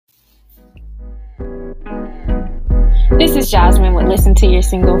This is Jasmine with Listen to Your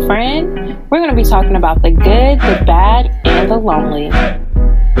Single Friend. We're going to be talking about the good, the bad, and the lonely.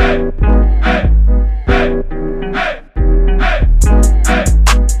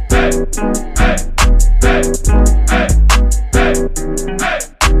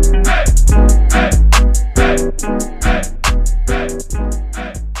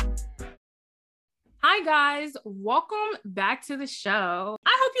 Hi guys, welcome back to the show.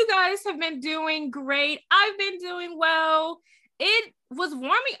 I hope you guys have been doing great. I've been doing well. It was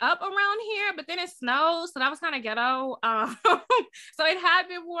warming up around here, but then it snowed, so that was kind of ghetto. So it had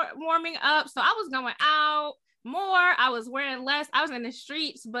been warming up, so I was going out more. I was wearing less. I was in the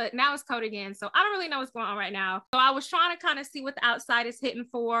streets, but now it's cold again, so I don't really know what's going on right now. So I was trying to kind of see what the outside is hitting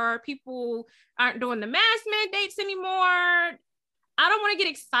for. People aren't doing the mask mandates anymore. I don't want to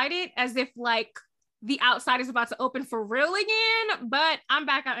get excited as if like the outside is about to open for real again, but I'm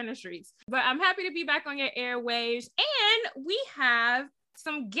back out in the streets. But I'm happy to be back on your airwaves. And we have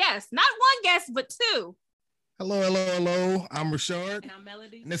some guests, not one guest, but two. Hello. I'm Rashard. And I'm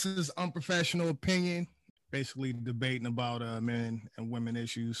Melody. And this is Unprofessional Opinion, basically debating about men and women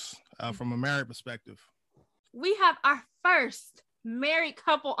issues from a married perspective. We have our first married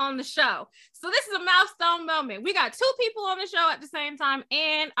couple on the show. So this is a milestone moment. We got two people on the show at the same time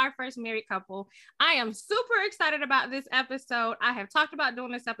and our first married couple. I am super excited about this episode. I have talked about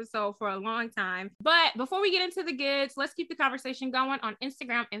doing this episode for a long time. But before we get into the goods, let's keep the conversation going on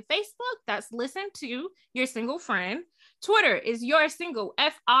Instagram and Facebook. That's Listen to Your Single Friend. Twitter is Your Single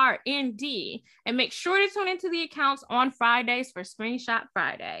FRND. And make sure to tune into the accounts on Fridays for Screenshot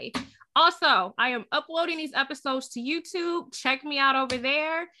Friday. Also, I am uploading these episodes to YouTube. Check me out over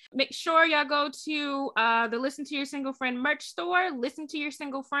there. Make sure y'all go to the Listen to Your Single Friend merch store,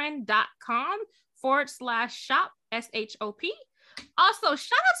 listentoyoursinglefriend.com/shop, SHOP. Also,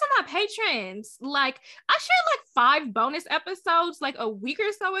 shout out to my patrons. Like, I shared like 5 bonus episodes like a week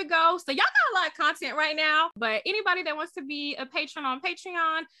or so ago. So y'all got a lot of content right now. But anybody that wants to be a patron on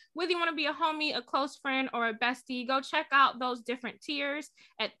Patreon, whether you want to be a homie, a close friend, or a bestie, go check out those different tiers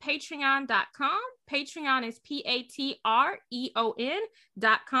at patreon.com. Patreon is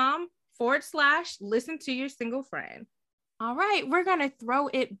patreon.com/listen to your single friend. All right, we're going to throw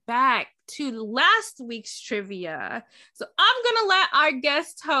it back to last week's trivia. So I'm going to let our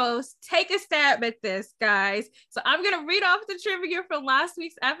guest host take a stab at this, guys. So I'm going to read off the trivia from last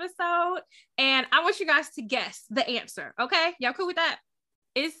week's episode, and I want you guys to guess the answer, okay? Y'all cool with that?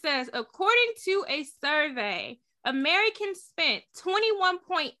 It says, according to a survey, Americans spent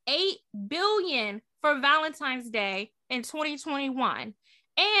 $21.8 billion for Valentine's Day in 2021.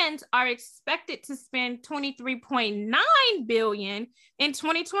 And are expected to spend $23.9 billion in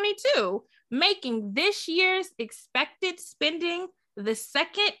 2022, making this year's expected spending the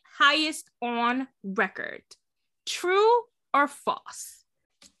second highest on record. True or false?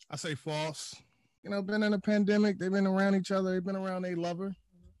 I say false. You know, been in a pandemic, they've been around each other, they've been around their lover.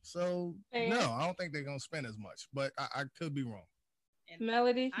 So no, I don't think they're gonna spend as much, but I could be wrong. And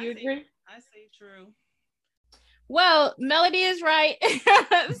Melody, you agree? I say true. Well, Melody is right.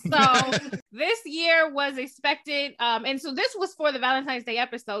 So this year was expected, and so this was for the Valentine's Day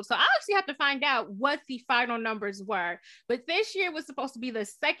episode. So I actually have to find out what the final numbers were. But this year was supposed to be the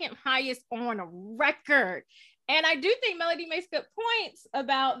second highest on record. And I do think Melody makes good points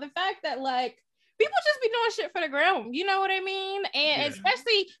about the fact that like people just be doing shit for the gram. You know what I mean? And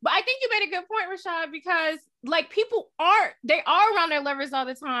especially, but I think you made a good point, Rashad, because like people are around their lovers all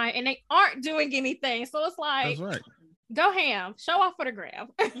the time and they aren't doing anything. So it's like, that's right. Go ham, show off for the gram.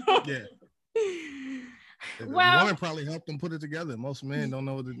 Yeah. Well, the woman probably helped them put it together. Most men don't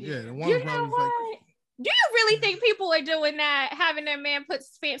know what to do. Yeah, the woman you know probably what? like, do you really think people are doing that, having their man put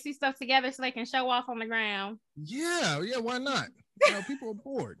fancy stuff together so they can show off on the ground? Yeah, why not? You know, people are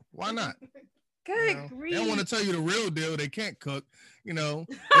bored. Why not? Good grief. They don't want to tell you the real deal. They can't cook, you know,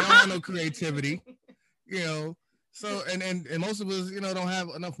 they don't have no creativity, you know. So and most of us, you know, don't have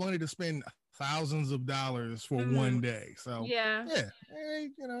enough money to spend thousands of dollars for one day. So yeah,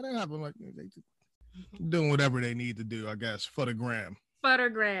 you know, they have like they doing whatever they need to do, I guess, for the gram.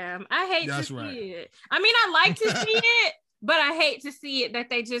 Gram. I hate That's to right. see it. I mean, I like to see it, but I hate to see it that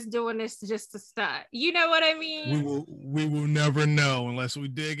they just doing this just to stunt. You know what I mean? We will never know unless we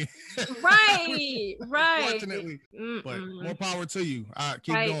dig. Right. Fortunately, but more power to you.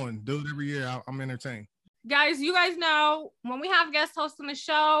 Keep going. Do it every year. I'm entertained. Guys, you guys know when we have guest hosts on the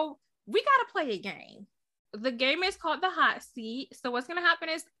show, we gotta play a game. The game is called the hot seat. So what's gonna happen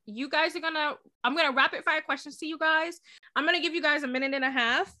is I'm gonna rapid fire questions to you guys. I'm gonna give you guys a minute and a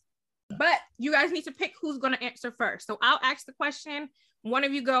half But you guys need to pick who's going to answer first. So I'll ask the question. One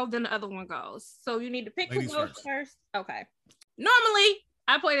of you go, then the other one goes. So you need to pick who goes first. Okay. Normally,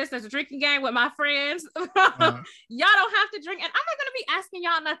 I play this as a drinking game with my friends. Y'all don't have to drink. And I'm not going to be asking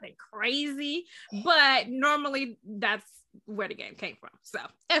y'all nothing crazy. But normally, that's where the game came from. So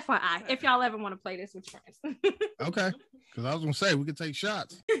FYI, if y'all ever want to play this with friends. Okay. Because I was going to say, we could take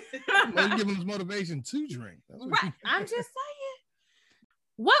shots. Well, you're giving us motivation to drink. Right. I'm just saying.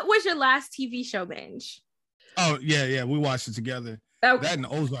 What was your last TV show binge? Oh, yeah. We watched it together. Okay. That and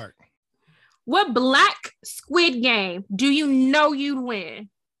Ozark. What Black Squid Game do you know you'd win?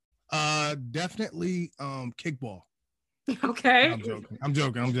 Definitely kickball. Okay. I'm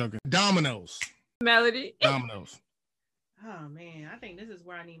joking. Dominoes. Melody. Dominoes. Oh man, I think this is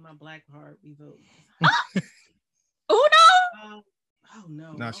where I need my black heart revoked. Uno? Oh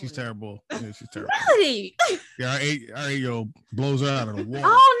no. No, she's terrible. Yeah, she's terrible. Really? Yeah, our 8-year-old blows her out of the wall.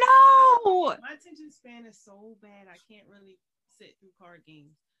 Oh no. My attention span is so bad. I can't really sit through card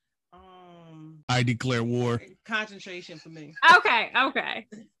games. I declare war. Concentration for me. Okay.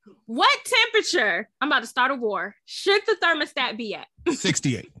 What temperature? I'm about to start a war. Should the thermostat be at?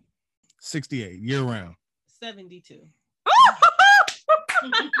 68 year round. 72.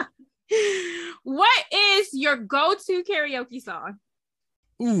 What is your go-to karaoke song?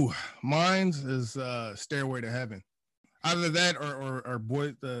 Ooh, mine's is Stairway to Heaven. Either that or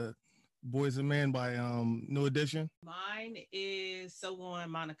Boys and Men by New Edition. Mine is So Going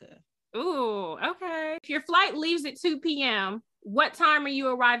Monica. Ooh, okay. If your flight leaves at 2 p.m., what time are you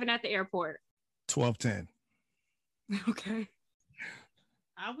arriving at the airport? 12:10. Okay.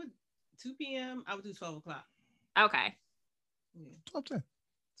 2 p.m. I would do 12 o'clock. Okay. Yeah. 12:10.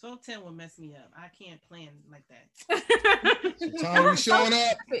 12:10 will mess me up. I can't plan like that. Time we showing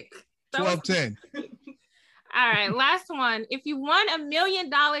up. 12:10. All right, last one. If you won $1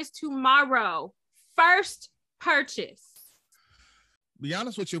 million tomorrow, first purchase. Be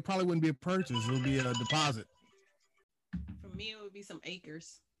honest with you, it probably wouldn't be a purchase. It would be a deposit. For me, it would be some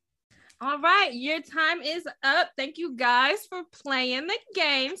acres. All right, your time is up. Thank you guys for playing the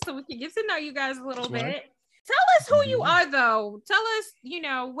game so we can get to know you guys a little bit. Right. Tell us who you are, though. Tell us,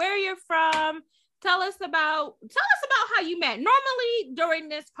 where you're from. Tell us about how you met. Normally during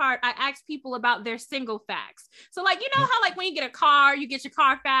this part, I ask people about their single facts. So how when you get a car, you get your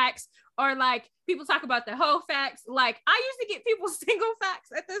car facts, or people talk about the whole facts. I usually get people's single facts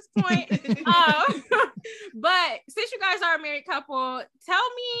at this point. But since you guys are a married couple, tell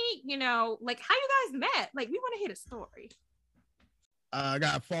me, how you guys met. We want to hear the story. I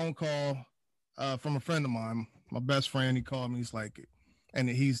got a phone call from a friend of mine, my best friend. He called me. He's like, and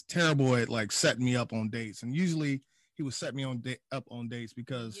he's terrible at setting me up on dates. And usually he would set me up on dates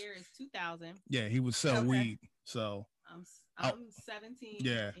because the year is 2000. Yeah, he would sell weed. So I'm 17.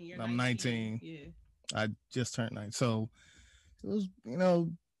 Yeah, and you're I'm 19. Yeah, I just turned 9. So it was,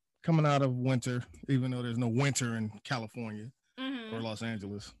 coming out of winter, even though there's no winter in California or Los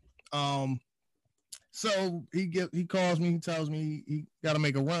Angeles. So he calls me, he tells me he got to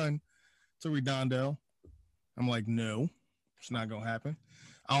make a run to Redondo. I'm like, no, it's not gonna happen.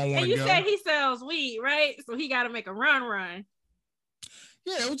 I don't want to go. You said he sells weed, right? So he got to make a run.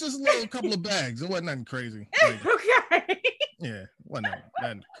 Yeah, it was just a couple of bags. It wasn't nothing crazy. Okay. Yeah, wasn't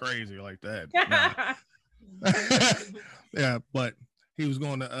nothing crazy like that. Nah. Yeah, but he was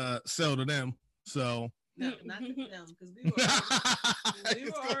going to sell to them. So no, not to them, because we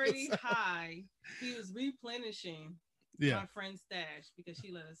were already high. He was replenishing my friend's stash because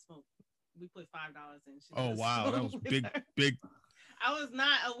she let us smoke. We put $5 in. Oh wow, that was big. I was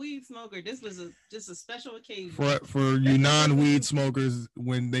not a weed smoker. This was just a special occasion. For you non-weed smokers,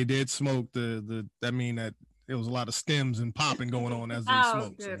 when they did smoke, that mean that there was a lot of stems and popping going on as they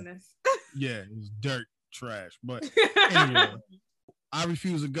smoked. Oh goodness. So, yeah, it was dirt trash. But anyway, I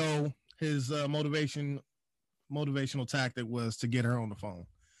refused to go. His motivational tactic was to get her on the phone.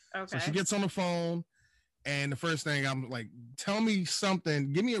 Okay. So she gets on the phone, and the first thing I'm like, tell me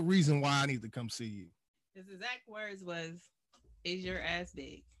something. Give me a reason why I need to come see you. His exact words was, "Is your ass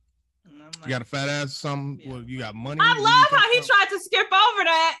big?" And I'm like, you got a fat ass or something? Yeah. Well, you got money? I love how he tried to skip over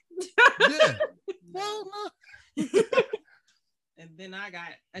that. Yeah. Well, no. And then I got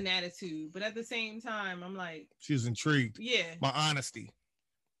an attitude, but at the same time, I'm like, she was intrigued. Yeah. My honesty.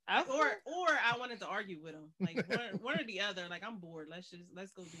 Or I wanted to argue with him, one or the other. I'm bored. Let's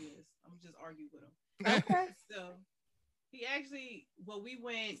go do this. I'm just argue with him. Okay. So he actually, we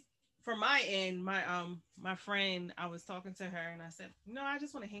went for my end. My friend, I was talking to her, and I said, I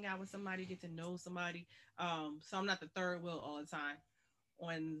just want to hang out with somebody, get to know somebody. So I'm not the third wheel all the time.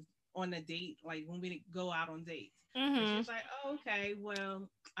 On on a date, like when we go out on dates. And she was like, oh, okay, well,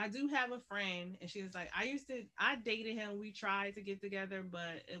 I do have a friend. And she was like, I dated him. We tried to get together,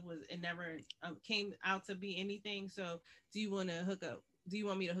 but it never came out to be anything. So do you want to hook up? Do you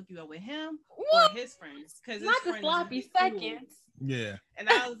want me to hook you up with him or his friends? Because not the sloppy seconds. Cool. Yeah. And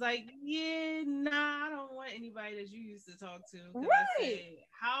I was like, yeah, nah, I don't want anybody that you used to talk to. Right. I said,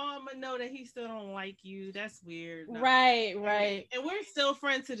 how I'm gonna know that he still don't like you? That's weird. No. Right. And we're still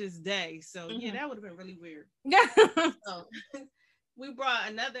friends to this day. So yeah, that would have been really weird. So we brought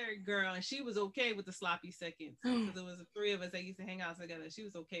another girl, and she was okay with the sloppy seconds because it was the three of us that used to hang out together. She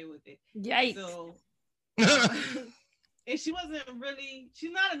was okay with it. Yikes. So. And she's not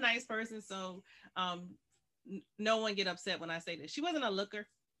a nice person, so no one get upset when I say this. She wasn't a looker.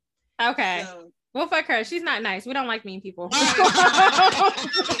 Okay. So, well, fuck her. She's not nice. We don't like mean people.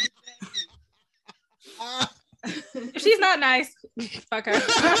 If she's not nice, fuck her.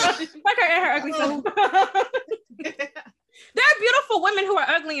 Fuck her and her ugly self. There are beautiful women who are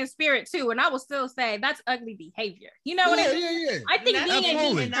ugly in spirit too, and I will still say that's ugly behavior. You know what I mean? Yeah. I think being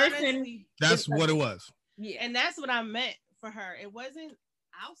a decent person. That's what it was. Yeah, and that's what I meant for her. It wasn't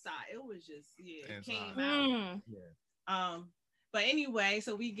outside. It was just it came out. Yeah. But anyway,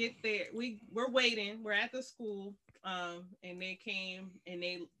 so we get there. We're waiting. We're at the school. And they came and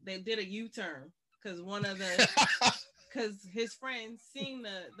they did a U-turn because because his friends seen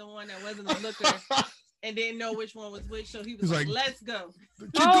the one that wasn't a looker and didn't know which one was which. So he was like, "Let's go."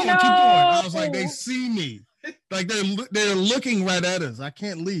 Keep going. I was like, they see me. Like they're looking right at us. I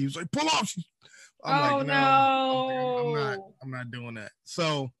can't leave. It's like, pull off. I'm like, no. I'm not doing that.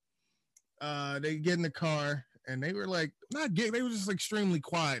 So they get in the car and they were like, they were just extremely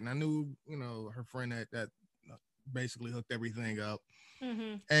quiet. And I knew, her friend that basically hooked everything up.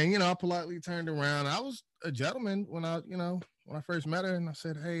 And, I politely turned around. I was a gentleman when I first met her, and I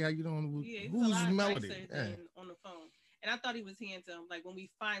said, hey, how you doing? Yeah, who's Melody? On the phone. And I thought he was handsome. Like when we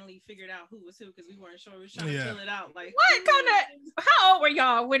finally figured out who was who, because we weren't sure. We was trying to fill it out. Like, what kind of? How old were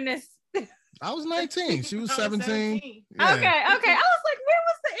y'all when this? I was 19. She was 17. Yeah. Okay. I was like, where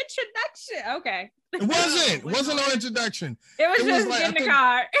was the introduction? Okay. It wasn't no introduction. It was just like, in the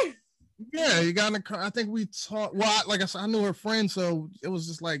car. Yeah, you got in the car. I think we talked. Well, like I said, I knew her friend, so it was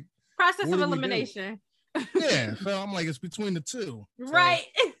just like process of elimination. Yeah, so I'm like, it's between the two. Right.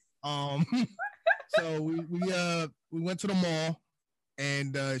 So we went to the mall,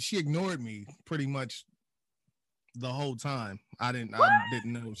 and she ignored me pretty much the whole time. I didn't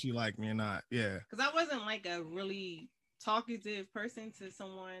know if she liked me or not. Yeah, because I wasn't like a really talkative person to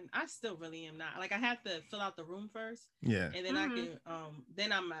someone. I still really am not. Like I have to fill out the room first. Yeah, and then I can.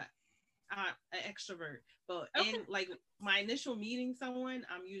 Then I'm an extrovert. But in like my initial meeting someone,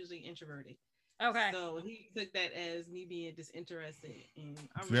 I'm usually introverted. Okay. So he took that as me being disinterested, and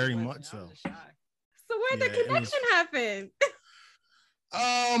I very much so. So where'd the connection happen?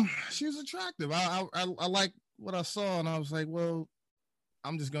 She was attractive. I like what I saw, and I was like, well,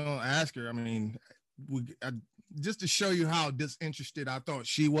 I'm just gonna ask her. I mean, just to show you how disinterested I thought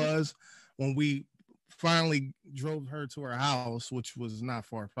she was when we finally drove her to her house, which was not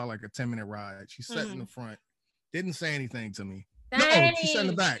far, probably like a 10-minute ride. She sat in the front, didn't say anything to me. Dang. No, she sat in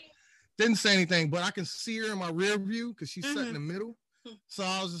the back, didn't say anything, but I can see her in my rear view because she sat in the middle. So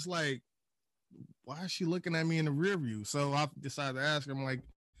I was just like, why is she looking at me in the rear view? So I decided to ask her, I'm like,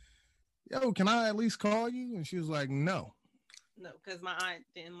 yo, can I at least call you? And she was like, no. No, because my aunt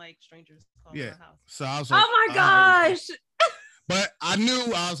didn't like strangers calling my house. So I was like, oh my gosh. But I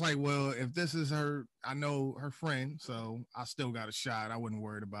knew, I was like, well, if this is her, I know her friend, so I still got a shot. I wasn't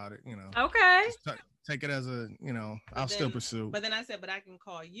worried about it, Okay. Take it as a, I'll still pursue. But then I said, but I can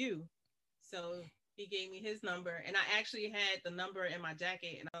call you. So he gave me his number, and I actually had the number in my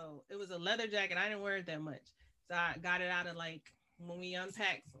jacket, and it was a leather jacket. I didn't wear it that much. So I got it out of like when we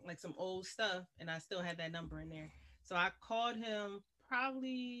unpacked like some old stuff, and I still had that number in there. So I called him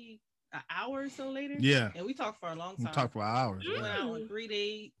probably an hour or so later. Yeah. And we talked for a long time. We talked for hours. We went out on 3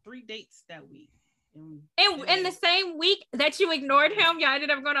 dates that week. And in the same week that you ignored him, y'all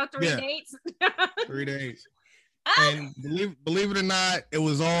ended up going on 3 dates. 3 days. And believe it or not, it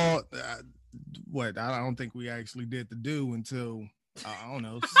was all I don't think we actually did the do until I don't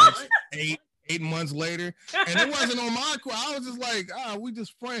know 8 months later, and it wasn't on my court. I was just like, we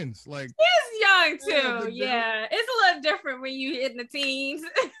just friends. Like he's young too. Yeah, it's a little different when you in the teens.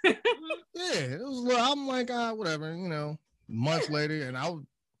 Yeah, it was a little, I'm like, whatever, months later, and I would,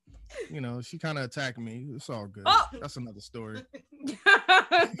 she kind of attacked me. It's all good. That's another story.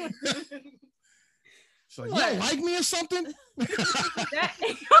 So you don't like me or something?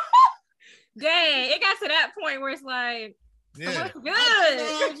 Dang, it got to that point where it's like, Yeah. What's good?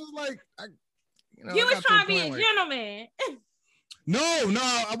 I was just like, you was trying to be a gentleman.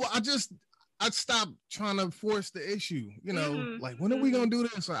 I stopped trying to force the issue. Like, when are we gonna do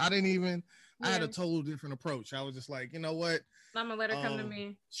this? I didn't even. I had a total different approach. I was just like, you know what? I'm gonna let her come to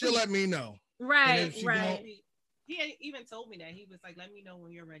me. She'll let me know. Right. He even told me that. He was like, let me know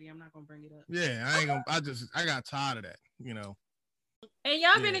when you're ready. I'm not gonna bring it up. Yeah, I ain't gonna. I got tired of that. And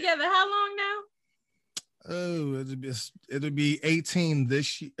y'all been together how long now? Oh, it'll be 18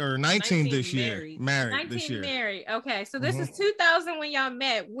 this year or 19 this year. Married 19 this year. Married. Okay, so this is 2000 when y'all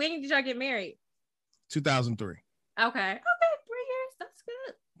met. When did y'all get married? 2003. Okay, 3 years. That's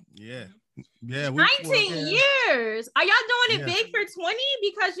good. Yeah. Yeah, 19 years. Are y'all doing it big for 20?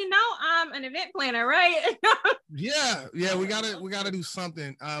 Because I'm an event planner, right? yeah. We gotta do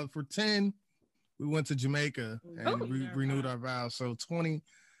something. For 10, we went to Jamaica and renewed our vows. So 20.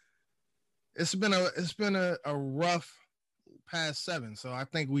 It's been a rough past 7. So I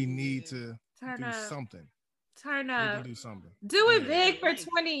think we need to do something. Turn up. Do something. Do it big for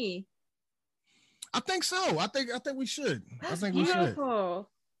 20. I think so. I think we should. That's I think beautiful. We should.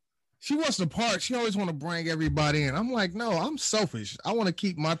 She wants to part. She always want to bring everybody in. I'm like, no, I'm selfish. I want to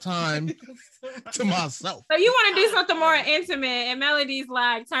keep my time to myself. So you want to do something more intimate, and Melody's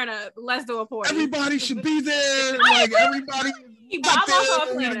like, turn up. Let's do a party. Everybody should be there. Like everybody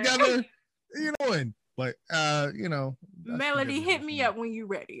together. But Melody, hit me up when you're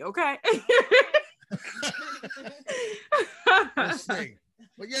ready, okay? Let's see.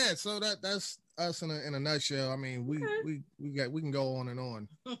 But yeah, so that's us in a nutshell. I mean, we can go on and on.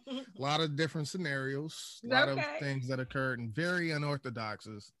 A lot of different scenarios, a lot of things that occurred, and very unorthodox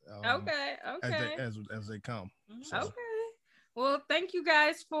as they come. So. Okay. Well, thank you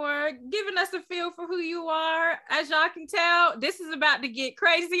guys for giving us a feel for who you are. As y'all can tell, this is about to get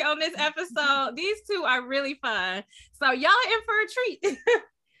crazy on this episode. These two are really fun. So y'all are in for a treat.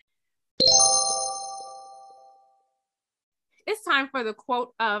 It's time for the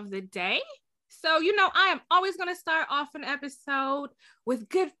quote of the day. So, I am always going to start off an episode with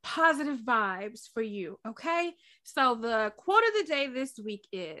good positive vibes for you, okay? So the quote of the day this week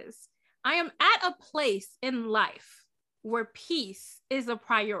is, I am at a place in life where peace is a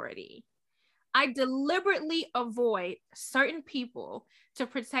priority. I deliberately avoid certain people to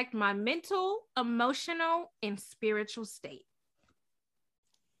protect my mental, emotional, and spiritual state.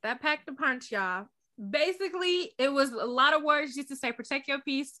 That packed a punch, y'all. Basically, it was a lot of words just to say, protect your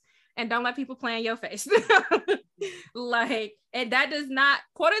peace and don't let people play in your face. And that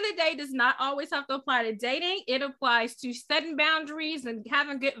quote of the day does not always have to apply to dating. It applies to setting boundaries and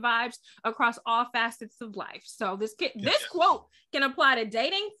having good vibes across all facets of life. So this quote can apply to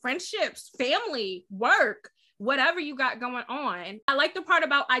dating, friendships, family, work, whatever you got going on. I like the part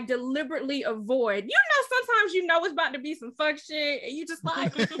about I deliberately avoid. Sometimes it's about to be some fuck shit and you just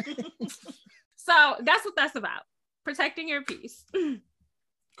like... So that's what that's about. Protecting your peace.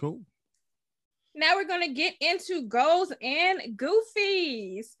 Cool. Now we're going to get into goals and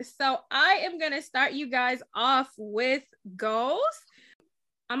goofies. So I am going to start you guys off with goals.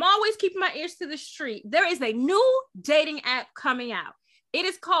 I'm always keeping my ears to the street. There is a new dating app coming out. It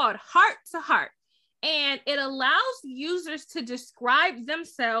is called Heart to Heart, and it allows users to describe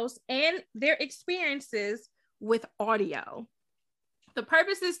themselves and their experiences with audio. The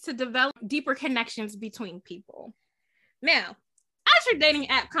purpose is to develop deeper connections between people. Now, as your dating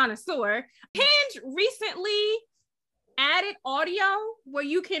app connoisseur, Hinge recently added audio where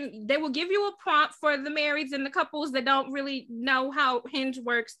they will give you a prompt for the marrieds and the couples that don't really know how Hinge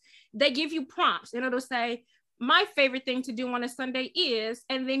works. They give you prompts and it'll say, my favorite thing to do on a Sunday is,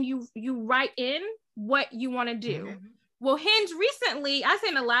 and then you write in what you want to do. Mm-hmm. Well, Hinge recently, I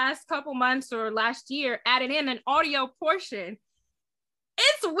think in the last couple months or last year, added in an audio portion.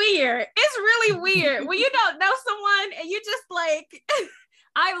 It's weird. It's really weird when you don't know someone and you just like,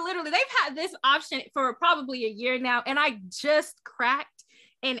 they've had this option for probably a year now, and I just cracked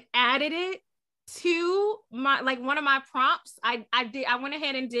and added it to my, one of my prompts. I went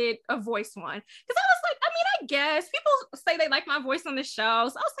ahead and did a voice one because I was like, I guess people say they like my voice on the show, so I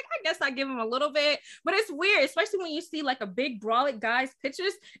was like, I guess I give them a little bit, but it's weird, especially when you see like a big brolic guy's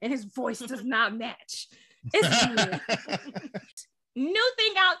pictures and his voice does not match. It's weird. New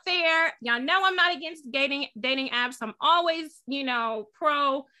thing out there, y'all know I'm not against dating apps. I'm always,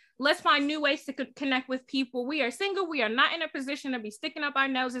 pro. Let's find new ways to connect with people. We are single. We are not in a position to be sticking up our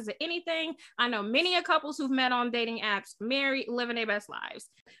noses at anything. I know many of couples who've met on dating apps, married, living their best lives.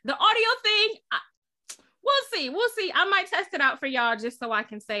 The audio thing, we'll see. I might test it out for y'all just so I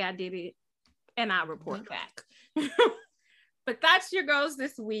can say I did it and I'll report back. But that's your goals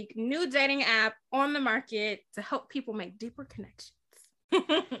this week. New dating app on the market to help people make deeper connections.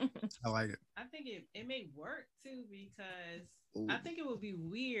 I like it. I think it may work too, because I think it would be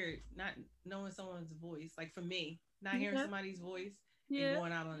weird not knowing someone's voice. Like for me, not hearing somebody's voice and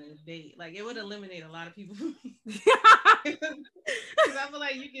going out on a date. Like it would eliminate a lot of people from me. Because I feel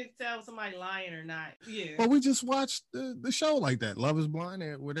like you can tell somebody lying or not. Yeah. Well, we just watched the show like that, Love is Blind,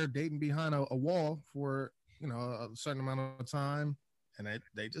 where they're dating behind a wall for a certain amount of time, and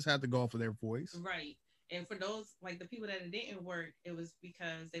they just had to go off of their voice. Right. And for those, like the people that it didn't work, it was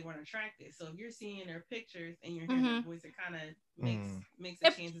because they weren't attracted. So if you're seeing their pictures and you're hearing their voice, it kind of makes the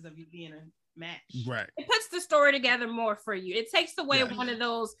chances of you being a match. Right. It puts the story together more for you. It takes away one of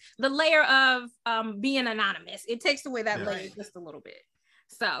those, the layer of being anonymous. It takes away that layer just a little bit.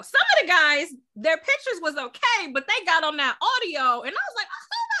 So some of the guys, their pictures was okay, but they got on that audio, and I was like,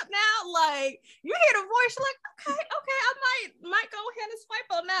 hold up now, like you hear the voice, you're like, okay, I might go ahead and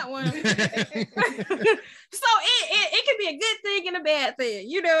swipe on that one. So it can be a good thing and a bad thing,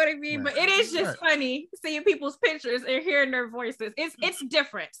 you know what I mean? Right. But it is just funny seeing people's pictures and hearing their voices. It's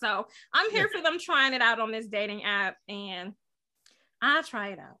different. So I'm here for them trying it out on this dating app, and I'll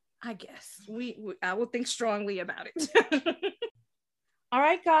try it out. I guess I will think strongly about it. All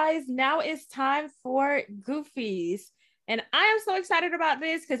right, guys, now it's time for Goofies. And I am so excited about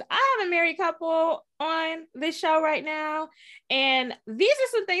this because I have a married couple on this show right now. And these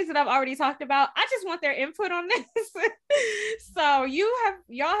are some things that I've already talked about. I just want their input on this. So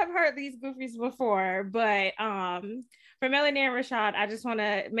y'all have heard these Goofies before, but for Melanie and Rashad, I just want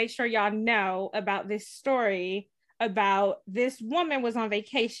to make sure y'all know about this story about this woman was on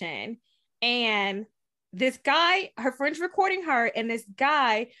vacation, and this guy, her friend's recording her, and this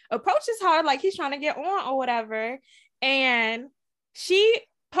guy approaches her like he's trying to get on or whatever. And she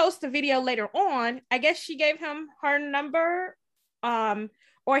posts a video later on. I guess she gave him her number,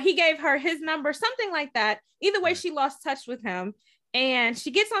 or he gave her his number, something like that. Either way, she lost touch with him. And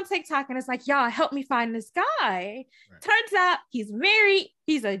she gets on TikTok and it's like, y'all, help me find this guy. Right. Turns out he's married.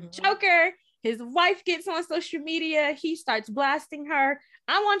 He's a joker. His wife gets on social media. He starts blasting her.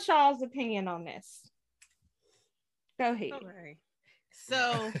 I want y'all's opinion on this. Go ahead. Okay.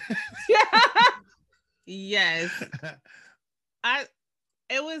 So yes,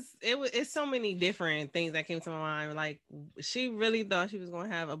 it's so many different things that came to my mind. Like she really thought she was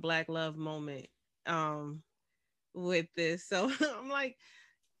gonna have a black love moment with this. So I'm like,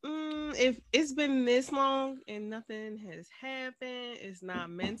 if it's been this long and nothing has happened, it's not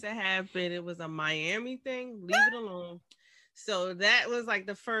meant to happen. It was a Miami thing. Leave it alone. So that was like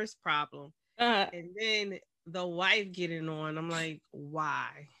the first problem. And then the wife getting on, I'm like, why?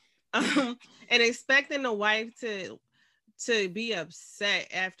 And expecting the wife to be upset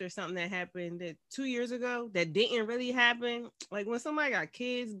after something that happened 2 years ago that didn't really happen. Like when somebody got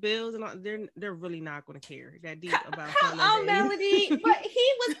kids, bills, and all, they're really not going to care that deep about something. Oh, Melody, but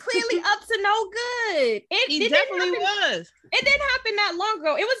he was clearly up to no good. He definitely was. It didn't happen that long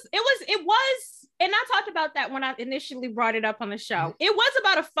ago. It was, and I talked about that when I initially brought it up on the show. It was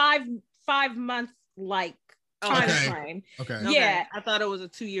about a five month like time frame. Okay. Yeah. I thought it was a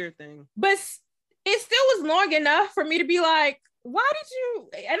 2-year thing. But it still was long enough for me to be like, why did you?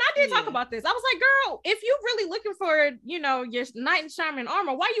 And I did talk about this. I was like, girl, if you're really looking for, your knight in shining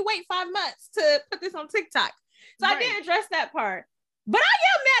armor, why you wait 5 months to put this on TikTok? So I did address that part. But I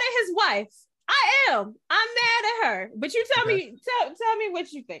am mad at his wife. I'm mad at her. But you tell me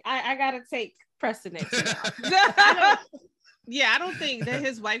what you think. I gotta take precedence. Yeah, I don't think that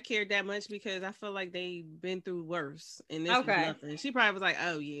his wife cared that much because I feel like they've been through worse, and this was nothing. She probably was like,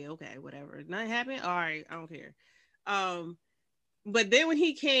 "Oh yeah, okay, whatever. Nothing happened. All right, I don't care." But then when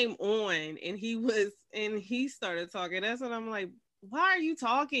he came on and he started talking, that's when I'm like, "Why are you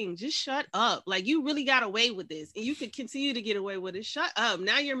talking? Just shut up! Like you really got away with this, and you could continue to get away with it. Shut up!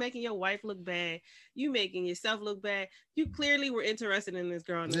 Now you're making your wife look bad. You making yourself look bad. You clearly were interested in this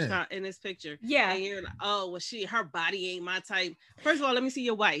girl in this picture. Yeah. And you're like, oh, well, her body ain't my type. First of all, let me see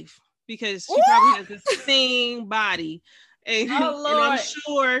your wife because she probably has the same body. And I'm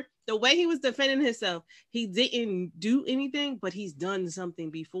sure the way he was defending himself, he didn't do anything, but he's done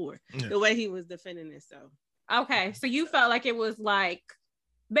something before. Yeah. The way he was defending himself. Okay, so you felt like it was like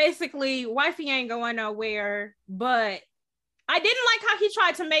basically wifey ain't going nowhere, but I didn't like how he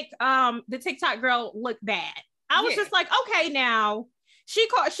tried to make the TikTok girl look bad. I was just like, okay, now she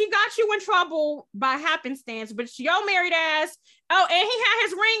got you in trouble by happenstance, but your married ass. Oh, and he had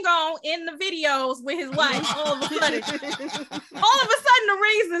his ring on in the videos with his wife. All of a sudden, the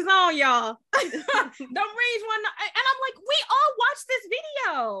rings is on, y'all. The rings one, and I'm like, we all watched this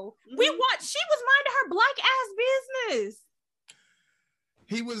video. Mm-hmm. She was minding her black ass business.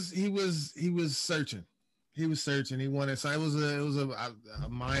 He was searching. He was searching. He wanted. So it was a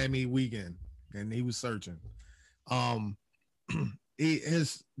Miami weekend, and he was searching.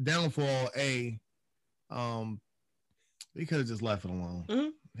 His downfall. He could have just left it alone. Mm-hmm.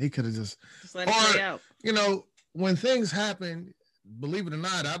 He could have just let it play out. You know, when things happen, believe it or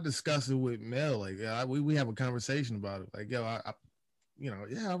not, I've discussed it with Mel. Like, we have a conversation about it. Like, yo,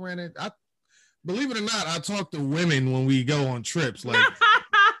 I ran it. Believe it or not, I talk to women when we go on trips. Like,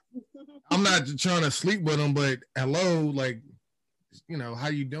 I'm not trying to sleep with them, but hello, like, you know, how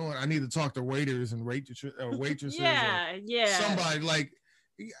you doing? I need to talk to waiters and waitresses. Yeah. Somebody, like,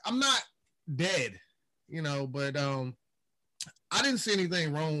 I'm not dead, you know, but I didn't see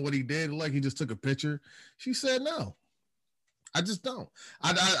anything wrong with what he did. Like, he just took a picture. She said no. I just don't.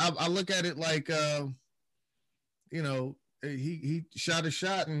 I look at it like, you know, he shot a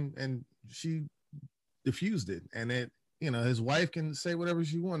shot and she diffused it, and it, you know, his wife can say whatever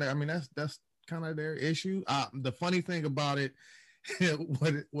she wants. I mean, that's kind of their issue. The funny thing about it,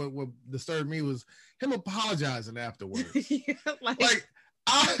 what disturbed me was him apologizing afterwards. like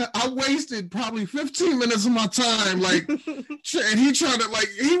I wasted probably 15 minutes of my time, like, and he tried to, like,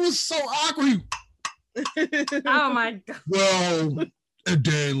 he was so awkward. Oh my God. Well, and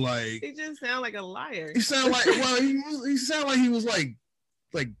then, like, he just sounded like a liar. He sounded like, well, he sounded like he was like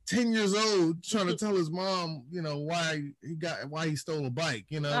 10 years old trying to tell his mom, you know, why he stole a bike,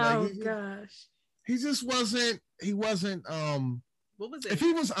 you know. Oh, like, gosh. He just wasn't what was it? If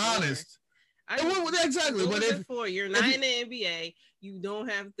he was honest. Exactly. What was it for? You're not in the NBA. You don't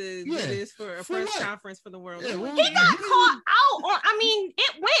have to do this for a press conference for the world. Yeah, he got caught out on, I mean,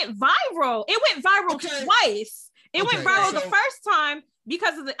 it went viral. It went viral twice. It went viral the first time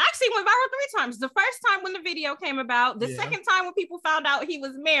because of actually it went viral 3 times. The first time when the video came about, the second time when people found out he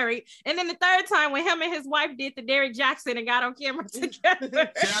was married, and then the third time when him and his wife did the Derrick Jackson and got on camera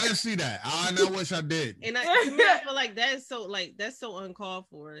together. See, I didn't see that. I wish I did. And I feel like that's so uncalled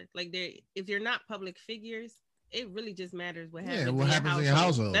for. Like, if you're not public figures, it really just matters what happens. Yeah, what happens in your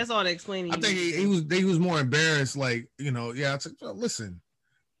household. That's all they're explaining. I think he was more embarrassed. Like, you know, listen.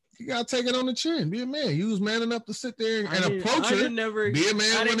 You gotta take it on the chin. Be a man. You was man enough to sit there and approach her. Be a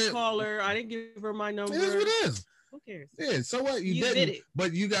man. I didn't call her. I didn't give her my number. It is what it is. Who cares? Yeah. So what? You did it.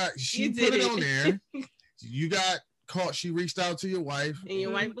 But she put it on there. You got caught. She reached out to your wife, and your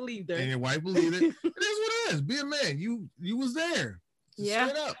wife believed her. And your wife believed it. It is what it is. Be a man. You was there. Yeah.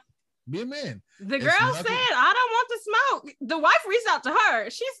 Straight up. Be a man. The girl said, "I don't want to smoke." The wife reached out to her.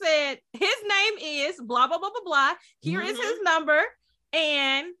 She said, "His name is blah blah blah blah blah. Here is his number,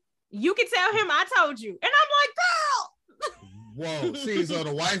 and you can tell him I told you." And I'm like, "Girl, whoa!" See, so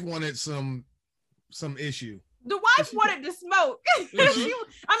the wife wanted some issue. The wife wanted to smoke.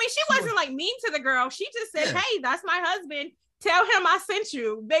 She wasn't like mean to the girl. She just said, "Hey, that's my husband. Tell him I sent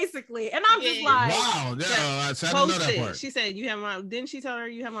you," basically. And I'm just like, wow, I didn't know that part. She said, "You have my." Didn't she tell her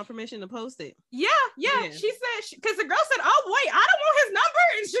you have my permission to post it? Yeah. She said, because the girl said, "Oh wait, I don't want his number."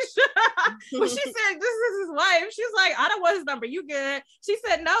 And when she said, "This is his wife," she's like, "I don't want his number. You good?" She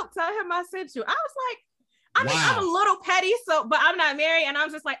said, "Nope, tell him I sent you." I was like, I mean, I'm a little petty, but I'm not married, and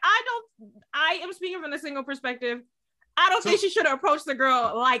I'm just like, I am speaking from the single perspective. I don't think she should have approached the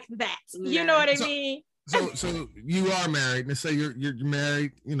girl like that. You know what I mean? So you are married. Let's say you're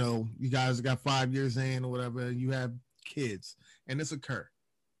married. You know, you guys got 5 years in or whatever. You have kids, and this occur,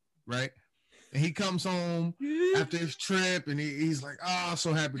 right? And he comes home after his trip, and he's like, "Oh,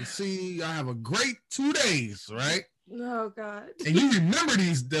 so happy to see you. I have a great 2 days, right?" Oh God! And you remember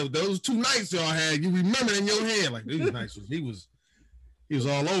those 2 nights y'all had. You remember in your head like these nights he was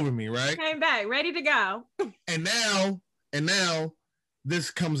all over me, right? Came back ready to go. And now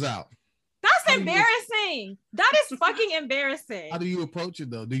this comes out. That's embarrassing. That is fucking embarrassing. How do you approach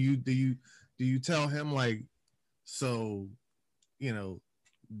it though? Do you tell him like, so, you know,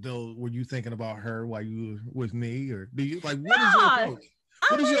 though, were you thinking about her while you were with me, or do you like what is your approach?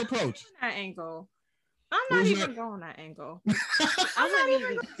 What is your approach? That angle. I'm not even going that angle. I'm not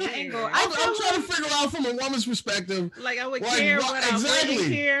even going that angle. I'm trying to figure out from a woman's perspective. Like I would care what I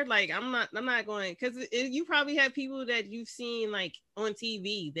wouldn't care. Like I'm not going, because you probably have people that you've seen like on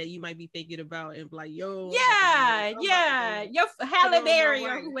TV that you might be thinking about and be like, yo. Yeah. Your Halle Berry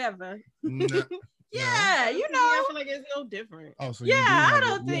or whoever. Yeah, you know. I feel like it's no different. Oh, so I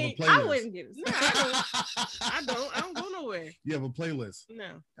don't think I wouldn't give it. No, I don't go nowhere. You have a playlist?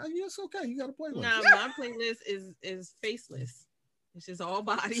 No. Oh, yeah, it's okay. You got a playlist. No, my playlist is faceless. It's just all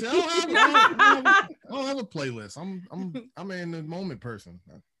body. See, I don't have a playlist. I'm in the moment person.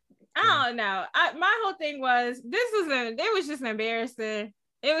 I don't know. My whole thing was it was just embarrassing.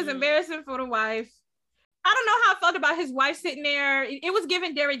 It was embarrassing for the wife. I don't know how I felt about his wife sitting there. It was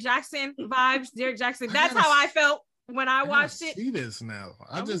giving Derek Jackson vibes. Derek Jackson. That's how I felt when I watched it. See this now.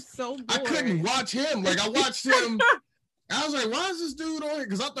 I bored. couldn't watch him. Like I watched him. I was like, why is this dude on here?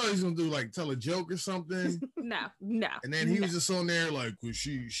 Because I thought he was gonna do like tell a joke or something. No. And then he was just on there like, well,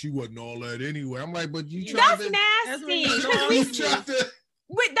 she wasn't all that anyway. I'm like, but you tried to. That's nasty.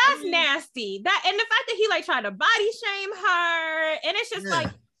 That's nasty. That and the fact that he like tried to body shame her, and it's just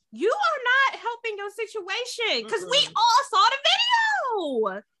like, you are not helping your situation because we all saw the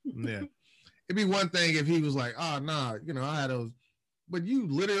video. Yeah, it'd be one thing if he was like, oh nah, I had those. But you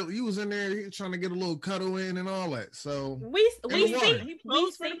was in there trying to get a little cuddle in and all that. So we see he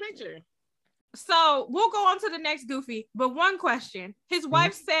posed for the picture. So we'll go on to the next goofy. But one question: his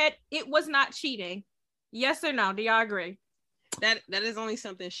wife said it was not cheating. Yes or no? Do y'all agree? That is only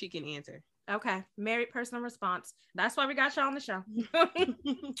something she can answer. Okay, married personal response. That's why we got y'all on the show.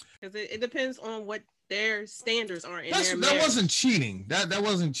 Because it depends on what their standards are in their marriage. That wasn't cheating. That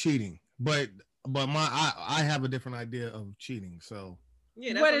wasn't cheating. But I have a different idea of cheating. So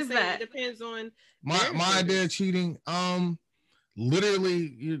yeah, that's what is that? It depends on my idea of cheating.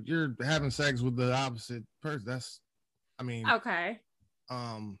 Literally, you're having sex with the opposite person. Okay.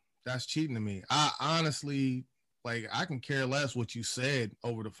 That's cheating to me. I honestly, like, I can care less what you said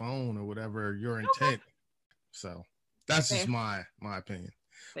over the phone or whatever your intent. Okay. So that's just my opinion.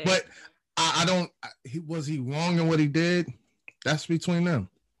 Fair. But I don't. Was he wrong in what he did? That's between them.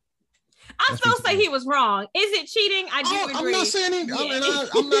 I still say he was wrong. Is it cheating? I do agree. I'm not saying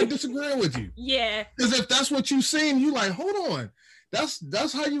I'm not disagreeing with you. Yeah. Because if that's what you seen, you like, hold on.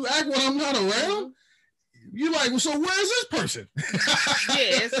 That's how you act when I'm not around. Mm-hmm. You like, well, so where is this person?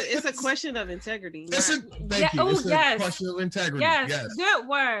 It's a question of integrity. It's a question of integrity. Yes, good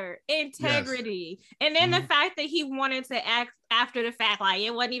word. Integrity. Yes. And then the fact that he wanted to act after the fact, like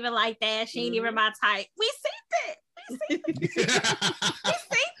it wasn't even like that. She ain't even my type. We see that. We see this.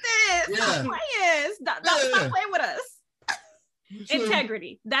 Stop playing. Stop playing with us. Sure.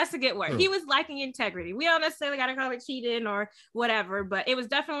 Integrity. That's a good word. Sure. He was lacking integrity. We don't necessarily got to call it cheating or whatever, but it was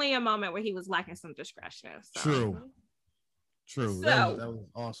definitely a moment where he was lacking some discretion. So. True. So, that was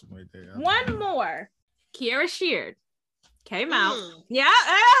awesome right there. One more. Kierra Sheard came out. Yeah.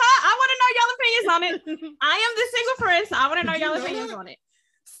 I want to know y'all opinions on it. I am the single friend, so I want to know y'all opinions on it.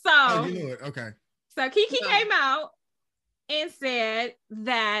 So, you knew it. Okay. So Kiki came out and said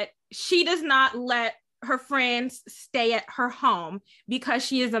that she does not let her friends stay at her home because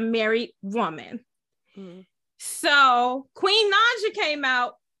she is a married woman. So Queen Naija came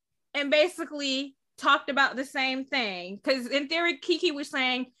out and basically talked about the same thing. Because in theory, Kiki was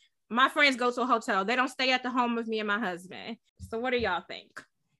saying, my friends go to a hotel. They don't stay at the home with me and my husband. So what do y'all think?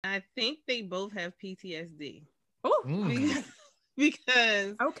 I think they both have PTSD. Oh,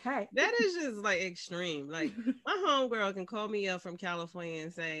 because okay, that is just like extreme. Like my homegirl can call me up from California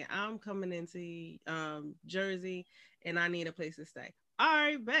and say, I'm coming into Jersey and I need a place to stay. All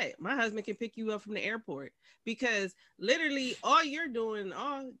right, bet. My husband can pick you up from the airport, because literally all you're doing,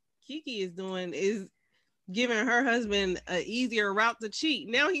 all Kiki is doing is giving her husband an easier route to cheat.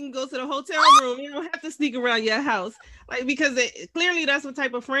 Now he can go to the hotel room. You don't have to sneak around your house. Like, because clearly that's what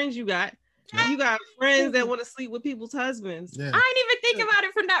type of friends you got. You got friends that want to sleep with people's husbands. Yeah. I ain't even think about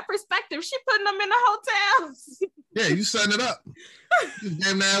it from that perspective. She putting them in the hotels. Yeah, you setting it up. You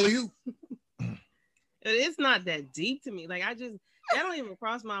damn the alley-oop. It's not that deep to me. Like, that don't even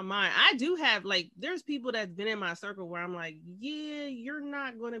cross my mind. I do have, like, there's people that's been in my circle where I'm like, yeah, you're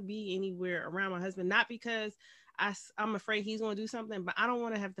not going to be anywhere around my husband. Not because I'm afraid he's going to do something, but I don't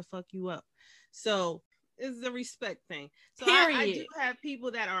want to have to fuck you up. So it's a respect thing. So I do have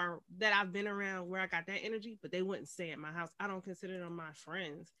people that I've been around where I got that energy, but they wouldn't stay at my house. I don't consider them my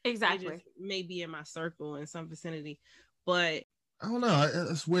friends. Exactly. They just may be in my circle in some vicinity, but I don't know.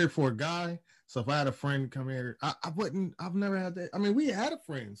 It's weird for a guy. So if I had a friend come here, I've never had that. I mean, we had a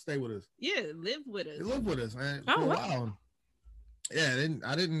friend stay with us. Yeah, live with us. They lived with us, man, for a while. Yeah,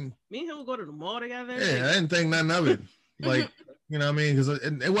 I didn't. Me and him would go to the mall together. Yeah, I didn't think nothing of it. Like, you know what I mean? Because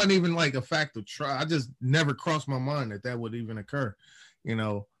it wasn't even like a fact of try. I just never crossed my mind that would even occur, you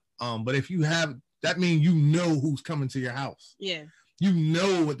know. But if you have, that means you know who's coming to your house. Yeah. You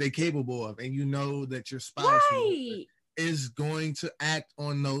know what they're capable of, and you know that your spouse is going to act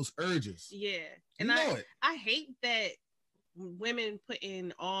on those urges. Yeah. And I hate that women put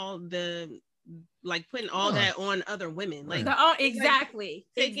in all the like putting all that on other women. Like exactly.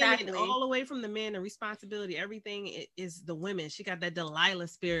 Taking it all away from the men, the responsibility, everything is the women. She got that Delilah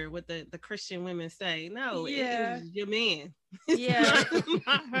spirit with the Christian women say, no, it is your man. Yeah.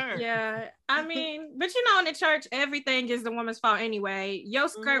 Not her. Yeah. I mean, but in the church, everything is the woman's fault anyway. Your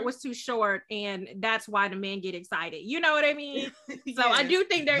skirt was too short, and that's why the men get excited. You know what I mean? So I do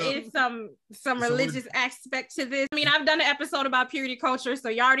think there is some religious aspect to this. I mean, I've done an episode about purity culture, so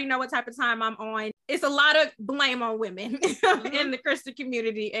you already know what type of time I'm on. It's a lot of blame on women in the Christian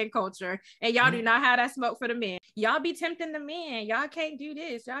community and culture, and y'all do not have that smoke for the men. Y'all be tempting the men. Y'all can't do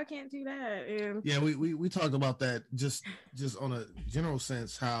this. Y'all can't do that. Yeah, we talked about that just on a general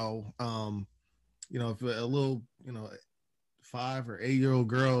sense, how if a little 5 or 8 year old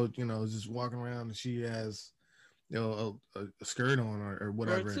girl is just walking around and she has a skirt on or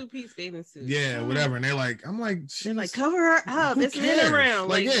whatever, or a 2-piece bathing suit, whatever, and they're like, they're like, cover her up, it's men around,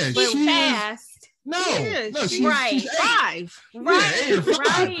 but fast. She's right, 5,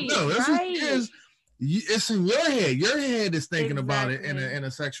 right, no, this is it's in your head. Your head is thinking about it in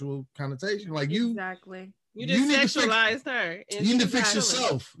a sexual connotation, like you just sexualized her. You need to fix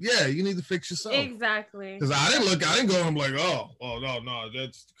yourself. Yeah, you need to fix yourself. Exactly. Because I didn't go. I'm like, oh no,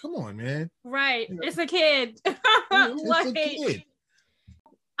 that's come on, man. Right. It's a kid. It's a kid.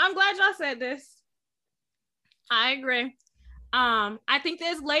 I'm glad y'all said this. I agree. I think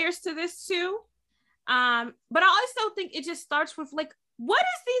there's layers to this too. But I also think it just starts with like, what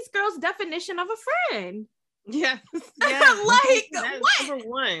is these girls' definition of a friend? Yeah. Like what? Number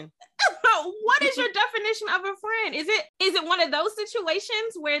one. What is your definition of a friend? Is it one of those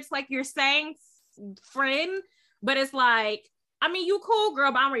situations where it's like you're saying friend, but it's like, I mean, you cool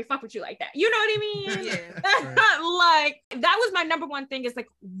girl, but I don't really fuck with you like that. You know what I mean? Like that was my number one thing, is like,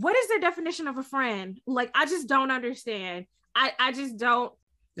 what is their definition of a friend? Like, I just don't understand. I just don't.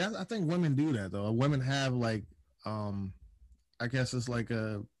 Yeah, I think women do that though. Women have like, I guess it's like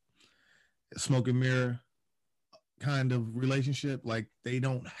a smoke and mirror kind of relationship. Like they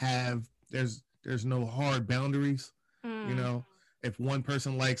don't have, there's no hard boundaries. If one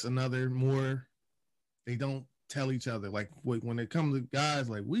person likes another more, they don't tell each other. Like when it comes to guys,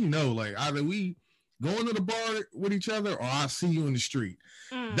 like we know, like either we going to the bar with each other or I see you in the street.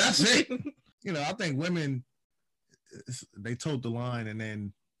 That's it. I think women, they told the line, and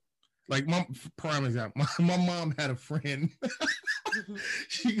then like my prime example, my mom had a friend.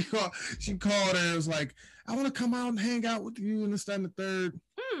 She called her and was like, I want to come out and hang out with you and this, that, and the third.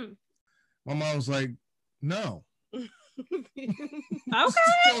 My mom was like, no. Okay.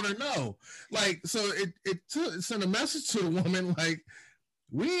 Told her no. Like, so it sent a message to the woman like,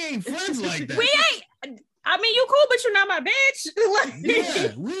 we ain't friends like that. We ain't. I mean, you cool, but you're not my bitch.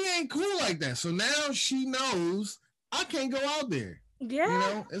 Yeah, we ain't cool like that. So now she knows I can't go out there.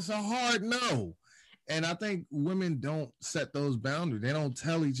 Yeah. It's a hard no. And I think women don't set those boundaries. They don't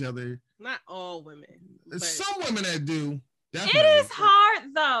tell each other. Not all women. Some women that do. Definitely. It is hard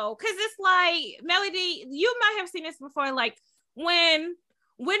though, because it's like, Melody, you might have seen this before, like when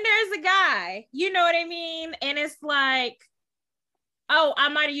there's a guy, you know what I mean? And it's like, oh, I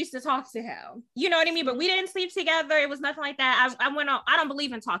might have used to talk to him. You know what I mean? But we didn't sleep together. It was nothing like that. I went on, I don't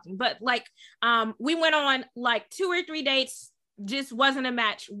believe in talking, but like we went on like 2 or 3 dates, just wasn't a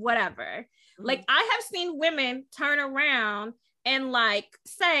match, whatever. Like I have seen women turn around and like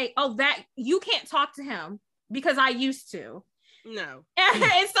say, oh, that you can't talk to him because I used to. No.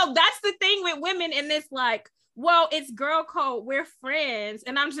 And so that's the thing with women, and it's like, well, it's girl code, we're friends.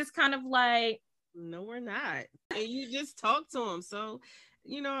 And I'm just kind of like, no, we're not. And you just talk to him. So,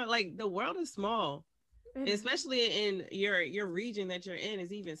 like the world is small. Especially in your region that you're in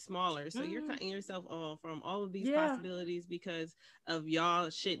is even smaller. So you're cutting yourself off from all of these possibilities because of y'all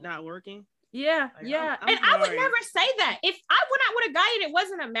shit not working. Yeah, like, yeah. I'm and sorry. I would never say that. If I went out with a guy and it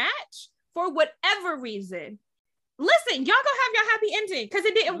wasn't a match for whatever reason, listen, y'all gonna have your happy ending because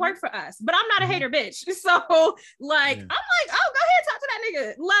it didn't work for us. But I'm not a hater bitch. So like, I'm like, oh, go ahead, talk to that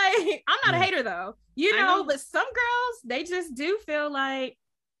nigga. Like, I'm not a hater though. But some girls, they just do feel like,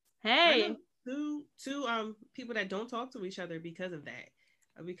 hey. Two people that don't talk to each other because of that.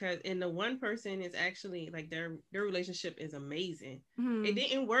 And the one person is actually like their relationship is amazing. It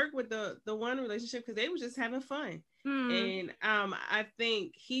didn't work with the one relationship because they were just having fun. And I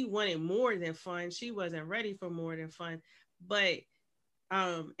think he wanted more than fun. She wasn't ready for more than fun. But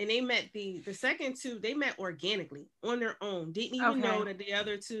and they met the second two, they met organically on their own. Didn't even know that the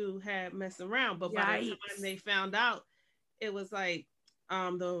other two had messed around. But by the time they found out, it was like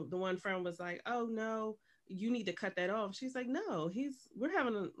the one friend was like, oh no, you need to cut that off. She's like, no, we're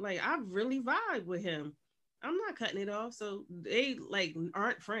having I really vibe with him. I'm not cutting it off. So they like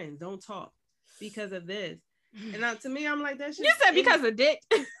aren't friends, don't talk. because of this. And now, to me, I'm like, that's just, you said because of dick.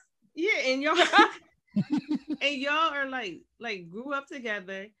 Yeah, and y'all and y'all are like grew up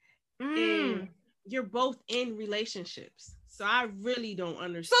together, and you're both in relationships. So I really don't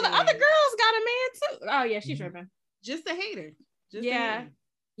understand. So the other girls got a man too. Oh yeah, she's tripping. Just a hater.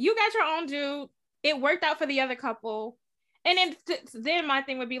 You got your own dude. It worked out for the other couple. And then my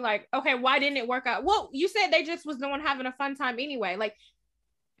thing would be like, okay, why didn't it work out? Well, you said they just was no one having a fun time anyway. Like,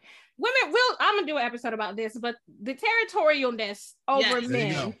 women will, I'm gonna do an episode about this, but the territorialness over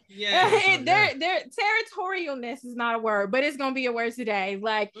men. Their territorialness is not a word, but it's gonna be a word today.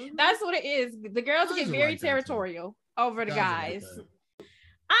 Like, that's what it is. The girls get very territorial over the guys.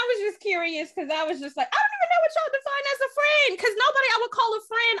 I was just curious because I was just like, I don't even know what y'all define as a friend, because nobody I would call a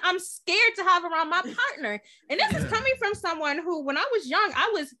friend I'm scared to have around my partner. And this is coming from someone who, when I was young, I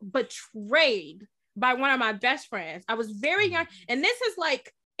was betrayed by one of my best friends. I was very young. And this is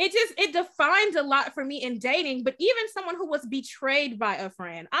like, it defines a lot for me in dating. But even someone who was betrayed by a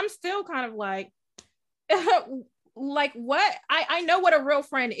friend, I'm still kind of like, like what? I know what a real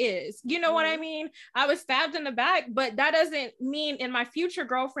friend is. You know what I mean? I was stabbed in the back, but that doesn't mean in my future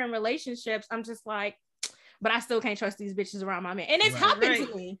girlfriend relationships, I'm just like, but I still can't trust these bitches around my man. And it's happened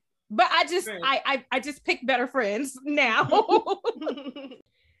to me. But I just I just pick better friends now.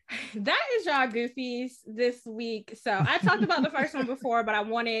 That is y'all goofies this week. So I talked about the first one before, but I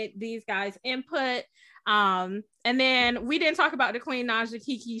wanted these guys' input. And then we didn't talk about the Queen Naja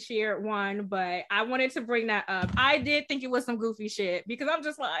Kiki shared one, but I wanted to bring that up. I did think it was some goofy shit because I'm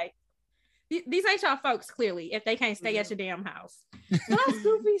just like, these ain't y'all folks clearly if they can't stay at your damn house. So that's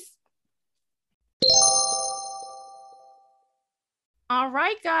goofies. All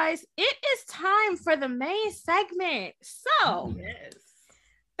right, guys, it is time for the main segment. So yes.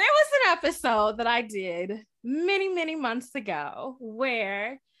 There was an episode that I did many months ago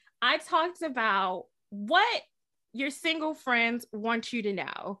where I talked about what your single friends want you to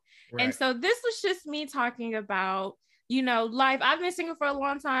know. Right. And so this was just me talking about, you know, life. I've been single for a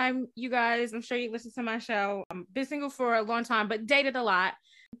long time, you guys. I'm sure you listen to my show. I've been single for a long time, but dated a lot.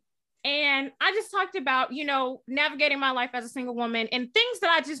 And I just talked about, you know, navigating my life as a single woman and things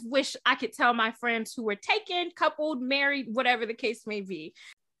that I just wish I could tell my friends who were taken, coupled, married, whatever the case may be.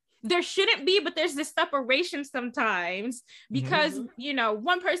 There shouldn't be, but there's this separation sometimes because, you know,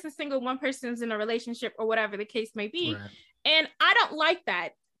 one person's single, one person's in a relationship or whatever the case may be. Right. And I don't like that.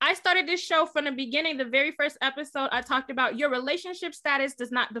 I started this show from the beginning. The very first episode, I talked about your relationship status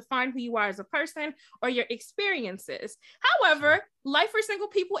does not define who you are as a person or your experiences. However, life for single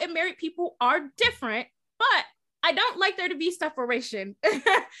people and married people are different, but I don't like there to be separation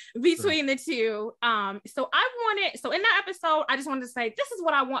between the two. So in that episode, I just wanted to say, this is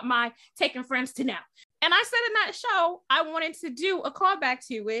what I want my taken friends to know. And I said in that show, I wanted to do a callback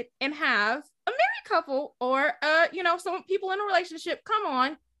to it and have a married couple or, you know, some people in a relationship come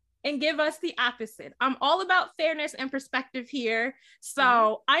on and give us the opposite. I'm all about fairness and perspective here.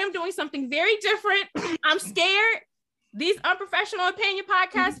 So I am doing something very different. I'm scared. These unprofessional opinion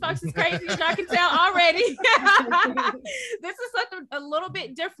podcast folks is crazy, as y'all can tell already. This is something a little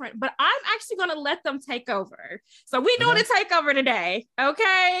bit different, but I'm actually going to let them take over. So we're doing a takeover today,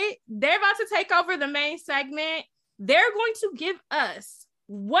 okay? They're about to take over the main segment. They're going to give us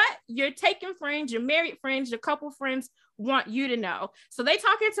what your taken friends, your married friends, your couple friends want you to know. So they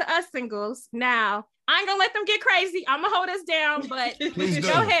talking to us singles now. I ain't gonna let them get crazy. I'm gonna hold us down, but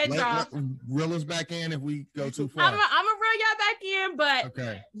go ahead, y'all. Reel us back in if we go too far. I'm gonna reel y'all back in,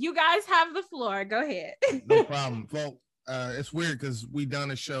 but you guys have the floor. Go ahead. No problem. Well, it's weird because we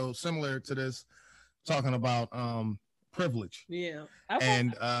done a show similar to this, talking about privilege. Yeah. Okay.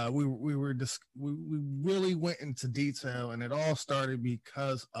 And we really went into detail, and it all started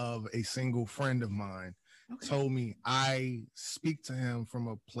because of a single friend of mine told me I speak to him from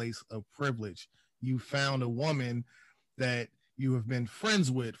a place of privilege. You found a woman that you have been friends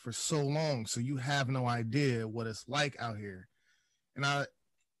with for so long, so you have no idea what it's like out here. And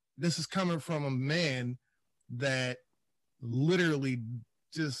this is coming from a man that literally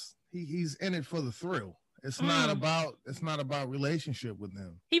just he's in it for the thrill. It's not about relationship with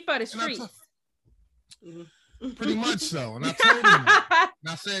him. He for the streets. Pretty much so. And I told him that.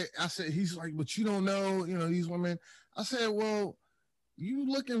 And I said, he's like, but you don't know, these women. I said, well, you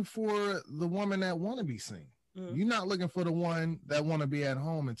looking for the woman that want to be seen. You're not looking for the one that want to be at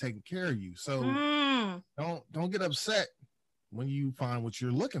home and taking care of you. So don't get upset when you find what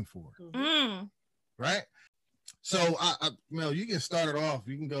you're looking for. Right? So Mel, you get started off.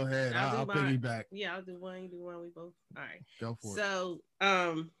 You can go ahead. I'll piggyback. Yeah, I'll do one. You do one. We both. All right. Go for it. So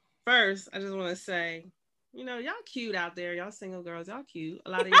first, I just want to say you know, y'all cute out there. Y'all single girls, y'all cute. A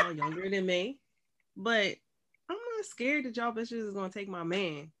lot of y'all younger than me. But I'm not scared that y'all bitches is gonna take my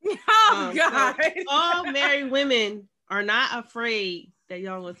man. Oh God. So all married women are not afraid that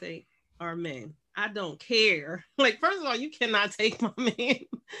y'all will take our men. I don't care. Like, first of all, you cannot take my man.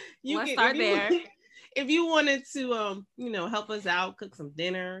 Let's start there. If you wanted to you know, help us out, cook some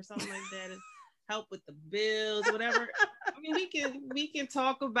dinner or something like that, and help with the bills, whatever. I mean, we can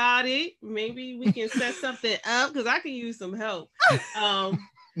talk about it. Maybe we can set something up because I can use some help.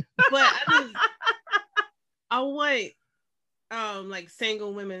 But I want like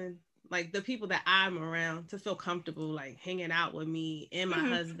single women, like the people that I'm around, to feel comfortable like hanging out with me and my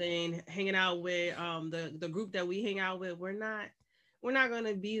husband, hanging out with the group that we hang out with. We're not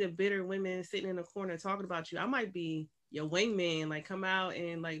gonna be the bitter women sitting in the corner talking about you. I might be your wingman, like come out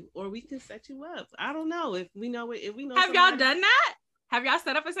and like, or we can set you up. I don't know if we know. Have somebody. Y'all done that? Have y'all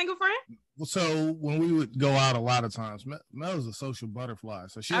set up a single friend? Well, so when we would go out a lot of times, Mel's a social butterfly,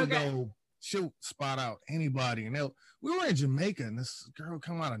 so she'll spot out anybody, and we were in Jamaica, and this girl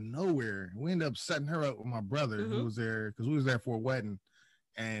come out of nowhere. We ended up setting her up with my brother who was there because we was there for a wedding,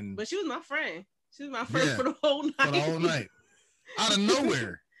 but she was my friend. She was my friend for the whole night. For the whole night, out of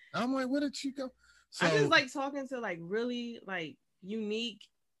nowhere. I'm like, where did she go? So, I just like talking to like really like unique,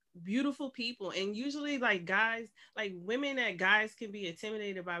 beautiful people, and usually like guys, like women that guys can be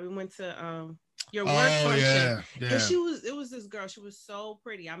intimidated by. We went to your work function, and it was this girl. She was so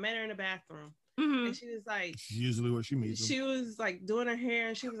pretty. I met her in the bathroom, and she was like, usually where she meets them. She was like doing her hair,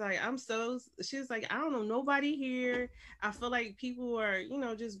 and she was like, she was like, I don't know nobody here. I feel like people are, you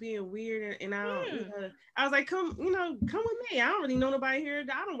know, just being weird, and I don't. You know, I was like, come with me. I don't really know nobody here.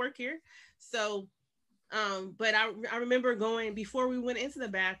 I don't work here, so. But I remember going before we went into the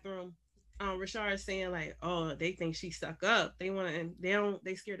bathroom. Rashard saying like, "Oh, they think she stuck up. They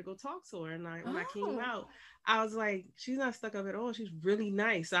scared to go talk to her." And when I came out, I was like, "She's not stuck up at all. She's really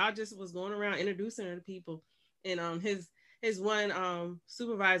nice." So I just was going around introducing her to people, and his one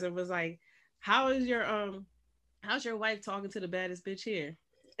supervisor was like, how's your wife talking to the baddest bitch here?"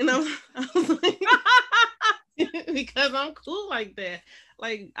 And I was like, because I'm cool like that.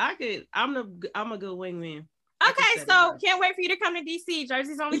 Like I'm a good wingman. Okay, so can't wait for you to come to DC.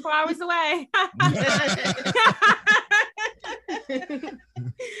 Jersey's only 4 hours away.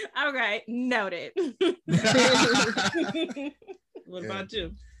 Okay, noted. What about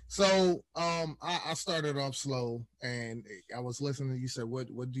you? So I started off slow, and I was listening. You said, what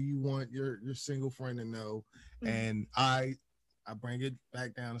do you want your single friend to know? And I bring it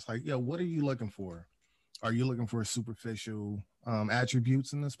back down. It's like, yo, what are you looking for? Are you looking for superficial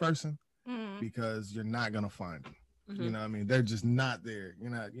attributes in this person? Because you're not gonna find them. You know what I mean? They're just not there. You're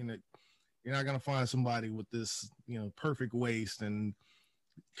not gonna find somebody with this, perfect waist and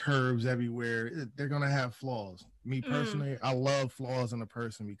curves everywhere. They're gonna have flaws. Me personally, I love flaws in a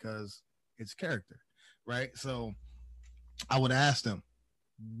person because it's character, right? So I would ask them,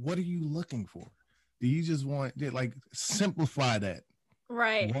 what are you looking for? Do you just want simplify that?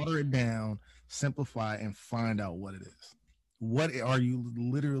 Right. Water it down, simplify, and find out what it is. What are you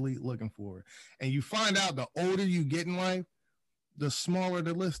literally looking for? And you find out the older you get in life, the smaller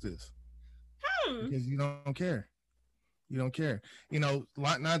the list is. Because you don't care. You don't care. 9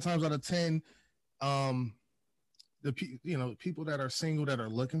 times out of 10, people that are single that are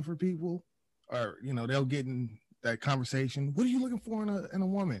looking for people are, they'll get in that conversation. What are you looking for in a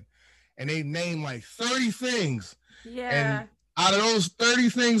woman? And they name like 30 things. Yeah. And out of those 30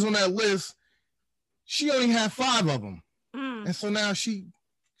 things on that list, she only had 5 of them. And so now she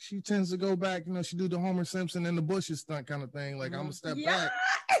tends to go back, she do the Homer Simpson in the bushes stunt kind of thing. Like, I'm gonna step back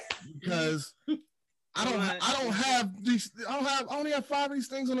because I only have 5 of these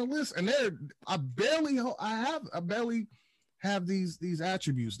things on the list, and I barely have these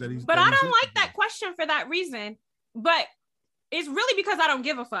attributes that he's. But I don't like that question for that reason. But it's really because I don't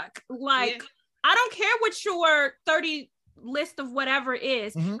give a fuck. Like, I don't care what your 30 list of whatever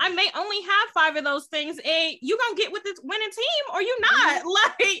is. I may only have 5 of those things, and you gonna get with this winning team or you not.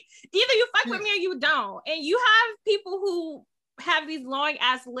 Like, either you fuck with me or you don't. And you have people who have these long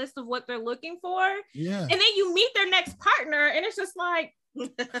ass lists of what they're looking for, and then you meet their next partner, and it's just like,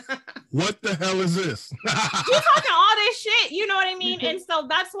 what the hell is this? You're talking all this shit, you know what I mean? And so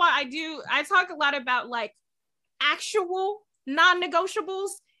that's why I talk a lot about like actual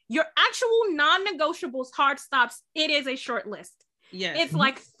non-negotiables. Your actual non-negotiables, hard stops, it is a short list. Yeah, it's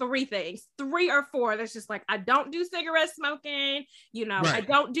like 3 things, 3 or 4. That's just like, I don't do cigarette smoking, I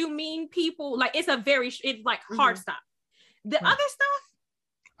don't do mean people. Like, it's like hard stop. The other stuff,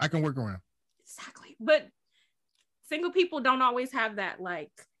 I can work around. Exactly. But single people don't always have that.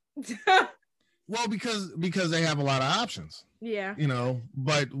 Like, Well, because they have a lot of options. Yeah. You know,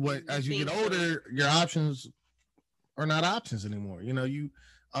 but as you get older, your options are not options anymore. You know,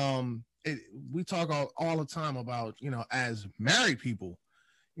 we talk all the time about, you know, as married people,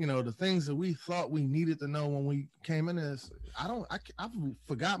 you know, the things that we thought we needed to know when we came in this. I've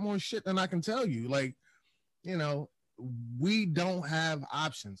forgot more shit than I can tell you. Like, you know, we don't have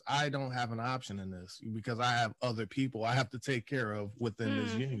options. I don't have an option in this because I have other people I have to take care of within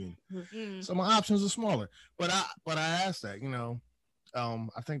this union. So my options are smaller. But I asked that, you know,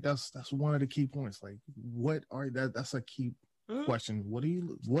 I think that's one of the key points. Like, that's a key question. What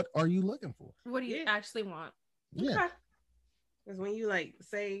are you looking for? What do you actually want? Yeah. Okay. Because when you like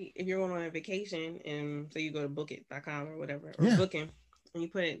say if you're going on a vacation and say you go to bookit.com or whatever or booking. And you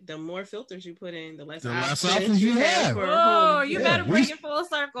put it, the more filters you put in, the less options you have. You better bring it full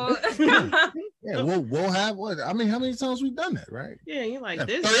circle. We'll have what? I mean, how many times we've done that, right? Yeah, you're like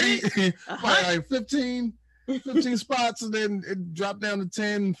this 30, like 15 spots, and then it dropped down to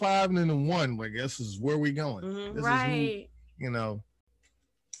 10, 5, and then to 1. I guess this is where we going. This is who, you know.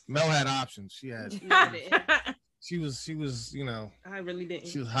 Mel had options. She had. She was, you know. I really didn't.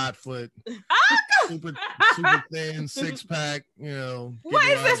 She was hot foot. Super thin, 6-pack, you know. What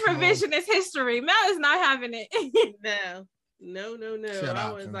is this revisionist history? Mel is not having it. No.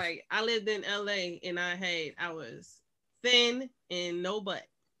 I was like, I lived in LA and I was thin and no butt.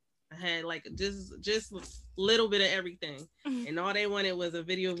 I had like just little bit of everything. And all they wanted was a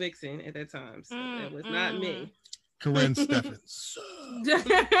video vixen at that time. So it was not me. Corinne Steffens.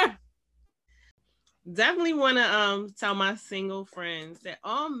 Definitely want to tell my single friends that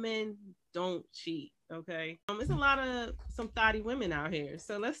all men don't cheat. Okay, there's a lot of some thotty women out here,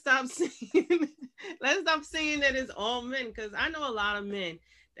 so let's stop saying that it's all men, because I know a lot of men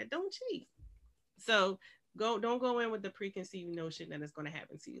that don't cheat. So don't go in with the preconceived notion that it's going to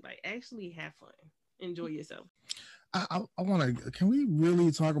happen to you. Like, actually have fun, enjoy yourself. I want to. Can we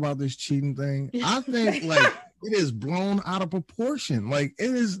really talk about this cheating thing? I think like it is blown out of proportion. Like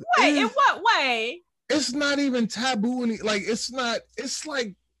it is. Wait, in what way? It's not even taboo. Like it's not. It's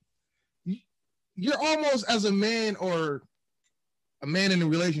like you're almost, as a man or a man in a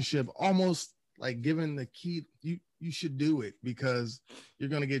relationship, almost like given the key. You should do it because you're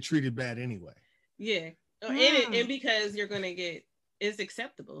gonna get treated bad anyway. Yeah, and because you're gonna get. It's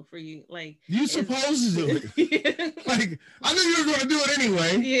acceptable for you. Like you're supposed to do it. Like I knew you were going to do it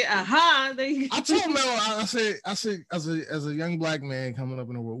anyway. Yeah. I told Mel. I said, as a young black man coming up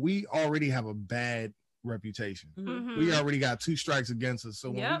in the world, we already have a bad reputation. Mm-hmm. We already got 2 strikes against us.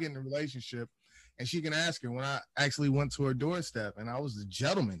 So when we get in a relationship, and she can ask her, when I actually went to her doorstep and I was the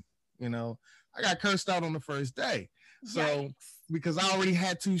gentleman, you know, I got cursed out on the first day. So because I already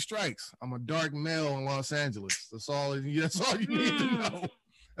had 2 strikes, I'm a dark male in Los Angeles. That's all you need to know.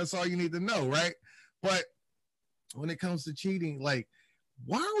 That's all you need to know, right? But when it comes to cheating, like,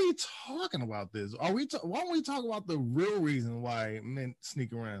 why are we talking about this? Why don't we talk about the real reason why men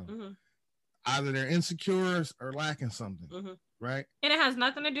sneak around? Mm-hmm. Either they're insecure or lacking something, right? And it has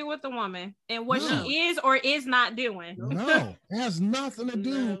nothing to do with the woman and what she is or is not doing. No, it has nothing to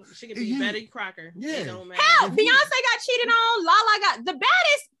do. No, she could be Betty Crocker. Yeah. Hell, Beyonce got cheated on. Lala got the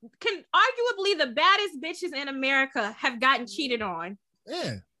baddest. Arguably the baddest bitches in America have gotten cheated on.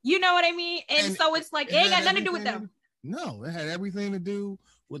 Yeah. You know what I mean? And so it's like it ain't got nothing to do with them. No, it had everything to do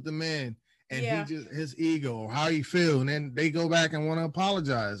with the man and his ego or how he feel, and then they go back and want to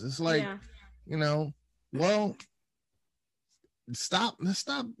apologize. It's like. Yeah. You know, well, let's stop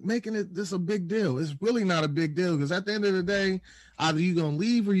making this a big deal. It's really not a big deal because at the end of the day, either you're gonna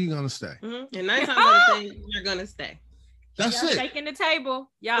leave or you're gonna stay. Mm-hmm. And 9 times out of 10, you're gonna stay. That's it. Shaking the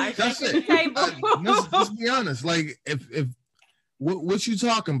table. Y'all shaking the table. Let's be honest. Like, if what you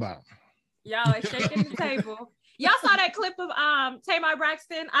talking about? Y'all are shaking the table. Y'all saw that clip of Tamar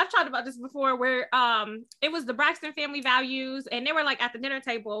Braxton. I've talked about this before, where it was the Braxton family values, and they were like at the dinner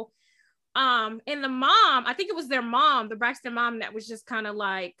table. And the mom, I think it was their mom, the Braxton mom, that was just kind of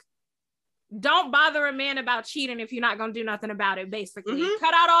like, don't bother a man about cheating if you're not gonna do nothing about it, basically.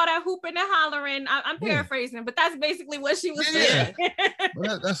 Cut out all that hooping and hollering. I'm paraphrasing, but that's basically what she was saying.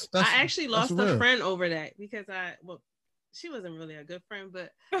 That's I actually lost a friend over that because she wasn't really a good friend,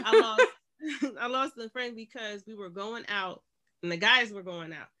 but I lost a friend because we were going out and the guys were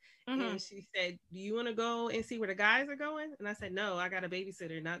going out. And she said, do you want to go and see where the guys are going? And I said, no, I got a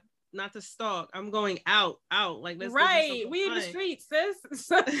babysitter, not to stalk. I'm going out. Like, let's right. We in the streets, sis.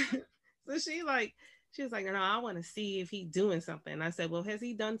 So she was like, no, I want to see if he's doing something. And I said, well, has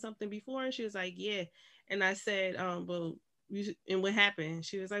he done something before? And she was like, yeah. And I said, well, and what happened?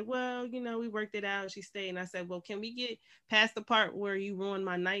 She was like, well, we worked it out. She stayed. And I said, well, can we get past the part where you ruined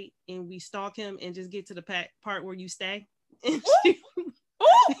my night and we stalk him and just get to the part where you stay? And she was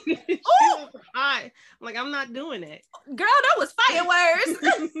hot. I'm like, I'm not doing it. Girl, that was fireworks.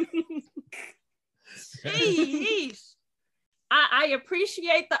 Jeez. I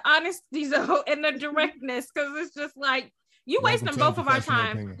appreciate the honesty though and the directness, because it's just like, you wasting both of our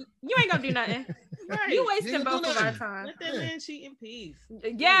time. You ain't gonna do nothing. Right. You wasting both of our time. Let that man cheat in peace.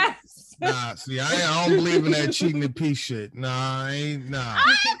 Yes. Nah, see, I don't believe in that cheating in peace shit. Nah, I ain't. Nah.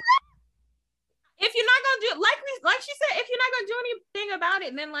 If you're not gonna do, like she said, if you're not gonna do anything about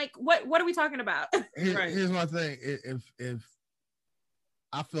it, then like, what are we talking about? Here's my thing. If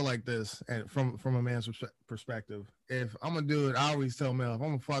I feel like this, and from a man's perspective, if I'm gonna do it, I always tell Mel, if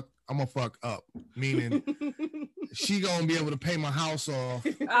I'm gonna fuck up, meaning she gonna be able to pay my house off.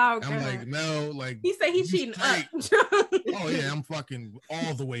 Oh, I'm like, no, like he said he's cheating up. Oh yeah, I'm fucking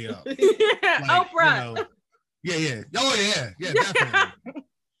all the way up. Yeah, like, Oprah. Yeah. Oh yeah, definitely.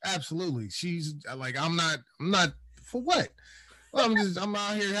 Absolutely. She's like, I'm not for what? Well, I'm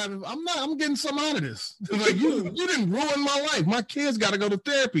out here I'm getting some out of this. Like, you didn't ruin my life. My kids got to go to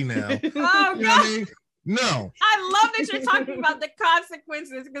therapy now. Oh, you know what I mean? No. I love that you're talking about the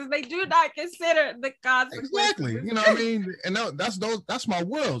consequences, because they do not consider the consequences. Exactly. You know what I mean? And that's my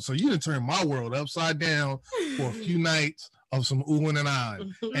world. So you done turned my world upside down for a few nights of some oohing and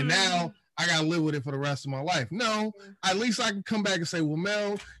ahhing. And now I gotta live with it for the rest of my life. No, at least I can come back and say, well,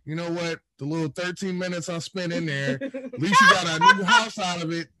 Mel, you know what? The little 13 minutes I spent in there, at least you got a new house out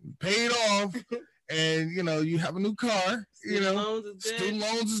of it, paid off, and you have a new car. Student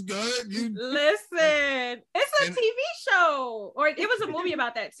loans is good. Listen, it's a TV show, or it was a movie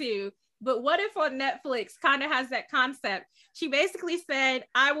about that too. But What If on Netflix kind of has that concept. She basically said,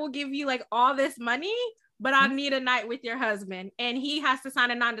 I will give you like all this money, but I need a night with your husband, and he has to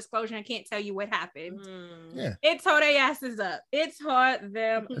sign a non-disclosure and can't tell you what happened. Yeah, it tore their asses up. It tore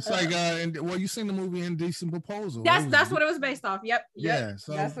them. It's up. Like, you seen the movie Indecent Proposal? That's what it was based off. Yep. Yeah,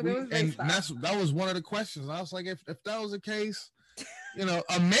 so that's what it was based off. That was one of the questions. I was like, if that was the case,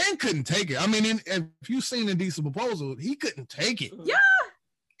 a man couldn't take it. I mean, if you seen Indecent Proposal, he couldn't take it. Yeah,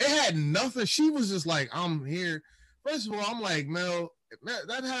 it had nothing. She was just like, I'm here. First of all, I'm like, Mel,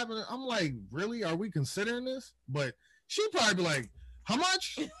 that happened. I'm like, really? Are we considering this? But she'd probably be like, how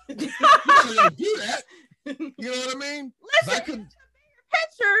much? You gotta do that. You know what I mean? Listen,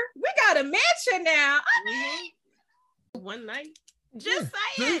 picture, we got a mansion now. I mean, one night. Just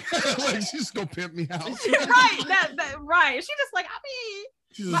saying. Like, she's gonna pimp me out. Right. Right. She just like,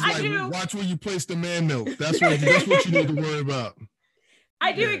 she's just like, watch where you place the man milk. That's what you need to worry about.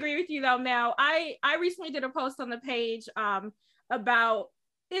 I do agree with you though, Mel. I recently did a post on the page about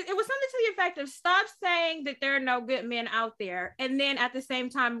it was something to the effect of, stop saying that there are no good men out there, and then at the same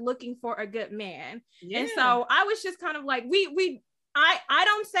time looking for a good man. Yeah. And so I was just kind of like, I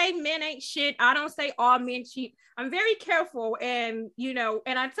don't say men ain't shit. I don't say all men cheat. I'm very careful, and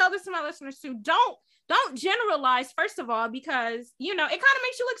and I tell this to my listeners too, don't generalize, first of all, because it kind of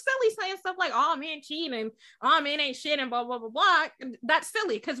makes you look silly saying stuff like all men cheat and all men ain't shit and blah blah blah blah. That's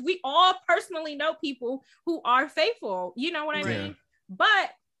silly, because we all personally know people who are faithful. You know what I mean?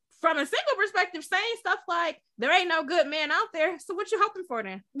 But from a single perspective, saying stuff like there ain't no good man out there, so what you hoping for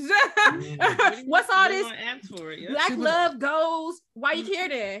then? What's all this black love goes? Why you care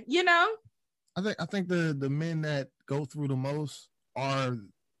then? I think the men that go through the most are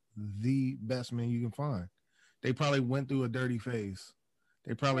the best men you can find. They probably went through a dirty phase.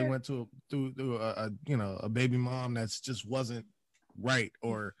 They probably went through a baby mom that's just wasn't right,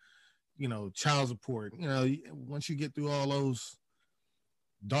 or child support. Once you get through all those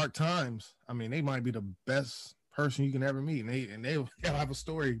dark times, I mean, they might be the best person you can ever meet, and they'll have a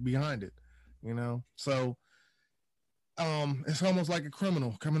story behind it. So it's almost like a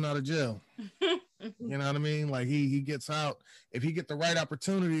criminal coming out of jail. You know what I mean? Like he gets out, if he get the right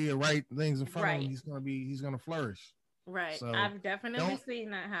opportunity, the right things in front of him, he's gonna flourish. Right. So I've definitely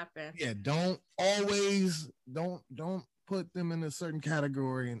seen that happen. Yeah, don't put them in a certain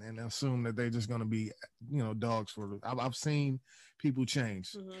category and assume that they're just gonna be, dogs for. I've seen people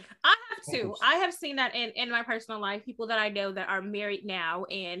change. Mm-hmm. I have too. I have seen that in my personal life. People that I know that are married now,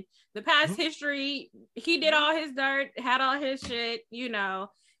 and the past history, he did all his dirt, had all his shit,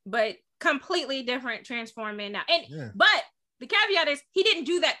 but completely different, transforming now. And but the caveat is, he didn't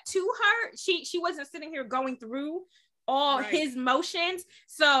do that to her. She wasn't sitting here going through all his motions.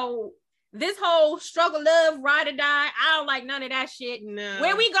 So this whole struggle, love, ride or die, I don't like none of that shit. No.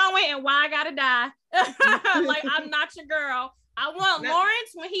 Where we going and why I gotta die? Like, I'm not your girl. I want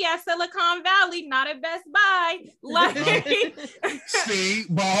Lawrence when he at Silicon Valley, not at Best Buy. Like, see,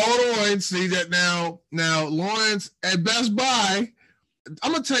 but hold on, see that now Lawrence at Best Buy.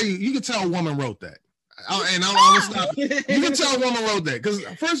 I'm gonna tell you, you can tell a woman wrote that, and I'm gonna stop. You can tell a woman wrote that because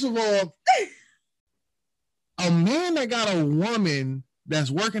first of all, a man that got a woman that's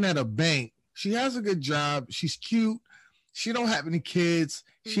working at a bank, she has a good job, she's cute, she don't have any kids,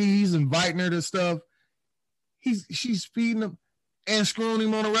 she's inviting her to stuff. She's feeding him and screwing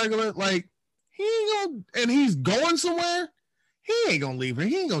him on a regular. Like, he ain't gonna, and he's going somewhere. He ain't gonna leave her.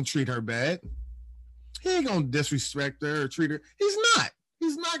 He ain't gonna treat her bad. He ain't gonna disrespect her or treat her. He's not.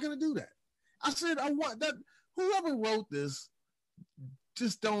 He's not gonna do that. I said, I want that. Whoever wrote this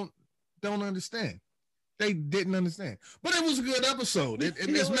just don't understand. They didn't understand. But it was a good episode.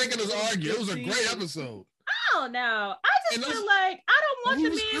 It's making us argue. It was a great episode. I don't know. I just feel like I don't want the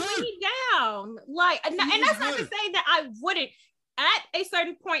man when he down. Like, and that's not to say that I wouldn't. At a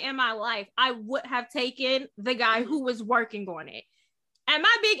certain point in my life, I would have taken the guy who was working on it. At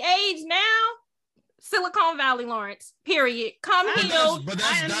my big age now, Silicon Valley Lawrence, period. Come healed. But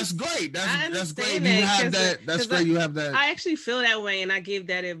that's great. That's great. You have that. That's great. You have that. I actually feel that way, and I give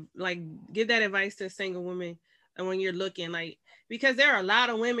that advice to single women, and when you're looking like. Because there are a lot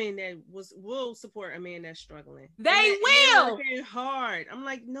of women that will support a man that's struggling. They will. Working hard. I'm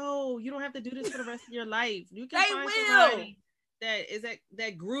like, no, you don't have to do this for the rest of your life. You can find somebody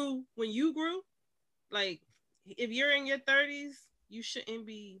that grew when you grew. Like, if you're in your 30s, you shouldn't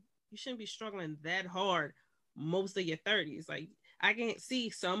be struggling that hard most of your 30s. Like, I can see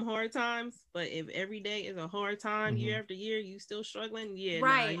some hard times, but if every day is a hard time, year after year, you still struggling,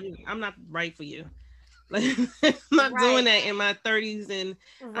 right? Nah, I'm not right for you. Like, I'm not doing that in my 30s, and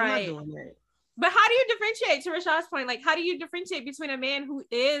I'm not doing that. But how do you differentiate, to Rashad's point? Like, how do you differentiate between a man who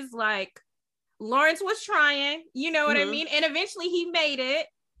is like, Lawrence was trying, you know what I mean? And eventually he made it.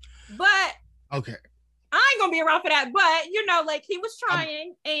 But okay, I ain't gonna be around for that. But you know, like, he was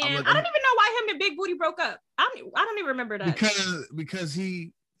trying, and I don't even know why him and Big Booty broke up. I don't even remember that. Because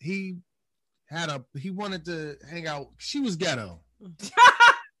he wanted to hang out. She was ghetto.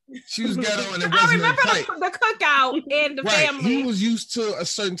 She was ghetto, and it wasn't. I remember the cookout and the family. He was used to a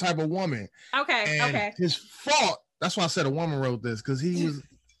certain type of woman. Okay. His fault. That's why I said a woman wrote this, because he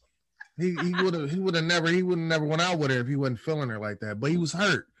would have never went out with her if he wasn't feeling her like that. But he was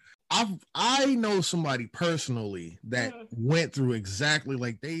hurt. I know somebody personally that went through exactly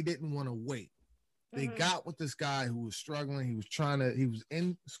like they didn't want to wait. They got with this guy who was struggling. He was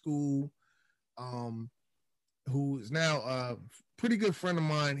in school, who is now a pretty good friend of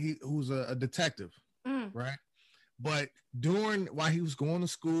mine. Who's a detective, right? But while he was going to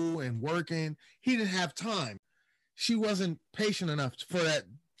school and working, he didn't have time. She wasn't patient enough for that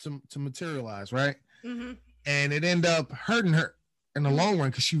to materialize, right? And it ended up hurting her in the long run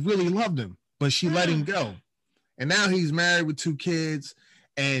because she really loved him, but she let him go. And now he's married with 2 kids,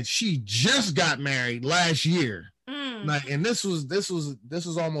 and she just got married last year. Like, and this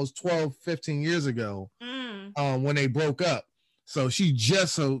was almost 12, 15 years ago when they broke up. So he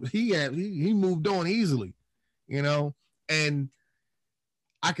moved on easily, you know, and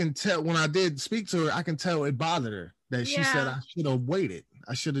I can tell when I did speak to her, I can tell it bothered her that she said I should have waited.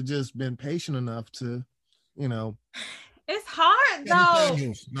 I should have just been patient enough to, you know. It's hard though.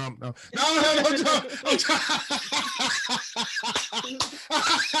 No. It's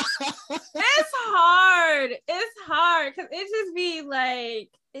hard because it just be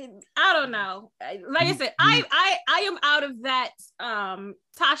like, I don't know. Like I said, I am out of that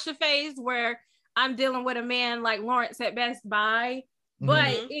Tasha phase where I'm dealing with a man like Lawrence at Best Buy.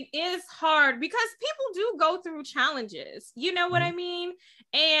 But it is hard because people do go through challenges. You know what I mean?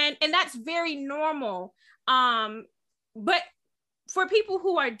 And that's very normal. But for people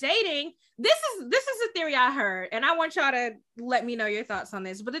who are dating, this is a theory I heard, and I want y'all to let me know your thoughts on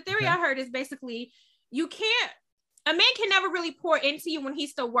this. But the theory I heard is basically a man can never really pour into you when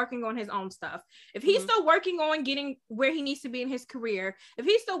he's still working on his own stuff. If he's still working on getting where he needs to be in his career, if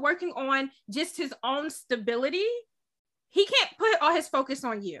he's still working on just his own stability, he can't put all his focus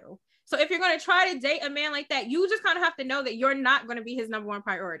on you. So if you're going to try to date a man like that, you just kind of have to know that you're not going to be his number one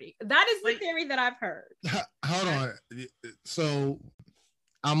priority. That is the theory that I've heard. Hold on. So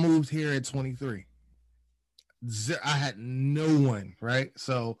I moved here at 23. I had no one, right?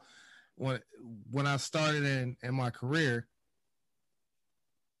 So when I started in my career,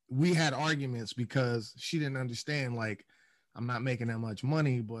 we had arguments because she didn't understand, like, I'm not making that much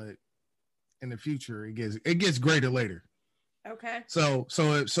money, but in the future it gets greater later. Okay. So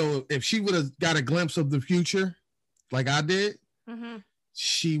if she would have got a glimpse of the future, like I did,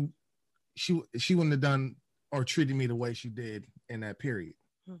 she wouldn't have done or treated me the way she did in that period.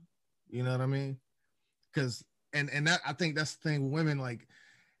 You know what I mean? Because and that, I think that's the thing with women, like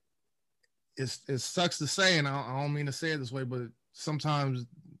it sucks to say, and I don't mean to say it this way, but sometimes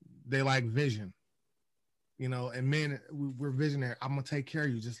they like vision, you know, and men, we're visionary. I'm gonna take care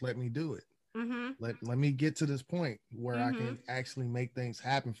of you, just let me do it. Mm-hmm. Let me get to this point where I can actually make things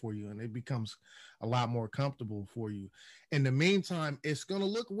happen for you, and it becomes a lot more comfortable for you. In the meantime, it's gonna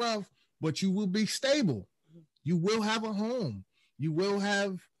look rough, but you will be stable. You will have a home. You will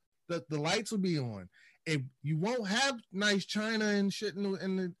have the lights will be on. If you won't have nice china and shit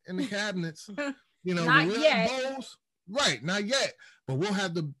in the cabinets, you know, not yet. Bowls, right? Not yet, but we'll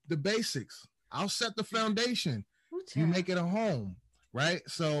have the basics. I'll set the foundation. You make it a home, right?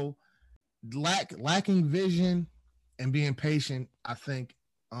 So lacking vision and being patient, I think,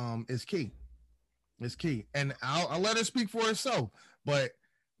 is key. It's key, and I'll let her speak for herself. But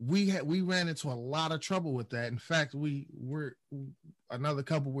we ran into a lot of trouble with that. In fact, we're another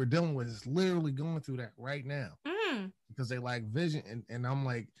couple we're dealing with is literally going through that right now because they lack vision, and I'm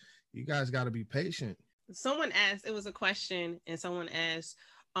like, you guys got to be patient. Someone asked, it was a question, and someone asked,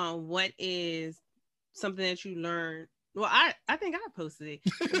 what is something that you learned? Well, I think I posted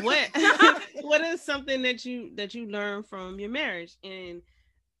it. What is something that you learned from your marriage? And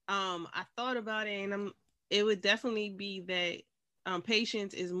I thought about it, and it would definitely be that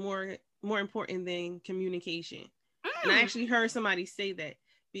patience is more important than communication. And I actually heard somebody say that,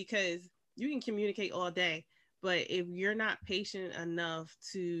 because you can communicate all day, but if you're not patient enough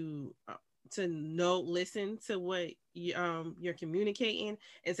to listen to what you're communicating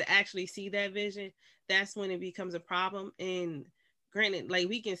and to actually see that vision, that's when it becomes a problem. And granted, like,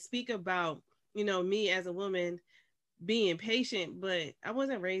 we can speak about, you know, me as a woman being patient, but I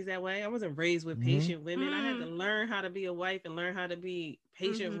wasn't raised that way. I wasn't raised with patient women. I had to learn how to be a wife and learn how to be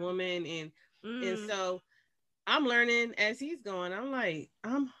patient woman. And so I'm learning as he's going. I'm like,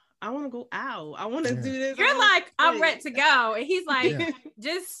 I want to go out. I want to do this. You're like, I'm ready to go. And he's like,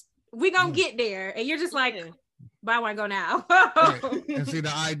 just, we gonna get there. And you're just like, but I want to go now. Right. And see,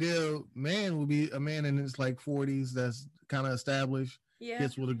 the ideal man would be a man in his like 40s that's kind of established.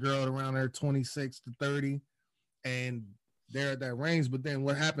 Gets with a girl around there 26 to 30. And they're at that range. But then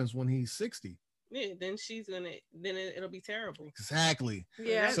what happens when he's 60? Yeah, then it'll be terrible. Exactly.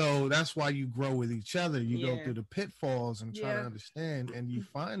 Yeah. So that's why you grow with each other. You go through the pitfalls and try to understand, and you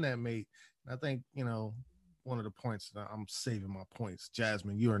find that mate. And I think, you know, one of the points, I'm saving my points.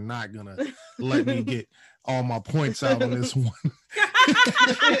 Jasmine, you are not gonna let me get all my points out on this one.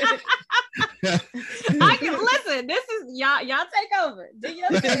 I can listen. This is y'all take over. Do your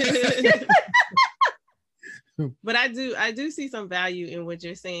thing. But I do see some value in what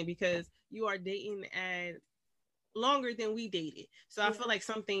you're saying, because you are dating at longer than we dated. So I feel like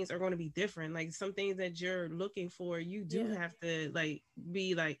some things are going to be different. Like some things that you're looking for, you do have to like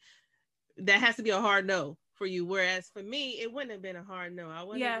be like, that has to be a hard no for you. Whereas for me, it wouldn't have been a hard no. I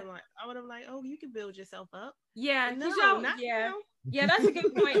would have like, oh, you can build yourself up. Yeah. No, not now. Yeah, that's a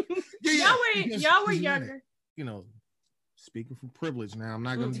good point. Y'all were younger. You know, speaking from privilege now, I'm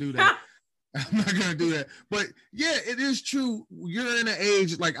not going to do that. I'm not going to do that. But yeah, it is true. You're in an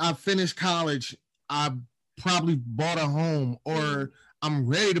age, like I finished college, I probably bought a home, or I'm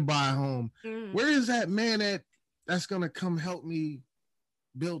ready to buy a home. Where is that man that's going to come help me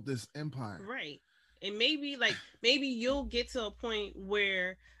build this empire? Right. And maybe you'll get to a point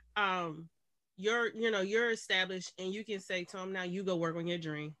where you're established and you can say to him, now you go work on your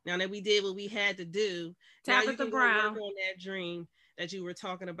dream. Now that we did what we had to do, now you can go work on that dream that you were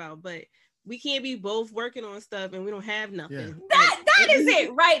talking about. But we can't be both working on stuff and we don't have nothing. That is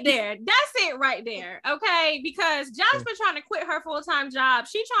it right there. That's it right there. Okay. Because Jasmine trying to quit her full-time job.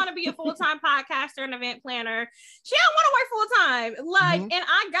 She trying to be a full-time podcaster and event planner. She don't want to work full-time. Like, and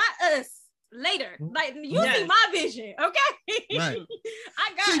I got us later. Like, you see my vision. Okay. Right.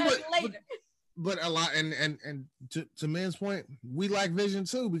 I got us later. But a lot, and to men's point, we like vision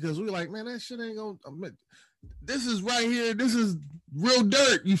too, because we like, man, that shit ain't gonna. This is right here. This is real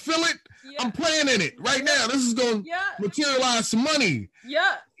dirt. You feel it? Yeah. I'm playing in it right now. This is going to materialize some money.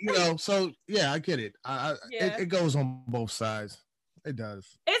 Yeah. You know, so yeah, I get it. It goes on both sides. It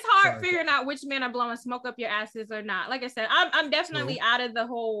does. It's hard figuring out which men are blowing smoke up your asses or not. Like I said, I'm definitely out of the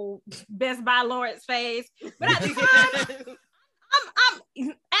whole Best Buy Lawrence phase. But at the time,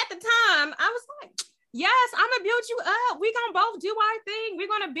 at the time, I was like, yes, I'm gonna build you up. We're gonna both do our thing. We're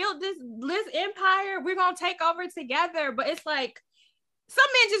gonna build this empire. We're gonna take over together. But it's like some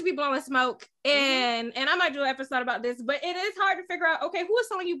men just be blowing smoke, and I might do an episode about this, but it is hard to figure out, okay, who is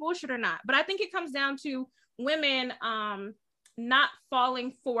telling you bullshit or not. But I think it comes down to women not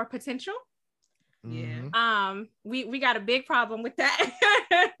falling for potential. Yeah. We got a big problem with that.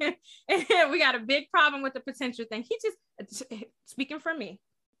 We got a big problem with the potential thing. He just, speaking for me,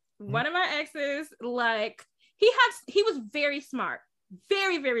 one of my exes, like he was very smart,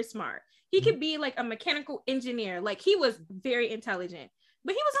 very, very smart. He could be like a mechanical engineer. Like he was very intelligent,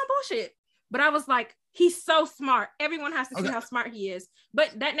 but he was on bullshit. But I was like, he's so smart. Everyone has to see how smart he is.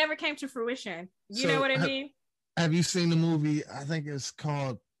 But that never came to fruition. You know what I mean? Have you seen the movie? I think it's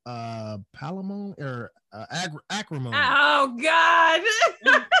called Palimony or Acrimony. Oh God.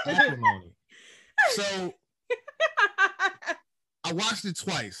 Acrimony. So I watched it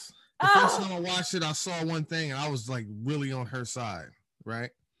twice. The first time I watched it, I saw one thing and I was like really on her side,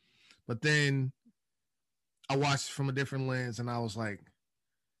 right? But then I watched it from a different lens and I was like,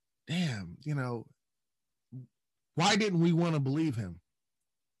 damn, you know, why didn't we want to believe him?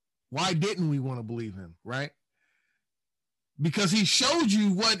 Why didn't we want to believe him, right? Because he showed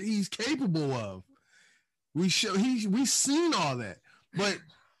you what he's capable of. We seen all that, but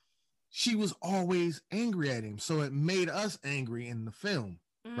she was always angry at him, so it made us angry in the film,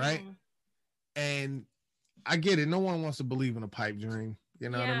 right? And I get it. No one wants to believe in a pipe dream. You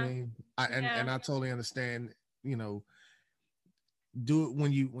know what I mean? And I totally understand. You know, do it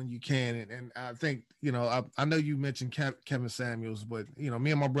when you can. And I think, you know, I know you mentioned Kevin Samuels, but you know, me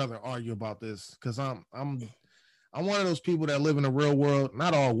and my brother argue about this because I'm one of those people that live in the real world.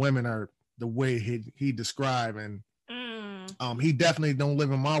 Not all women are the way he described, and he definitely don't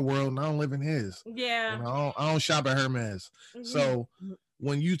live in my world, and I don't live in his. Yeah, you know, I don't shop at Hermes. So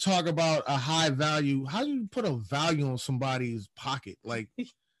when you talk about a high value, how do you put a value on somebody's pocket? Like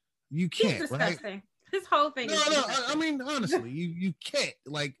you can't, right? This whole thing. No. I mean, honestly, you can't.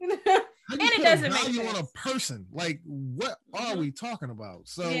 Like, how do you and put it doesn't a value make sense on a person? Like, what are we talking about?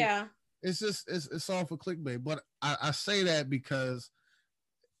 So yeah. It's just it's all for clickbait. But I say that because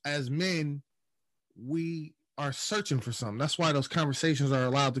as men, we are searching for something. That's why those conversations are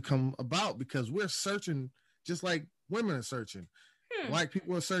allowed to come about, because we're searching just like women are searching. Black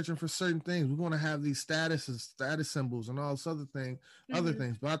people are searching for certain things. We want to have these status symbols and all this other things.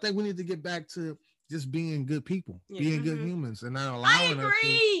 But I think we need to get back to just being good people, being good humans, and not allowing us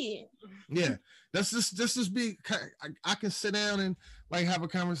to. Yeah, that's just be. I can sit down and like have a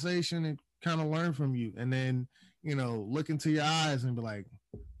conversation and kind of learn from you, and then, you know, look into your eyes and be like,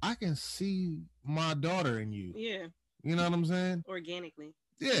 I can see my daughter in you. Yeah, you know what I'm saying? Organically.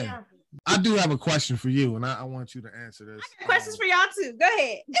 Yeah. I do have a question for you, and I want you to answer this. I got questions for y'all too. Go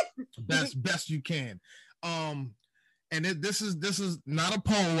ahead. best you can. And this is not a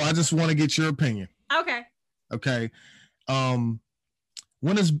poll. I just want to get your opinion. Okay.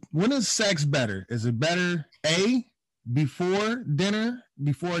 When is sex better? Is it better A, before a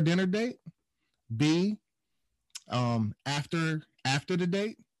dinner date? B, after the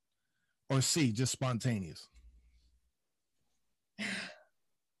date? Or C, just spontaneous?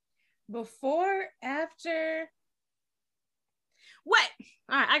 Before, after, what?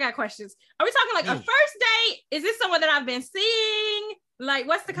 All right, I got questions. Are we talking like a first date? Is this someone that I've been seeing? Like,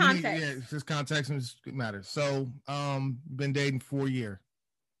 what's the context? Yeah, this context matters. So, been dating for a year.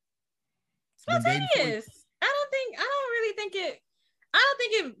 Spontaneous. I don't think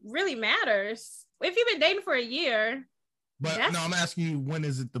it really matters. If you've been dating for a year. But no, I'm asking you, when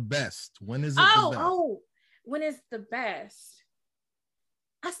is it the best? When is it the best? When is the best?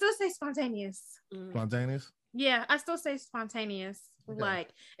 I still say spontaneous. Spontaneous? Yeah, I still say spontaneous. Okay. Like,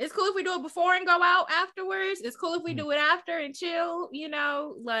 it's cool if we do it before and go out afterwards. It's cool if we do it after and chill, you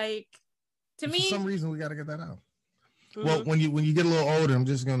know, like, to me. For some reason, we got to get that out. Well, when you get a little older, I'm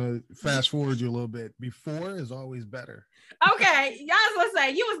just gonna fast forward you a little bit. Before is always better. Okay, y'all was gonna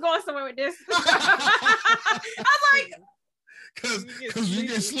say you was going somewhere with this. I was like, because you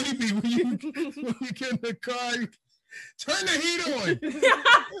get sleepy when you get in the car. Turn the heat on.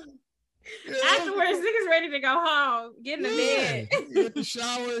 Afterwards, niggas ready to go home, get in the bed, get the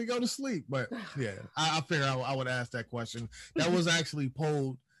shower, and go to sleep. But yeah, I figure I would ask that question. That was actually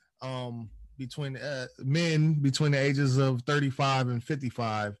polled between men between the ages of 35 and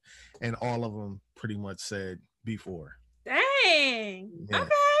 55, and all of them pretty much said before. Dang. Yeah.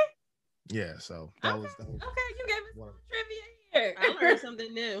 Okay. Yeah. So that was okay. You gave us some trivia here. I learned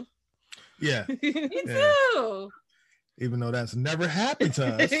something new. Yeah. Me too. Even though that's never happened to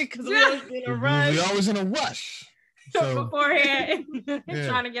us. Because we always in a rush. So beforehand,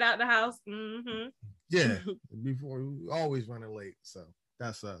 trying to get out the house. Mm-hmm. Yeah. Before, we always running late. So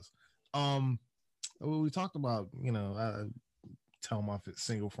that's us. We talked about, you know, I tell my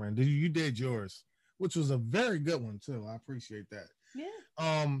single friend, you did yours, which was a very good one too. I appreciate that.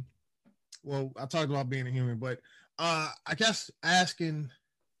 Yeah. Well, I talked about being a human, but I guess asking,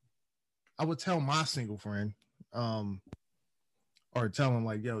 I would tell my single friend, or tell him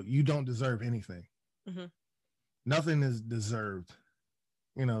like, yo, you don't deserve anything. Mm-hmm. Nothing is deserved.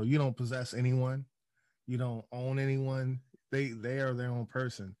 You know, you don't possess anyone. You don't own anyone. They are their own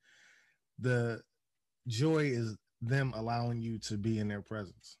person. The joy is them allowing you to be in their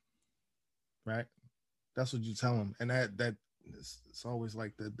presence. Right? That's what you tell them. And that it's always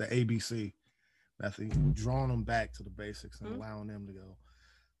like the ABC method, drawing them back to the basics and allowing them to go,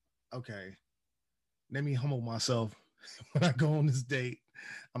 okay, let me humble myself when I go on this date.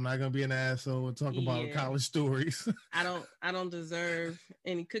 I'm not gonna be an asshole and talk about college stories. I don't deserve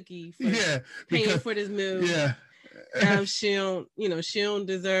any cookie for paying for this meal. Yeah. She don't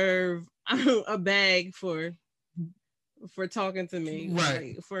deserve a bag for talking to me,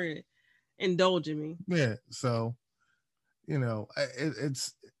 right? Like, for indulging me. Yeah. So,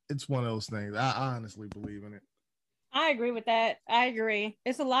 it's one of those things. I honestly believe in it. I agree with that. I agree.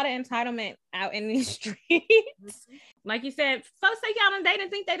 It's a lot of entitlement out in these streets. Like you said, folks take you out on a date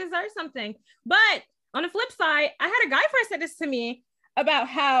and think they deserve something. But on the flip side, I had a guy friend say this to me about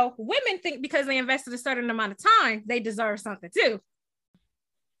how women think because they invested a certain amount of time, they deserve something too.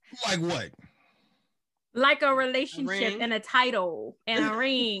 Like what? Like a relationship and a title and a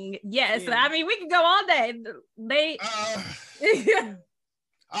ring. Yes. Yeah. I mean, we can go all day.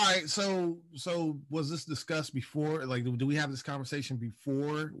 All right, so was this discussed before? Like, do we have this conversation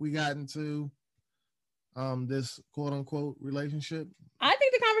before we got into this quote unquote relationship? I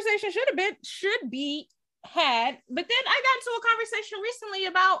think the conversation should be had, but then I got into a conversation recently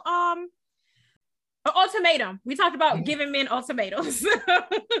about an ultimatum. We talked about giving men ultimatums. I've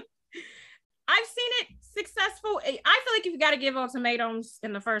seen it successful. I feel like you've got to give ultimatums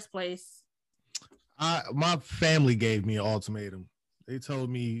in the first place. My family gave me an ultimatum. They told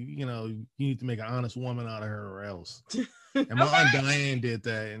me, you need to make an honest woman out of her or else. And my Aunt Diane did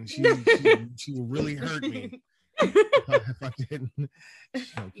that, and she would really hurt me if I didn't.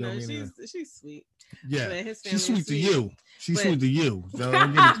 She's sweet. Yeah, she's sweet to you. She's sweet to you. So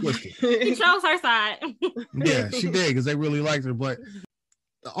don't get it twisted. She chose her side. Yeah, she did, because they really liked her. But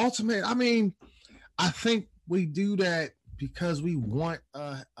the ultimate, I mean, I think we do that because we want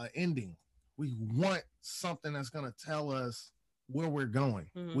a ending. We want something that's going to tell us where we're going.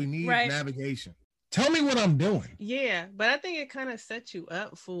 Mm-hmm. We need navigation. Tell me what I'm doing. Yeah, but I think it kind of sets you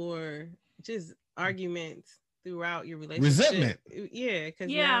up for just arguments throughout your relationship. Resentment. Yeah,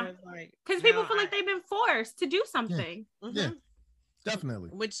 because people feel like they've been forced to do something. Yeah, mm-hmm.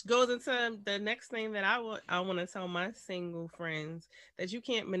 Definitely. Which goes into the next thing that I want to tell my single friends, that you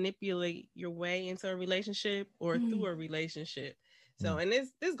can't manipulate your way into a relationship or through a relationship. So, and this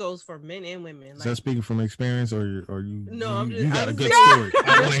goes for men and women. Is that speaking from experience, or you? No, you got a good story.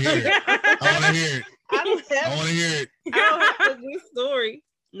 I want to hear it. I want to hear it. I want to hear it. I don't have a good story,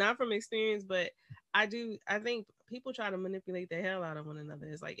 not from experience, but I think people try to manipulate the hell out of one another.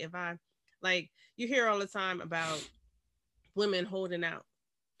 It's like, you hear all the time about women holding out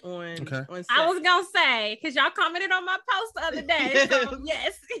on sex. I was gonna say, because y'all commented on my post the other day. So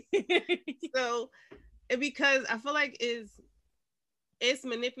yes. So, because I feel like it's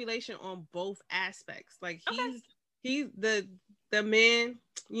manipulation on both aspects. Like he's the man,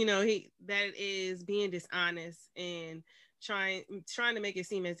 that is being dishonest and trying to make it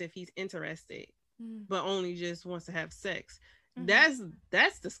seem as if he's interested, but only just wants to have sex. Mm-hmm.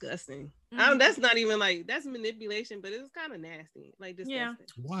 That's disgusting. Mm-hmm. That's not even that's manipulation, but it's kind of nasty. Like disgusting. Yeah.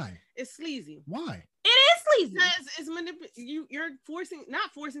 Why? It's sleazy. Why? It is sleazy. It's you're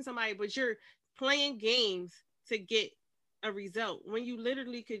not forcing somebody, but you're playing games to get a result when you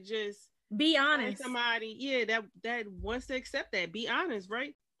literally could just be honest. Somebody, that wants to accept that. Be honest,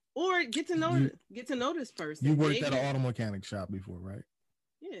 right? Or get to know this person. You worked at an auto mechanic shop before, right?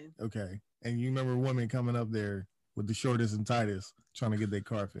 Yeah. Okay. And you remember women coming up there with the shortest and tightest trying to get their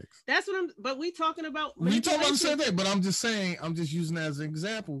car fixed. That's what but we talking about. We talking about the same thing, but I'm just saying, I'm just using that as an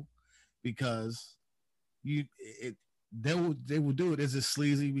example because they will do it. Is it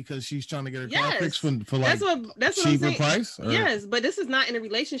sleazy because she's trying to get her car fixed for like that's cheaper price? Or? Yes, but this is not in a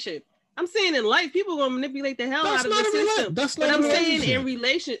relationship. I'm saying in life, people are gonna manipulate the hell out of the system. That's not. But I'm saying in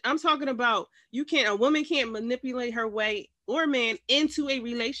relation, I'm talking about a woman can't manipulate her way or man into a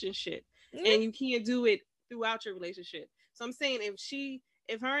relationship, and you can't do it throughout your relationship. So I'm saying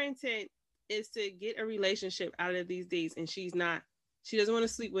if her intent is to get a relationship out of these days, and she doesn't want to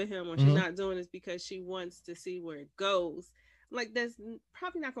sleep with him, or she's not doing this because she wants to see where it goes. Like, that's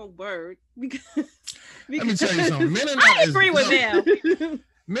probably not gonna work because let me tell you something. I agree with them.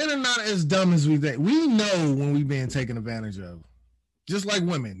 Men are not as dumb as we think. We know when we're being taken advantage of. Just like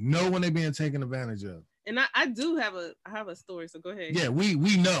women know when they're being taken advantage of. And I do have a story, so go ahead. Yeah,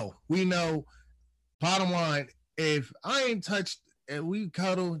 we know. Bottom line, if I ain't touched and we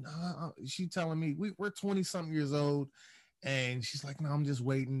cuddle, she telling me we're 20 something years old, and she's like, no, I'm just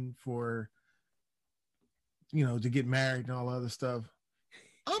waiting for, to get married and all other stuff.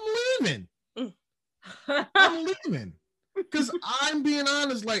 I'm leaving. I'm leaving because I'm being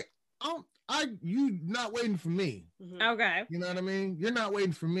honest. Like you not waiting for me. Okay. You know what I mean? You're not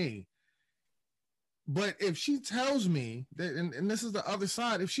waiting for me. But if she tells me that, and this is the other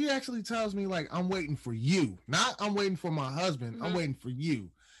side, if she actually tells me like, I'm waiting for you, not I'm waiting for my husband, I'm waiting for you.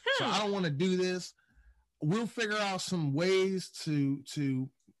 So I don't want to do this. We'll figure out some ways to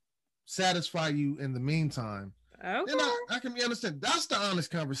satisfy you in the meantime. Okay. Then I can be understand. That's the honest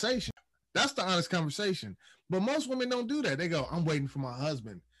conversation. But most women don't do that. They go, I'm waiting for my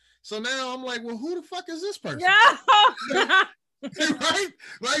husband. So now I'm like, well, who the fuck is this person? Yeah. Right?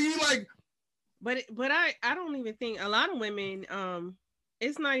 Like you like. But I don't even think a lot of women,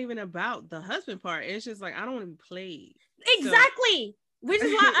 it's not even about the husband part. It's just like, I don't want to be played. Exactly. So. Which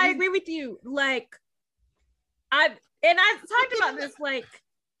is why I agree with you. Like, I talked about this, like,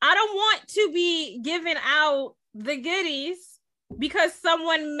 I don't want to be giving out the goodies because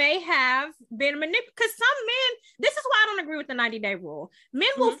someone may have been manipulated. Because some men, this is why I don't agree with the 90-day rule. Men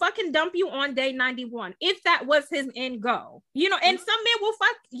will fucking dump you on day 91 if that was his end goal, and some men will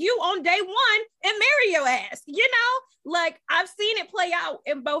fuck you on day 1 and marry your ass, like I've seen it play out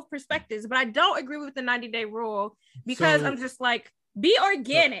in both perspectives, but I don't agree with the 90-day rule because I'm just like, be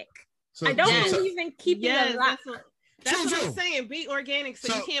organic. I don't believe in keeping a lot. That's what I'm saying. Be organic,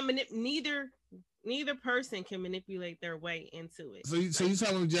 so you can't neither person can manipulate their way into it. So you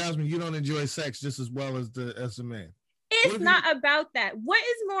telling me, Jasmine, you don't enjoy sex just as well as the man? It's not about that. What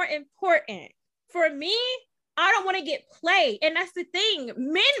is more important for me? I don't want to get played, and that's the thing.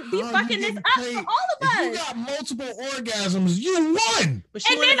 Men be fucking this up for all of us. You got multiple orgasms. You won,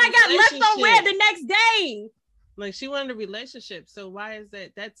 and then I got left on red the next day. Like she wanted a relationship, so why is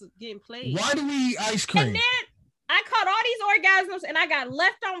that? That's getting played. Why do we eat ice cream? And then I caught all these orgasms and I got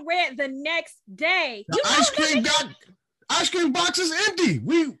left on red the next day. Ice cream box is empty.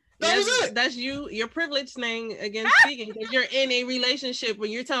 That was it. That's your privilege thing against speaking. You're in a relationship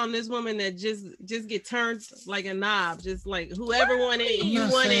when you're telling this woman that just get turned like a knob, just like whoever wanted it, you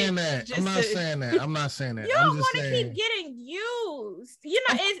want it. I'm not saying that. I'm not saying that. You don't want to keep getting used.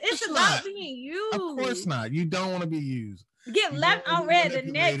 It's about being used. Of course not. You don't want to be used. Get left on red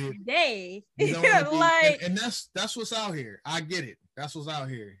the next day. And that's what's out here. I get it. That's what's out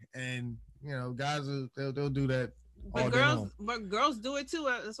here. And guys they'll do that. But girls do it too.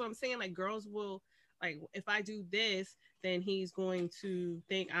 That's what I'm saying. Like girls will, like, if I do this, then he's going to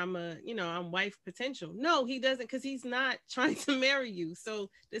think I'm I'm wife potential. No, he doesn't, because he's not trying to marry you. So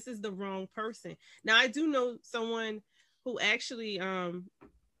this is the wrong person. Now I do know someone who actually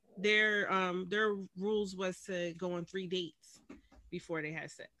their rules was to go on 3 dates before they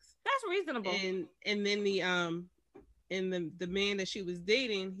had sex. That's reasonable. And then the man that she was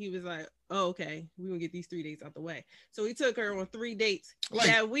dating, he was like, oh, okay, we're gonna get these 3 dates out the way. So he took her on 3 dates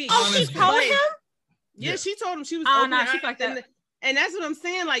that week. Oh, she told him? Yeah, she told him she was she fucked that. And that's what I'm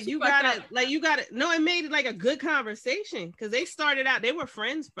saying. Like you gotta no, it made it like a good conversation, because they started out, they were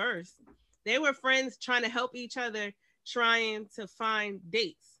friends first. They were friends trying to help each other, trying to find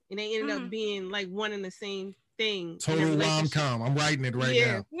dates. And they ended up being like one and the same thing. Total rom-com. I'm writing it right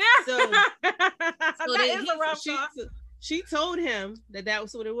now. Yeah. So she told him that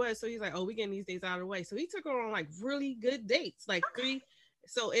was what it was. So he's like, oh, we getting these dates out of the way. So he took her on like really good dates, like 3.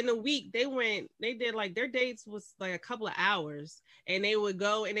 So in a week they did like their dates was like a couple of hours, and they would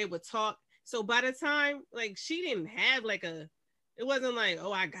go and they would talk. So by the time, like, she didn't have like it wasn't like,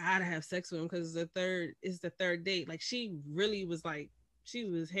 oh, I gotta have sex with him because it's the third date. Like she really was like, she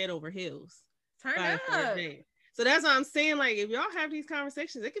was head over heels. Turn up. So that's what I'm saying. Like, if y'all have these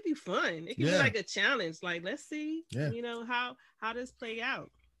conversations, it could be fun. It could be like a challenge. Like, let's see, how this play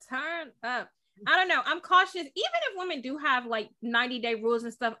out. Turn up. I don't know. I'm cautious. Even if women do have like 90-day rules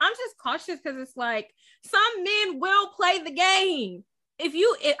and stuff, I'm just cautious because it's like some men will play the game. I'm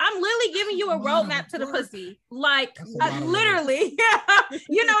literally giving you a roadmap to the pussy. Like, literally.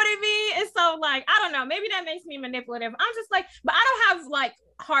 You know what I mean? And so, like, I don't know. Maybe that makes me manipulative. I'm just like, but I don't have like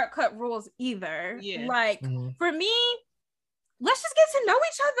hard cut rules either. Yeah. Like, for me, let's just get to know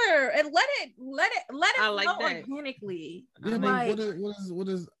each other and let it flow organically. Yeah, like, what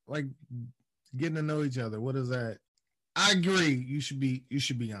is like getting to know each other? What is that? I agree. You should be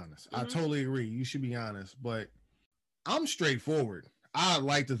honest. I totally agree. You should be honest, but I'm straightforward. I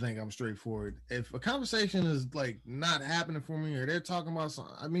like to think I'm straightforward. If a conversation is like not happening for me, or they're talking about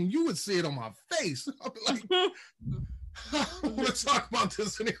something, I mean, you would see it on my face. I'll be like, I don't want to talk about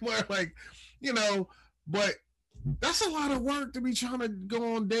this anymore. Like, you know, but that's a lot of work to be trying to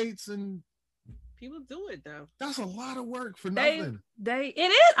go on dates, and people do it though. That's a lot of work for nothing. It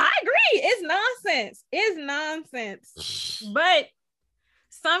is. I agree. It's nonsense. But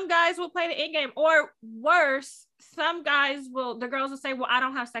some guys will play the end game, or worse, some guys the girls will say, well, I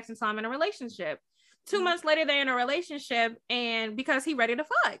don't have sex until I'm in a relationship. 2 months later, they're in a relationship, and because he's ready to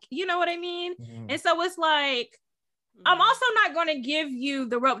fuck, you know what I mean? And so it's like, I'm also not going to give you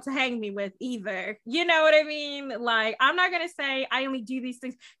the rope to hang me with either. You know what I mean? Like, I'm not going to say I only do these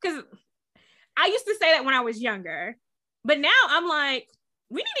things, because I used to say that when I was younger, but now I'm like,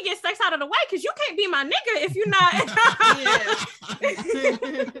 we need to get sex out of the way, because you can't be my nigga if you're not. If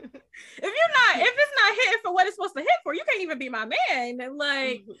it's not hitting for what it's supposed to hit for, you can't even be my man.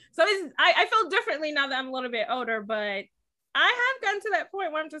 Like, so I feel differently now that I'm a little bit older, but I have gotten to that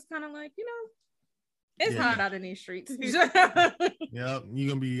point where I'm just kind of like, you know, it's hot out in these streets. Yep, you're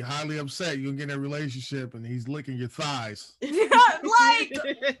gonna be highly upset. You're gonna get in a relationship and he's licking your thighs. Like,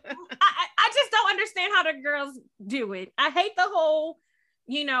 I just don't understand how the girls do it. I hate the whole,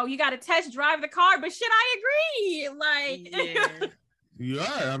 you know, you got to test drive the car, but shit, I agree. Like, you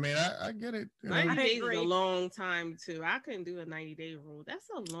are. I mean, I get it. 90 days is a long time too. I couldn't do a 90-day rule. That's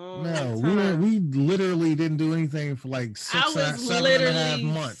a long time. No, we literally didn't do anything for like 7.5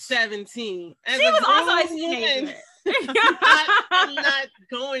 months. 17. She was also a teenager. I'm not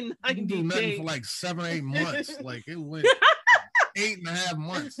going 90 do nothing days for like 7-8 months. Like, it went 8.5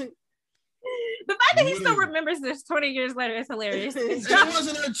 months. The fact that he still remembers this 20 years later is hilarious. It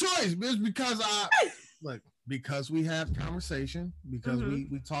wasn't her choice. It was because we had conversation, because we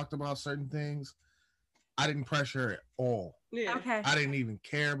talked about certain things. I didn't pressure her at all. Yeah. Okay. I didn't even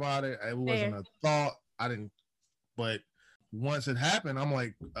care about it. It wasn't a thought. I didn't. But once it happened, I'm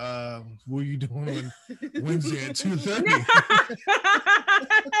like, what are you doing on Wednesday at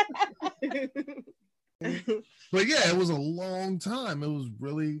 2:30? But yeah, it was a long time. It was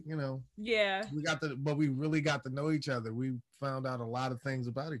really, you know. Yeah. We really got to know each other. We found out a lot of things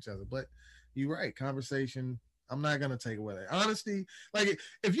about each other. But you're right, conversation. I'm not gonna take away that honesty. Like,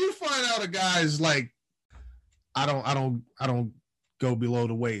 if you find out a guy's like, I don't go below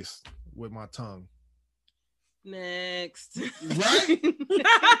the waist with my tongue. Next. Right?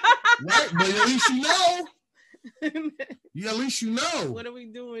 Right, but at least you know. At least you know. What are we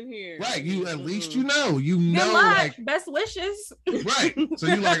doing here? Right, at least you know. You know. Good luck. Like, best wishes. Right. So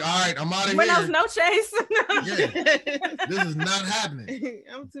you're like, all right, I'm out of here. Buenos noches. Yeah. This is not happening.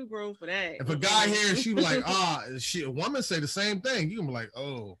 I'm too grown for that. If a guy here, she be like, a woman say the same thing. You can be like,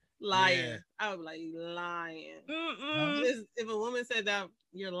 oh. Lying. Yeah. I would be like, lying. If a woman said that,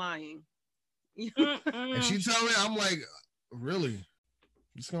 you're lying. If she tell me, I'm like, really?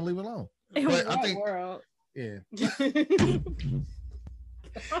 I'm just gonna leave it alone. But I think world. Yeah.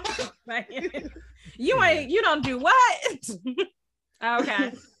 You don't do what?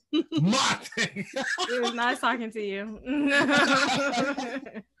 Okay. My thing. It was nice talking to you.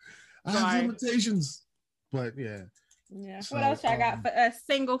 I have limitations, but yeah. Yeah. So, what else I got for us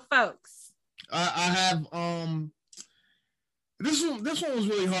single folks? I have this one was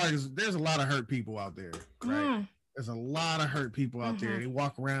really hard because there's a lot of hurt people out there, right? There's a lot of hurt people out there. They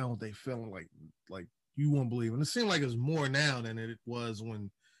walk around, they feeling like you won't believe. And it seems like it's more now than it was when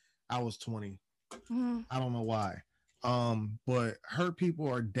I was 20. I don't know why. But hurt people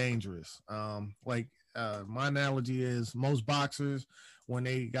are dangerous. My analogy is most boxers, when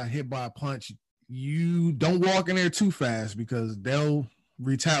they got hit by a punch, you don't walk in there too fast because they'll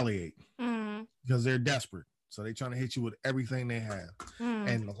retaliate because they're desperate. So they're trying to hit you with everything they have.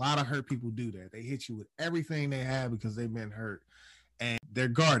 And a lot of hurt people do that. They hit you with everything they have because they've been hurt and they're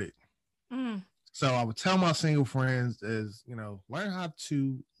guarded. So I would tell my single friends is, you know, learn how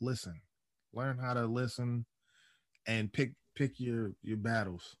to listen. Learn how to listen and pick your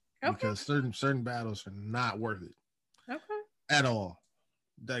battles. Okay. Because certain battles are not worth it. Okay. At all.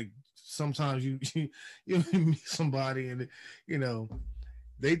 Like sometimes you meet somebody and, you know,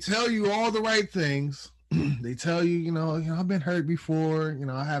 they tell you all the right things. They tell you, you know, I've been hurt before, you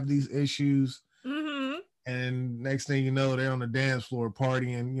know, I have these issues. And next thing you know, they're on the dance floor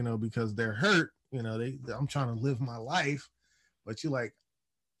partying, you know, because they're hurt. You know, I'm trying to live my life, but you're like,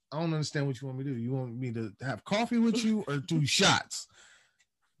 I don't understand what you want me to do. You want me to have coffee with you or do shots?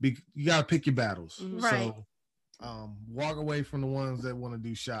 You got to pick your battles. Right. So walk away from the ones that want to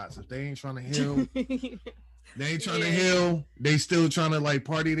do shots. If they ain't trying to heal, they still trying to like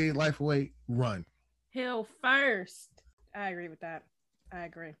party their life away, run. Heal first. I agree with that. I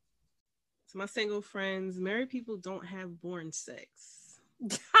agree. So my single friends, married people don't have boring sex.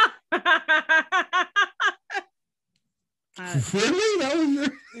 Really?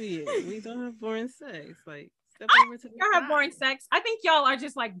 Yeah, we don't have boring sex. Like, y'all have boring sex. I think y'all are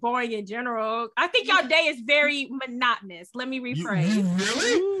just like boring in general. I think y'all day is very monotonous. Let me rephrase. You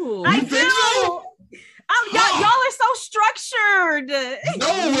really? Ooh. I do. Y'all are so structured.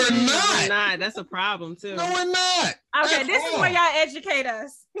 No, we're not. Nah, that's a problem too. No, we're not. Okay, this is where y'all educate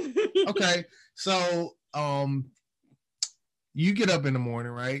us. Okay, so you get up in the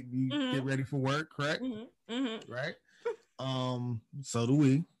morning, right? You get ready for work, correct? Right. So do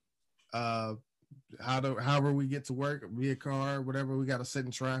we. However we get to work, via car, whatever, we got to sit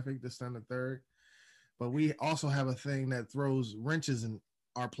in traffic, this, and the third. But we also have a thing that throws wrenches in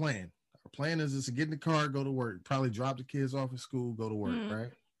our plan. Our plan is just to get in the car, go to work, probably drop the kids off at school, go to work, right?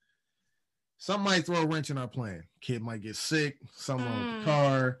 Some might throw a wrench in our plan. Kid might get sick, something wrong with the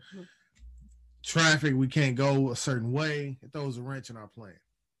car, traffic, we can't go a certain way. It throws a wrench in our plan.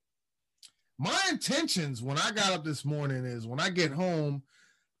 My intentions when I got up this morning is when I get home,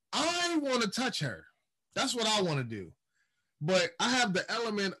 I want to touch her. That's what I want to do. But I have the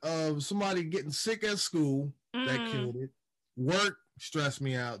element of somebody getting sick at school. That killed it. Work stressed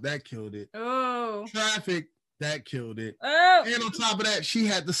me out. That killed it. Oh. Traffic. That killed it. Oh. And on top of that, she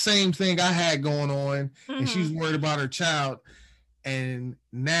had the same thing I had going on. And she's worried about her child. And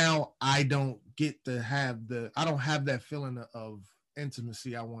now I don't get to have I don't have that feeling of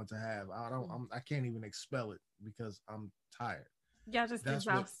intimacy I want to have. I can't even expel it because I'm tired. Y'all just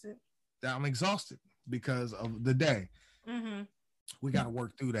exhausted. I'm exhausted because of the day. We got to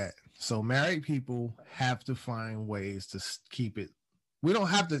work through that. So married people have to find ways to keep it. We don't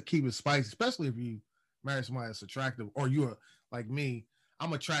have to keep it spicy, especially if you marry somebody that's attractive, or you're like me.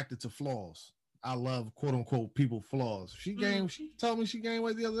 I'm attracted to flaws. I love quote unquote people flaws. She told me she gained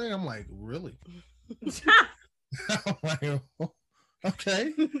weight the other day. I'm like, really? I'm like,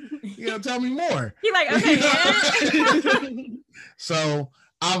 okay. Tell me more. You're like, okay. So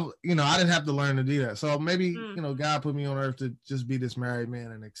I didn't have to learn to do that. So maybe, God put me on earth to just be this married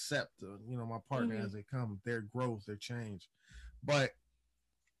man and accept, my partner as they come, their growth, their change. But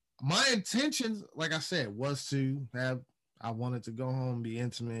my intentions, like I said, was I wanted to go home, be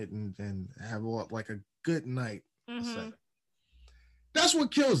intimate, and have like a good night. That's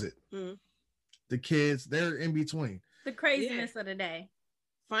what kills it. The kids, they're in between. The craziness of the day.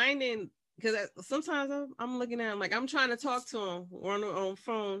 Finding, because sometimes I'm looking at him like I'm trying to talk to him on the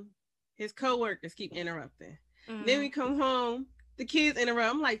phone. His coworkers keep interrupting. Then we come home, the kids interrupt.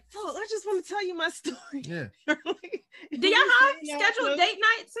 I'm like, "Oh, I just want to tell you my story." Yeah. Do y'all have scheduled date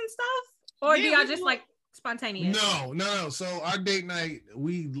nights and stuff, or do y'all just like spontaneous? No. So our date night,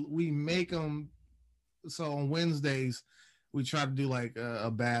 we make them. So on Wednesdays, we try to do like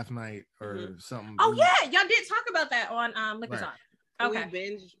a bath night or something. Oh yeah, y'all did talk about that on Liquor Talk.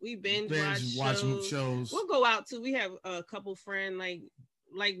 Okay. We binge watch shows. We'll go out too. We have a couple friends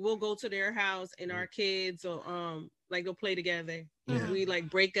like we'll go to their house and our kids or like they'll play together. We like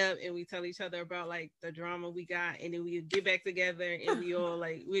break up and we tell each other about like the drama we got, and then we get back together and we all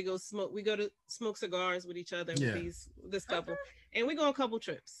like we go to smoke cigars with each other with this couple, and we go on a couple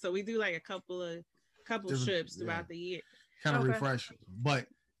trips. So we do like a couple trips throughout the year. Kind of refreshing, but.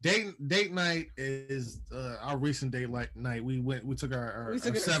 Date night is our recent date night. We took our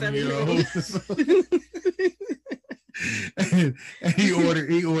 7-year-old and he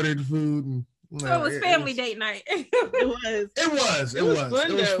ordered food and so it was family date night. It was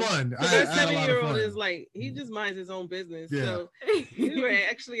fun. Our 7-year-old is like he just minds his own business. Yeah. So we were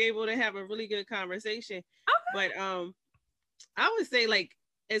actually able to have a really good conversation. But I would say like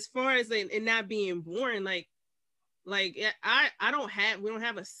as far as it not being boring, we don't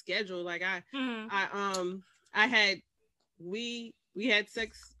have a schedule. Like we had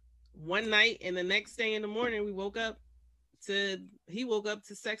sex one night and the next day in the morning he woke up to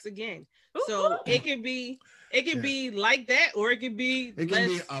sex again. Ooh. So it can be like that, or it could be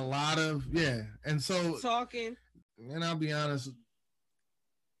a lot of and so talking. And I'll be honest,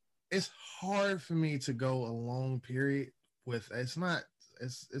 it's hard for me to go a long period with it's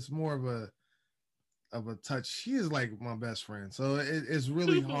more of a touch. She is like my best friend, so it's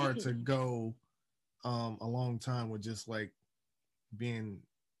really hard to go a long time with just like being.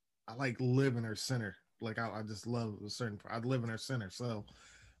 I like live in her center. Like I just love I live in her center. So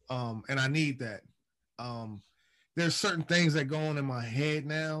and I need that. There's certain things that go on in my head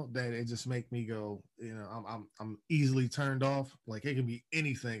now that it just make me go, I'm easily turned off. Like it can be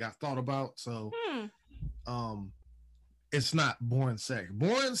anything I've thought about. So it's not boring sex.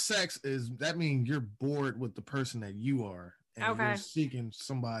 Boring sex that means you're bored with the person that you are. and you're seeking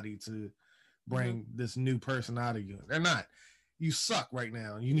somebody to bring this new person out of you. They're not. You suck right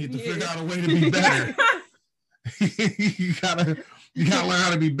now. You need to figure out a way to be better. you gotta learn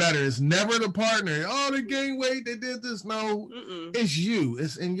how to be better. It's never the partner. Oh, they gained weight, they did this. No, it's you.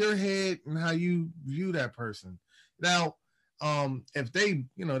 It's in your head and how you view that person. Now, if they,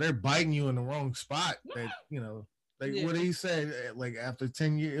 they're biting you in the wrong spot, that what he said, like after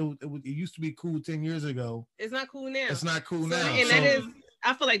 10 years, it used to be cool 10 years ago. It's not cool now. It's not cool now. And that is,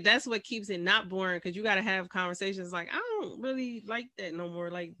 I feel like that's what keeps it not boring, because you got to have conversations like, I don't really like that no more.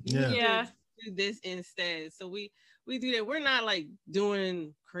 Like, do this instead. So we do that. We're not like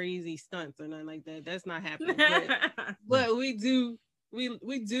doing crazy stunts or nothing like that. That's not happening. But we do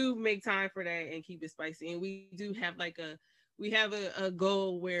make time for that and keep it spicy. And we do have like a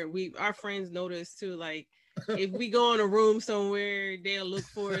goal where our friends notice too, like if we go in a room somewhere, they'll look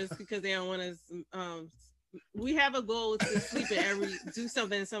for us because they don't want us. We have a goal to sleep do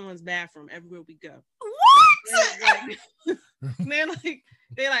something in someone's bathroom everywhere we go. What? Man, like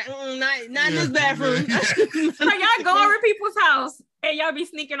they're like, not this bathroom. So y'all go over people's house and y'all be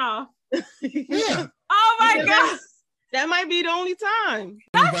sneaking off. Yeah. Oh my God. That might be the only time.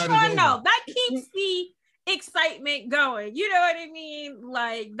 That's fun though. That keeps the excitement going. You know what I mean?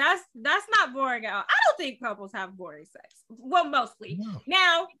 Like that's not boring out. I don't think couples have boring sex. Well, mostly. No.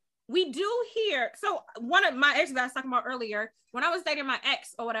 Now we do hear. So one of my exes that I was talking about earlier, when I was dating my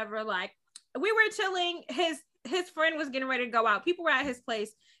ex or whatever, like we were chilling. His friend was getting ready to go out. People were at his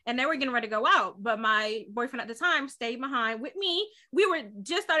place and they were getting ready to go out. But my boyfriend at the time stayed behind with me. We were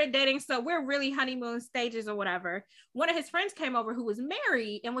just started dating. So we're really honeymoon stages or whatever. One of his friends came over who was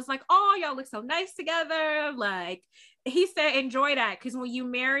married and was like, oh, y'all look so nice together. Like he said, enjoy that. Because when you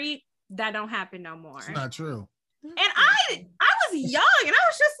marry, that don't happen no more. It's not true. And I was young and I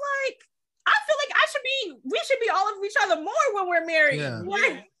was just like, I feel like we should be all of each other more when we're married. Yeah.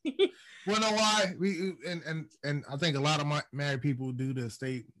 Like, well, know why? And I think a lot of my married people do this.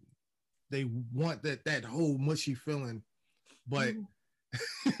 They want that whole mushy feeling, but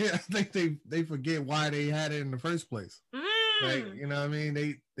I think they forget why they had it in the first place. Like, you know what I mean?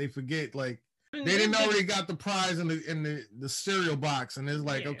 They forget, like they didn't already got the prize in the cereal box, and it's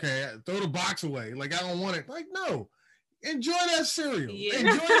like, okay, throw the box away. Like, I don't want it. Like, no. Enjoy that cereal. Yeah.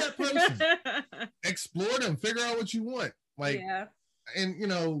 Enjoy that person. Explore them. Figure out what you want. Like, and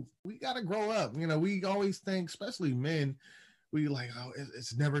we gotta grow up. We always think, especially men, we like, oh,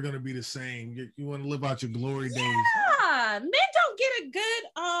 it's never gonna be the same. You want to live out your glory days. Yeah, men don't get a good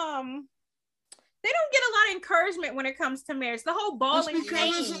they don't get a lot of encouragement when it comes to marriage. The whole ball and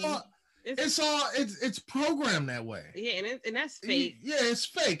chain. It's programmed that way. Yeah, and that's fake. Yeah, it's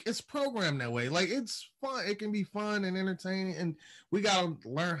fake. It's programmed that way. Like, it's fun. It can be fun and entertaining, and we gotta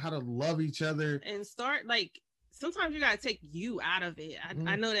learn how to love each other and start, like, sometimes you gotta take you out of it.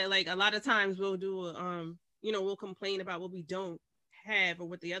 I know that, like, a lot of times we'll do we'll complain about what we don't have or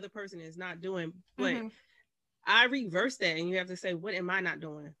what the other person is not doing, but I reverse that, and you have to say, what am I not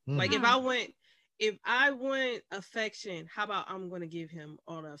doing? Like, if I want affection, how about I'm going to give him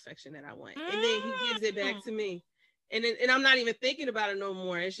all the affection that I want? And then he gives it back to me. And I'm not even thinking about it no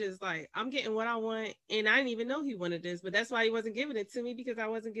more. It's just like, I'm getting what I want. And I didn't even know he wanted this, but that's why he wasn't giving it to me, because I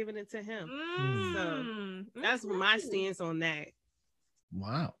wasn't giving it to him. So that's my stance on that.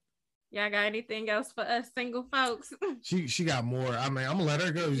 Wow. Y'all got anything else for us single folks? She got more. I mean, I'm gonna let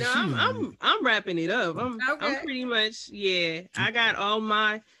her go. No, I'm wrapping it up. I'm pretty much, I got all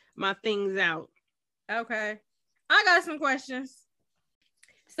my things out. Okay. I got some questions.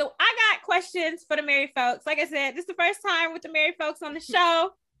 So I got questions for the married folks. Like I said, this is the first time with the married folks on the show.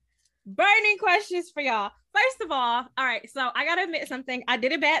 Burning questions for y'all. First of all right, so I gotta admit something. I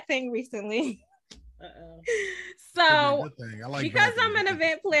did a bad thing recently. So because I'm an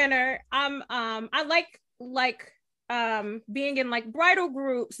event planner, I like being in like bridal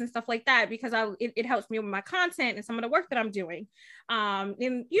groups and stuff like that, because it helps me with my content and some of the work that I'm doing.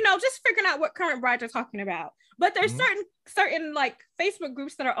 And just figuring out what current brides are talking about. But there's certain like Facebook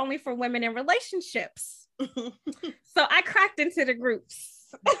groups that are only for women in relationships. So I cracked into the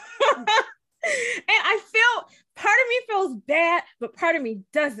groups. And I feel part of me feels bad, but part of me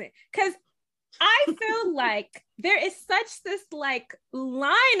doesn't, because I feel like there is such this like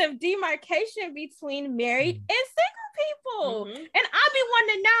line of demarcation between married and single people. And I be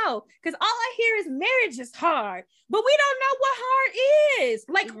wanting to know, because all I hear is marriage is hard, but we don't know what hard is.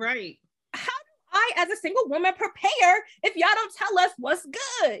 Like, right. How do I, as a single woman, prepare if y'all don't tell us what's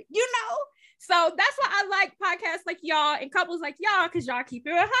good, So that's why I like podcasts like y'all and couples like y'all, because y'all keep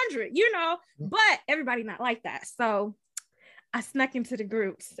it 100, but everybody not like that. So I snuck into the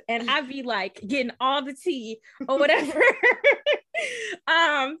groups and I'd be like getting all the tea or whatever.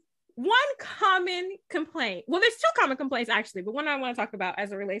 One common complaint, well, there's two common complaints actually, but one I want to talk about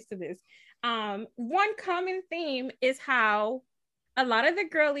as it relates to this. One common theme is how a lot of the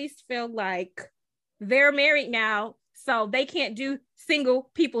girlies feel like they're married now, so they can't do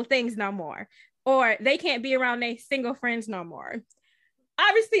single people things no more, or they can't be around their single friends no more.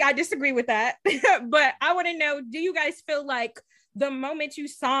 Obviously, I disagree with that, but I want to know, do you guys feel like the moment you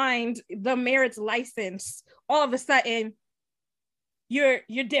signed the marriage license, all of a sudden you're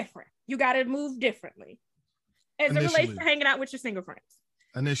different? You got to move differently as it relates to hanging out with your single friends.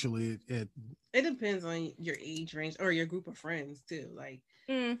 Initially, it depends on your age range or your group of friends too. Like,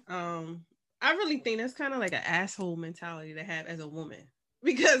 I really think that's kind of like an asshole mentality to have as a woman,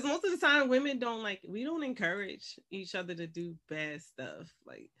 because most of the time women we don't encourage each other to do bad stuff.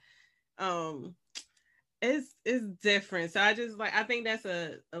 Like, it's different. So I think that's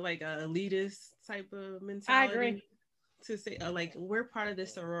a elitist type of mentality. I agree. To say like, we're part of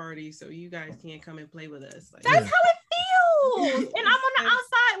this sorority, so you guys can't come and play with us. Like, that's how it feels. And I'm on the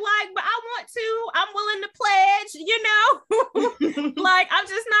outside, like, but I want to. I'm willing to pledge, you know. Like, I'm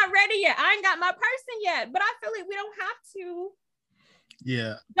just not ready yet. I ain't got my person yet, but I feel like we don't have to.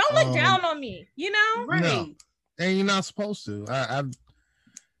 Yeah. Don't look down on me, you know. Right. No. And you're not supposed to. I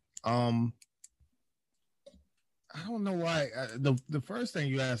don't know why. The first thing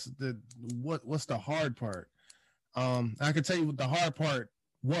you asked, what's the hard part? I can tell you what the hard part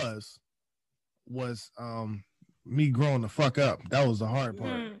was me growing the fuck up. That was the hard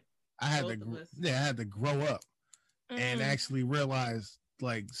part. I had to grow up and actually realize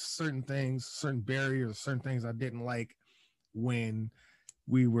like certain things, certain barriers, certain things I didn't like when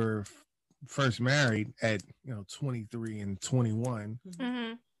we were first married at 23 and 21.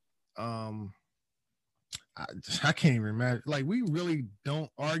 I can't even imagine. Like, we really don't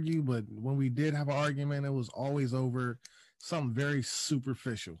argue, but when we did have an argument, it was always over something very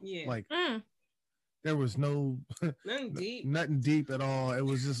superficial. Yeah. Like, there was nothing deep at all. It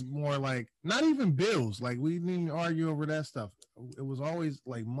was just more like, not even bills. Like, we didn't even argue over that stuff. It was always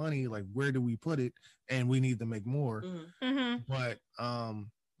like money, like, where do we put it? And we need to make more. But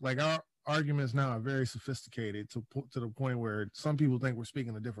like, our arguments now are very sophisticated to the point where some people think we're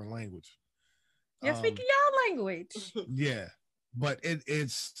speaking a different language. You're speaking your language. Yeah, but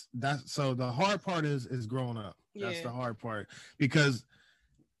it's that. So the hard part is growing up. That's the hard part, because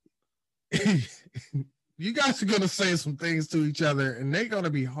you guys are gonna say some things to each other, and they're gonna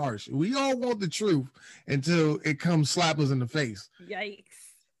be harsh. We all want the truth until it comes slap us in the face.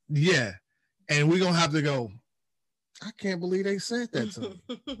 Yikes. Yeah, and we're gonna have to go, I can't believe they said that to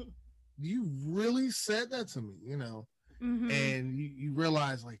me. You really said that to me, you know. And you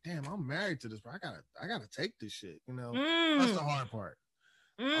realize, like, damn, I'm married to this, but I gotta take this shit, you know. That's the hard part.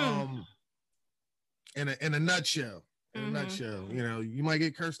 In a nutshell, you know, you might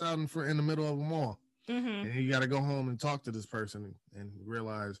get cursed out in the middle of them all, and you got to go home and talk to this person and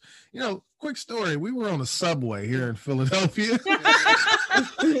realize, you know. Quick story: we were on a subway here in Philadelphia.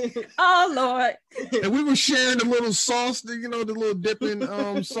 Oh Lord! And we were sharing the little sauce, the little dipping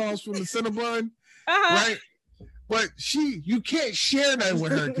sauce from the Cinnabon, right? But you can't share that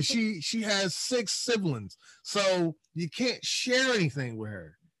with her because she has 6 siblings. So you can't share anything with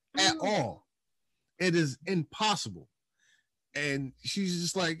her at all. It is impossible. And she's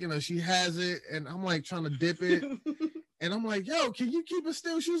just like, she has it. And I'm like trying to dip it. And I'm like, yo, can you keep it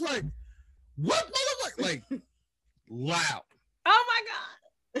still? She was like, what? Like loud. Oh my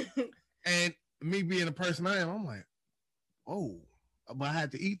God. And me being the person I am, I'm like, oh, but I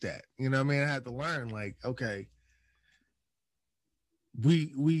had to eat that. You know what I mean? I had to learn, like, okay. I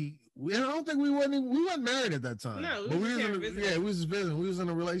don't think we weren't married at that time. No, but we was visiting. We was in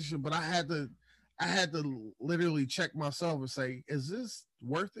a relationship, but I had to literally check myself and say, is this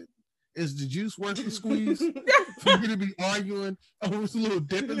worth it? Is the juice worth the squeeze for me to be arguing over this little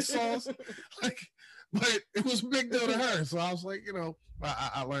dipping sauce? Like, but it was a big deal to her. So I was like,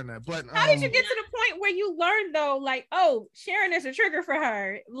 I learned that. But how did you get to the point where you learned though, like, oh, sharing is a trigger for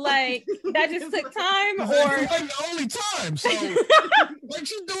her? Like, that just took time, or it wasn't the only time. So like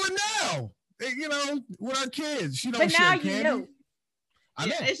she's doing now, with our kids. She don't share candy. I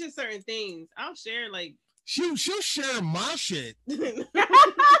know. It's just certain things. I'll share, like, she'll share my shit with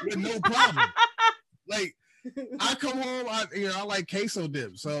no problem. Like, I come home, I like queso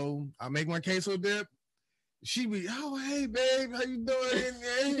dip, so I make my queso dip. She be, oh, hey, babe, how you doing?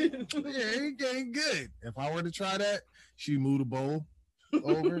 Yeah, it ain't good. If I were to try that, she move the bowl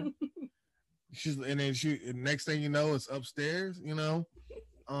over. Next thing you know, it's upstairs,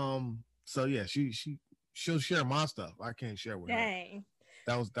 So yeah, she she'll share my stuff. I can't share with Dang.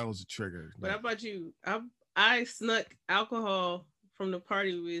 her. That was a trigger. But how about you? I snuck alcohol from the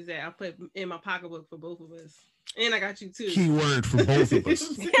party we was at. I put in my pocketbook for both of us. And I got you too. Keyword for both of us.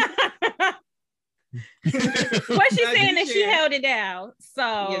 What she's saying is she held it down.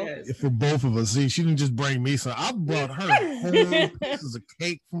 So yes. For both of us. See, she didn't just bring me some. I brought her whole pieces of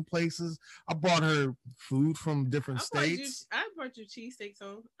cake from places. I brought her food from different states. I brought you cheesesteaks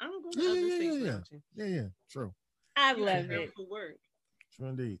home. I don't go to other states. Yeah. True. I love it. For work. True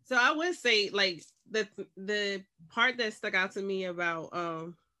indeed. So I would say like the part that stuck out to me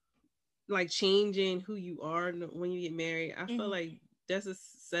about like changing who you are when you get married, I feel like that's a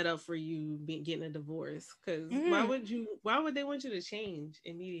setup for you getting a divorce. Because why would they want you to change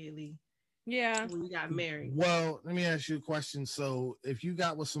immediately? Yeah, when you got married. Well, let me ask you a question. So if you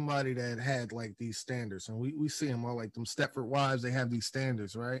got with somebody that had like these standards, and we see them all, like them Stepford wives, they have these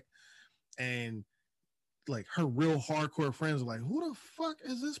standards, right? And like her real hardcore friends are like, who the fuck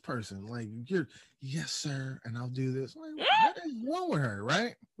is this person? Like, you're, yes, sir, and I'll do this. Like, what is wrong with her,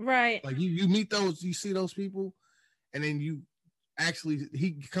 right? Right. Like you meet those, you see those people, and then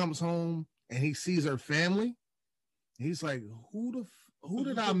he comes home and he sees her family. He's like, who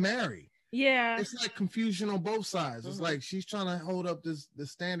did I marry? Yeah. It's like confusion on both sides. It's like she's trying to hold up the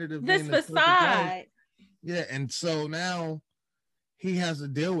standard of this facade. Yeah, and so now he has to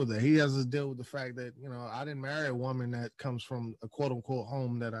deal with it. He has to deal with the fact that, I didn't marry a woman that comes from a quote unquote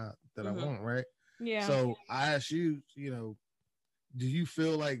home that I want, right? Yeah. So I ask you, do you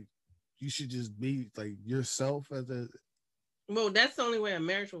feel like you should just be like yourself as a? Well, that's the only way a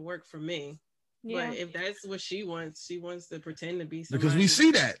marriage will work for me. Yeah. But if that's what she wants to pretend to be somebody. Because we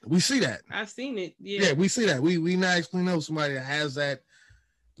see that. I've seen it. Yeah, we see that. We actually know somebody that has that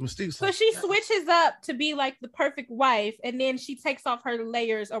mystique. So she switches up to be like the perfect wife, and then she takes off her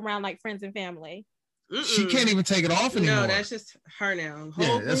layers around like friends and family. She can't even take it off anymore. No, that's just her now.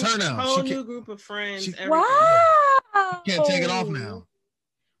 That's her now. Whole new group of friends. Wow. Can't take it off now.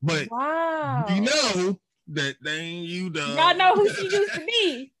 But you know that they ain't you, done. Y'all know who she used to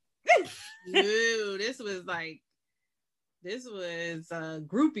be. Dude, this was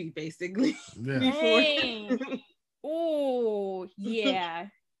groupie basically. Yeah. Oh yeah.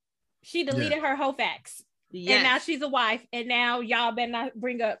 She deleted her whole facts. Yes. And now she's a wife, and now y'all better not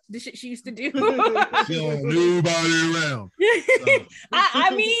bring up the shit she used to do. She don't nobody around. So.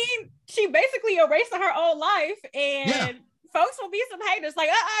 I mean, she basically erased her own life, and folks will be some haters like,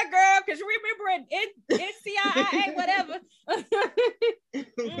 girl, because you remember in CIA, whatever.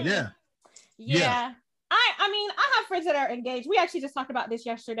 Yeah. I mean, I have friends that are engaged. We actually just talked about this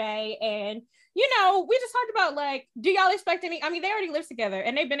yesterday, and we just talked about like, do y'all expect any? I mean, they already live together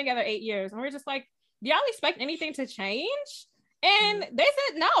and they've been together 8 years, and we're just like, do y'all expect anything to change? And they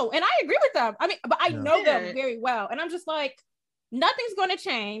said no, and I agree with them. I mean, but I know them very well, and I'm just like, nothing's going to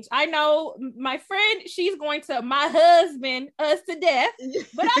change. I know my friend, she's going to my husband us to death.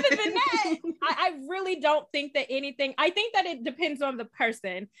 But other than that, I really don't think that anything, I think that it depends on the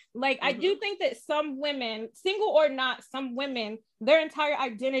person. Like, I do think that some women, single or not, some women, their entire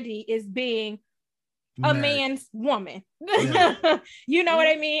identity is being a man's woman. Yeah. You know what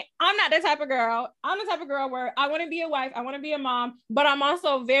I mean? I'm not that type of girl. I'm the type of girl where I want to be a wife, I want to be a mom, but I'm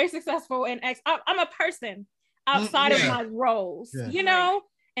also very successful and I'm a person outside of my roles,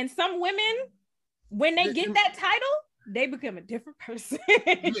 and some women, when they get that title, they become a different person.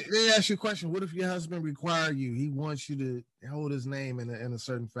 Let me ask you a question. What if your husband require you, he wants you to hold his name in a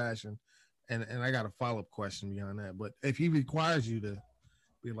certain fashion? And I got a follow-up question beyond that, but if he requires you to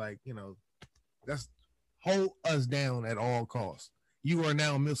be like, that's hold us down at all costs. You are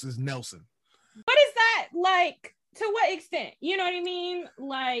now Mrs. Nelson. But is that like, to what extent? You know what I mean?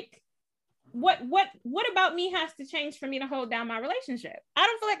 Like, what about me has to change for me to hold down my relationship? I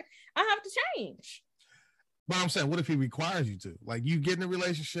don't feel like I have to change. But I'm saying, what if he requires you to? Like, you get in a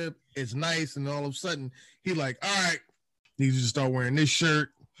relationship, it's nice, and all of a sudden he like, all right, need you to start wearing this shirt,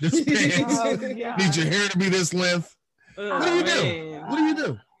 this pants, need your hair to be this length. What do you do? What do you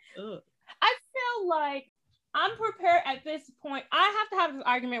do? I feel like I'm prepared at this point. I have to have this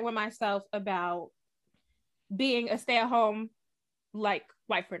argument with myself about being a stay-at-home like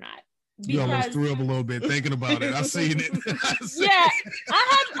wife or not. Because, you almost threw up a little bit thinking about it. I seen it. Yeah,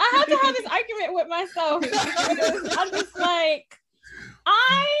 I have to have this argument with myself because I'm just like,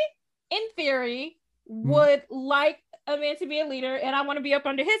 I, in theory, would like a man to be a leader, and I want to be up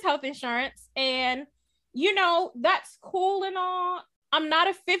under his health insurance, and that's cool and all. I'm not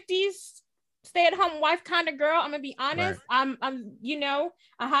a 50s stay-at-home wife kind of girl. I'm gonna be honest. Right. I'm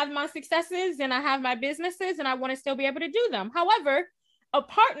I have my successes and I have my businesses, and I want to still be able to do them. However, a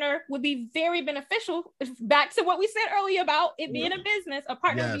partner would be very beneficial. Back to what we said earlier about it being a business, a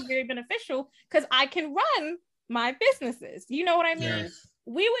partner would be very beneficial because I can run my businesses. You know what I mean? Yes.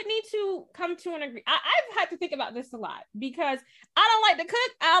 We would need to come to an agreement. I've had to think about this a lot because I don't like to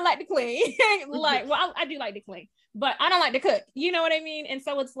cook. I don't like to clean. I do like to clean, but I don't like to cook. You know what I mean? And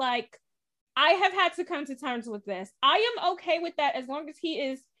so it's like, I have had to come to terms with this. I am okay with that as long as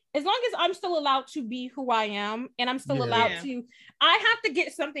I'm still allowed to be who I am and I'm still allowed to, I have to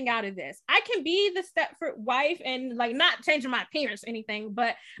get something out of this. I can be the Stepford wife and like not changing my appearance or anything,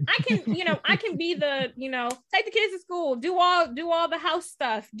 but I can, I can be the, take the kids to school, do all the house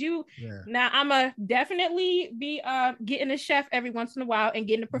stuff. Now I'm a definitely be getting a chef every once in a while and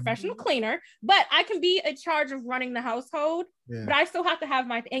getting a professional cleaner, but I can be in charge of running the household, but I still have to have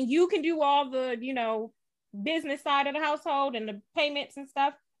and you can do all the, business side of the household and the payments and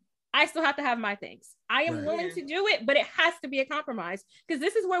stuff. I still have to have my things. I am willing to do it, but it has to be a compromise because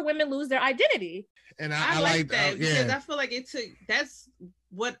this is where women lose their identity. And I like that because I feel like that's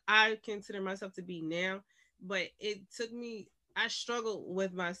what I consider myself to be now, but it took me, I struggled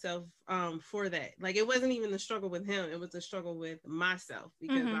with myself for that. Like it wasn't even the struggle with him. It was the struggle with myself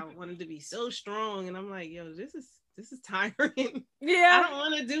because I wanted to be so strong. And I'm like, yo, this is tiring. Yeah. I don't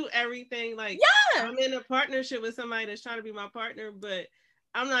want to do everything. Like I'm in a partnership with somebody that's trying to be my partner, but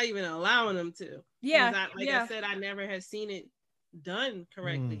I'm not even allowing them to. Yeah. I said, I never had seen it done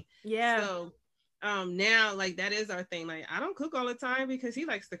correctly. Yeah. So now like that is our thing. Like I don't cook all the time because he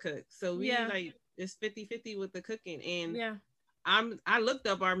likes to cook. So we like it's 50-50 with the cooking. And I looked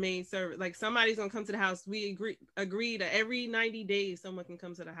up our maid service. Like somebody's gonna come to the house. We agree that every 90 days someone can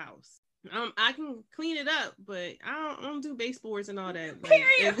come to the house. I can clean it up, but I don't do baseboards and all that.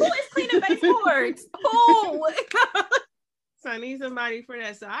 Period. Who is cleaning baseboards? Who? So I need somebody for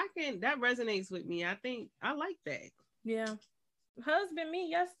that. So that resonates with me. I think I like that. Yeah. Husband me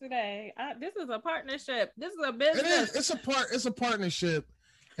yesterday. This is a partnership. This is a business. It's a partnership.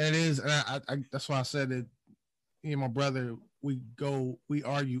 And it is. And I that's why I said that me and my brother, we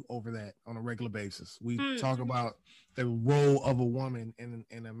argue over that on a regular basis. We talk about the role of a woman in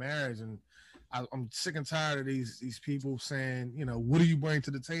a marriage. And I'm sick and tired of these people saying, what do you bring to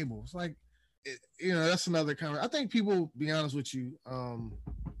the table? It's like, that's another comment. I think people, be honest with you,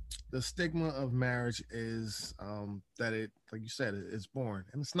 the stigma of marriage is that it, like you said, it's boring,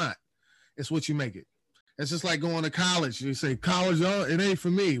 and it's not. It's what you make it. It's just like going to college. You say college, it ain't for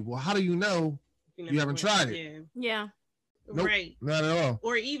me. Well, how do you know? You haven't tried it. Yeah. Nope, right. Not at all.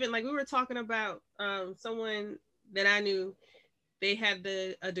 Or even like we were talking about someone that I knew. They had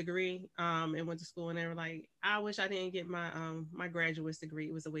a degree and went to school, and they were like, I wish I didn't get my my graduate's degree.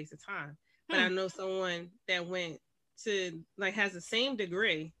 It was a waste of time. But I know someone that went to like has the same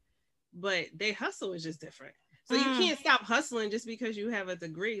degree, but their hustle is just different. So you can't stop hustling just because you have a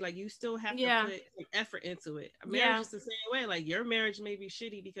degree. Like you still have to put some effort into it. Marriage is the same way. Like your marriage may be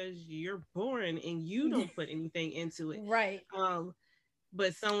shitty because you're boring and you don't put anything into it. Right.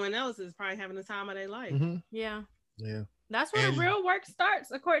 But someone else is probably having the time of their life. Mm-hmm. Yeah. Yeah. That's where the real work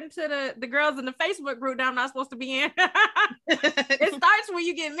starts, according to the girls in the Facebook group that I'm not supposed to be in. It starts when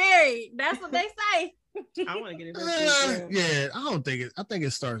you get married. That's what they say. I want to get it. Yeah, I think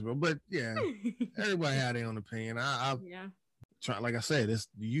it starts, but yeah, everybody had their own opinion. I try, like I said, it's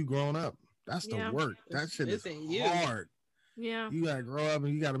you growing up. That's the work. That shit is hard. Yeah, you gotta grow up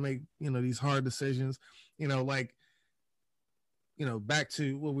and you gotta make these hard decisions. Back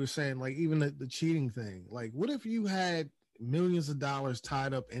to what we were saying, like even the cheating thing. Like, what if you had millions of dollars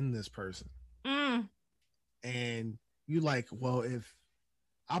tied up in this person, and you like, well, if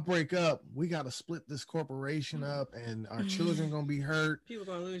I break up, we got to split this corporation up, and our children gonna be hurt. People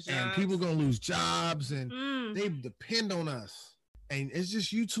gonna lose jobs. And people gonna lose jobs, and they depend on us. And it's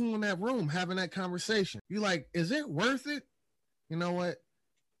just you two in that room having that conversation. You like, is it worth it? You know what?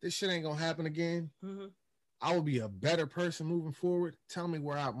 This shit ain't gonna happen again. Mm-hmm. I will be a better person moving forward. Tell me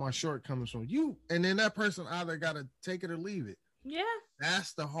where my shortcomings from you. And then that person either got to take it or leave it. Yeah.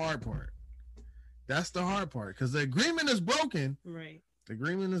 That's the hard part. Because the agreement is broken. Right. The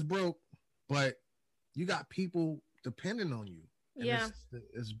agreement is broke, but you got people depending on you. And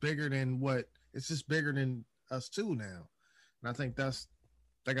it's bigger than it's just bigger than us too now. And I think that's,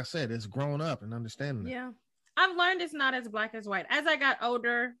 like I said, it's growing up and understanding it. Yeah. I've learned it's not as black as white. As I got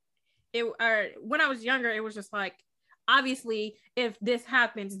older, when I was younger, it was just like, obviously, if this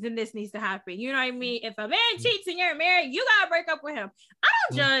happens, then this needs to happen. You know what I mean? If a man cheats and you're married, you gotta break up with him. I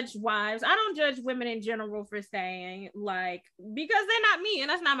don't judge wives. I don't judge women in general for staying, like, because they're not me and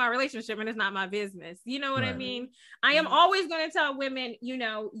that's not my relationship and it's not my business. You know what I mean? I am always going to tell women,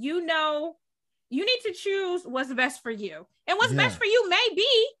 You need to choose what's best for you. And what's best for you may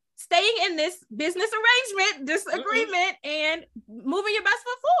be staying in this business arrangement, disagreement, and moving your best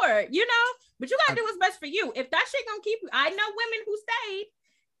foot forward, you know? But you gotta do what's best for you. If that shit gonna keep you, I know women who stayed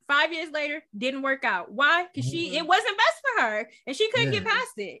 5 years later, didn't work out. Why? Because it wasn't best for her, and she couldn't get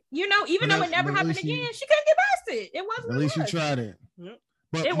past it. You know, even though it never happened again, she couldn't get past it. It wasn't. At least you tried it.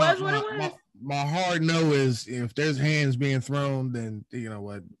 But it was what it was. My hard no is if there's hands being thrown, then you know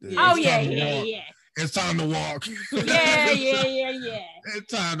what? Yeah. It's time to walk. Yeah.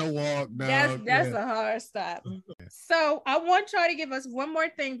 It's time to walk. Dog. That's a hard stop. So I want y'all to give us one more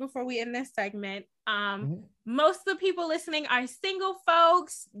thing before we end this segment. Most of the people listening are single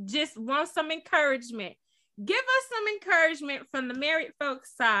folks, just want some encouragement. Give us some encouragement from the married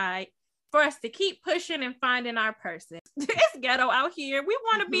folks side for us to keep pushing and finding our person. It's ghetto out here. We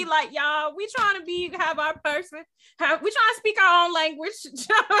want to be like y'all. We trying to have our person. We trying to speak our own language.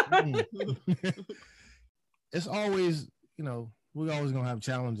 It's always, you know, we're always gonna have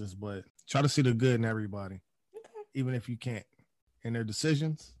challenges, but try to see the good in everybody, even if you can't. In their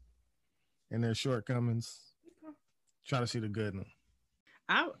decisions, in their shortcomings, try to see the good in them.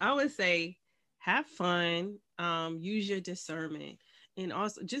 I would say have fun, use your discernment, and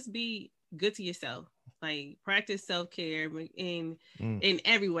also just be good to yourself. Like practice self-care in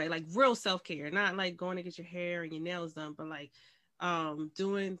every way, like real self-care, not like going to get your hair and your nails done, but like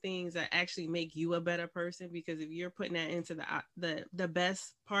doing things that actually make you a better person. Because if you're putting that into the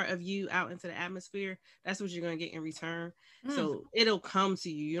best part of you out into the atmosphere, that's what you're going to get in return. So it'll come to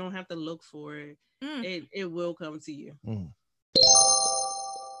you. You don't have to look for it. It will come to you.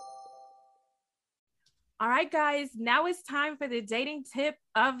 All right, guys, now it's time for the dating tip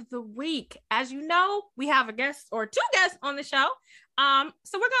of the week. As you know, we have a guest or two guests on the show. So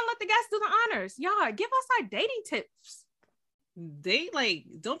we're gonna let the guests do the honors. Y'all, give us our dating tips.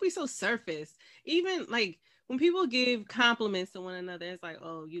 Don't be so surface. Even like when people give compliments to one another, it's like,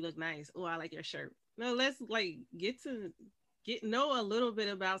 oh, you look nice. Oh, I like your shirt. No, let's like get know a little bit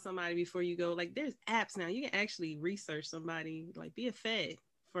about somebody before you go. Like there's apps now. You can actually research somebody, like be a fed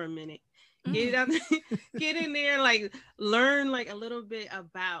for a minute. Get in there, like learn like a little bit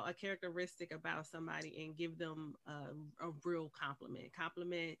about a characteristic about somebody and give them a real compliment.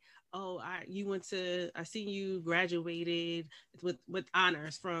 Oh, I see you graduated with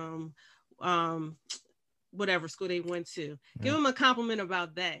honors from whatever school they went to. Give them a compliment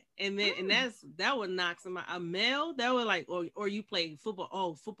about that, and then that would knock somebody. A male that would like, or you played football.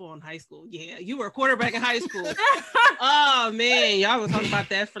 Oh, football in high school. Yeah, you were a quarterback in high school. Oh man, y'all was talking about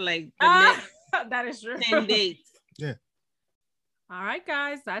that for like the next that is true. 10 days. Yeah. All right,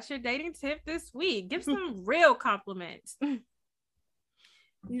 guys, that's your dating tip this week. Give some real compliments.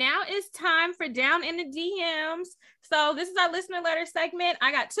 Now it's time for Down in the DMs. So this is our listener letter segment.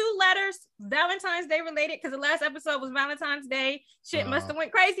 I got 2 letters, Valentine's Day related, because the last episode was Valentine's Day. Shit must have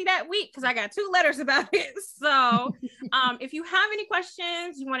went crazy that week because I got 2 letters about it. So if you have any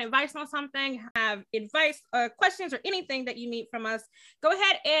questions, you want advice on something, have advice, questions, or anything that you need from us, go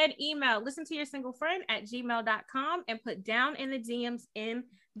ahead and email listentoyoursinglefriend@gmail.com and put Down in the DMs in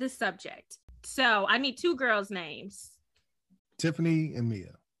the subject. So I need 2 girls' names. Tiffany and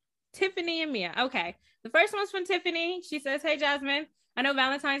Mia. Tiffany and Mia. Okay. The first one's from Tiffany. She says, hey, Jasmine, I know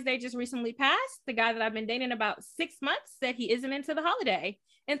Valentine's Day just recently passed. The guy that I've been dating about 6 months said he isn't into the holiday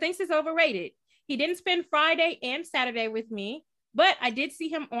and thinks it's overrated. He didn't spend Friday and Saturday with me, but I did see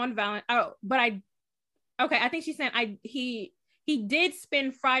him on I think she's saying he did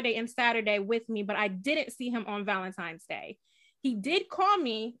spend Friday and Saturday with me, but I didn't see him on Valentine's Day. He did call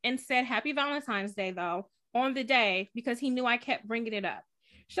me and said happy Valentine's Day, though, on the day because he knew I kept bringing it up.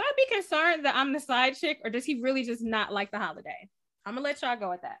 Should I be concerned that I'm the side chick, or does he really just not like the holiday? I'm gonna let y'all go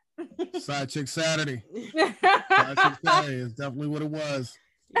with that. Side chick Saturday. Side chick Saturday is definitely what it was.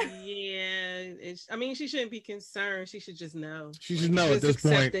 Yeah, she shouldn't be concerned. She should just know. She should know at this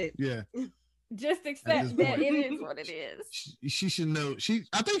point. Yeah. Just accept that it is what it is. She should know.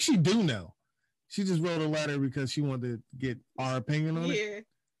 I think she do know. She just wrote a letter because she wanted to get our opinion on it.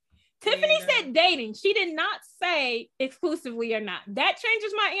 Tiffany said dating. She did not say exclusively or not. That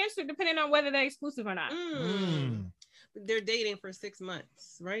changes my answer depending on whether they're exclusive or not. They're dating for 6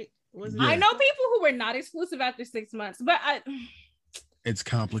 months, right? I know people who were not exclusive after 6 months, but it's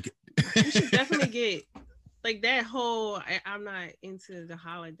complicated. You should definitely get like that whole I'm not into the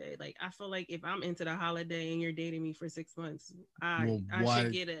holiday. Like I feel like if I'm into the holiday and you're dating me for 6 months, I should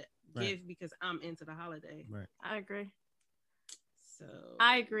get a gift because I'm into the holiday. Right. I agree.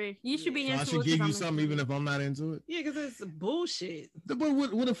 I agree. You should be into it. I should give you something even if I'm not into it. Yeah, because it's bullshit. But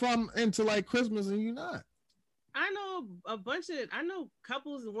what if I'm into like Christmas and you're not? I know a bunch of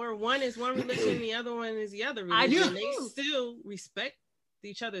couples where one is one religion, the other one is the other religion. They still respect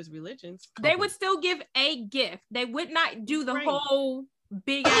each other's religions. They would still give a gift. They would not do the whole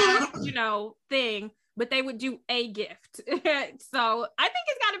big ass, thing, but they would do a gift. So I think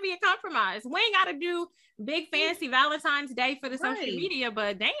it's got to be a compromise. We ain't got to do big fancy Valentine's Day for the social media,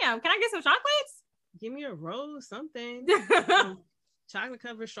 but damn, can I get some chocolates? Give me a rose, something. Chocolate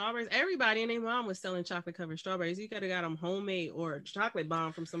covered strawberries. Everybody and their mom was selling chocolate covered strawberries. You could have got them homemade or a chocolate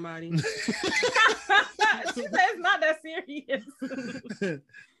bomb from somebody. She said it's not that serious.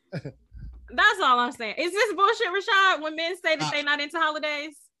 That's all I'm saying. Is this bullshit, Rashad, when men say that they're not into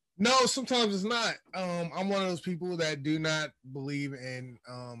holidays? No, sometimes it's not. I'm one of those people that do not believe in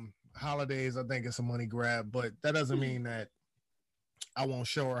holidays. I think it's a money grab, but that doesn't mean that I won't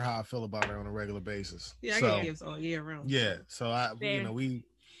show her how I feel about her on a regular basis. Yeah, I get gifts all year round. Yeah, so we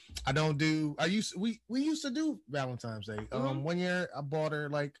used to do Valentine's Day. One year I bought her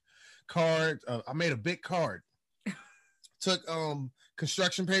like cards. I made a big card. Took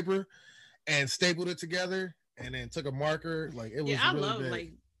construction paper and stapled it together, and then took a marker. Like it was. Yeah, I love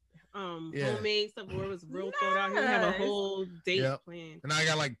homemade stuff where it was real thought out. He would have a whole date plan. And I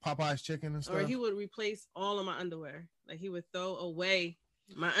got like Popeye's chicken and stuff. Or he would replace all of my underwear. Like he would throw away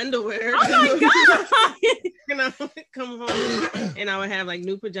my underwear. Oh my god! And I would come home and I would have like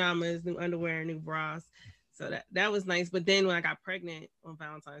new pajamas, new underwear, new bras. So that was nice. But then when I got pregnant on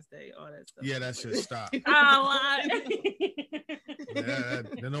Valentine's Day, all that stuff. Yeah, that shit stopped.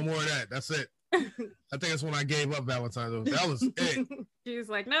 No more of that. That's it. I think that's when I gave up Valentine's Day. That was it. She was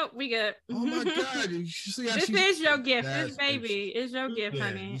like, nope, we good. Oh my god. You see how this is your gift. This baby is your gift,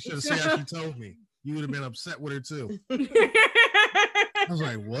 honey. You should have seen how she told me. You would have been upset with her too. I was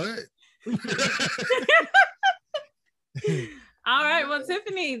like, what? All right, well,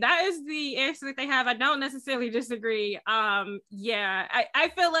 Tiffany, that is the answer that they have. I don't necessarily disagree. I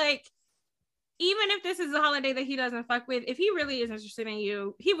feel like even if this is a holiday that he doesn't fuck with, if he really is interested in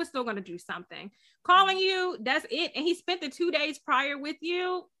you, he was still going to do something. Calling you, that's it. And he spent the 2 days prior with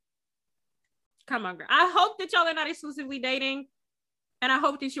you. Come on, girl. I hope that y'all are not exclusively dating. And I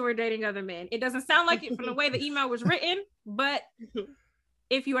hope that you are dating other men. It doesn't sound like it from the way the email was written, but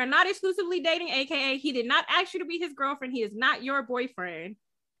if you are not exclusively dating, aka he did not ask you to be his girlfriend, he is not your boyfriend,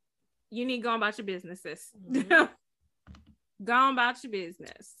 you need to go on about your businesses. Go on about your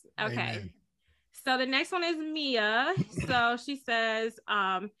business. Okay. Amen. So the next one is Mia. So she says,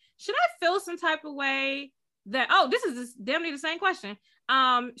 should I feel some type of way that, this is damn near the same question.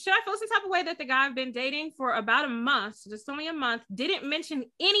 Should I feel some type of way that the guy I've been dating for about a month, so just only a month, didn't mention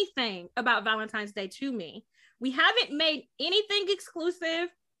anything about Valentine's Day to me? We haven't made anything exclusive,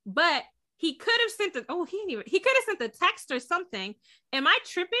 but he could have sent he could have sent a text or something. Am I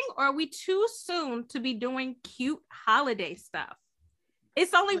tripping, or are we too soon to be doing cute holiday stuff?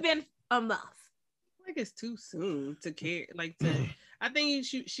 It's only been a month. Like it's too soon to care. I think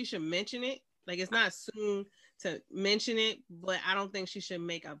she should mention it. Like it's not soon to mention it, but I don't think she should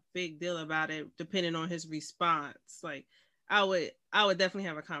make a big deal about it depending on his response. Like I would definitely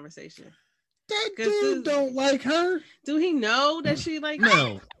have a conversation. That dude don't like her. Do he know that she like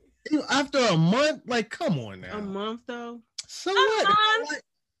no her? After a month, like come on now. A month though. So what?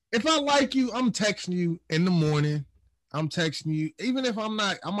 If I like you, I'm texting you in the morning. I'm texting you, even if I'm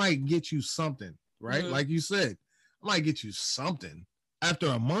not, I might get you something, right? Mm-hmm. Like you said, I might get you something. After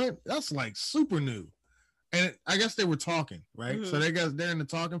a month, that's like super new. And I guess they were talking, right? Mm-hmm. So they're in the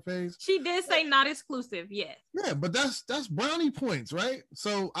talking phase. She did say not exclusive, yeah. Yeah, but that's brownie points, right?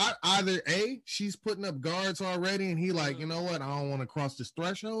 So either A, she's putting up guards already, and he like, you know what, I don't want to cross this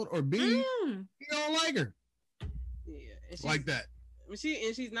threshold, or B, he don't like her. Yeah, like that.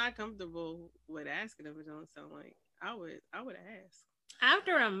 She's not comfortable with asking him. It don't sound like I would ask.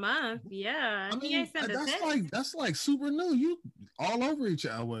 After a month, yeah. I mean, that's like super new. You all over each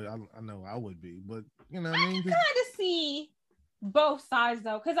other. I know I would be, but you know what I mean? I kind of see both sides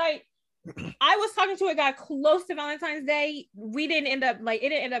though, because I was talking to a guy close to Valentine's Day. It didn't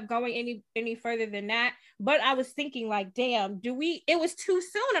end up going any further than that. But I was thinking like, damn, it was too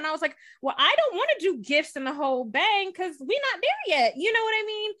soon. And I was like, well, I don't want to do gifts in the whole bang because we're not there yet. You know what I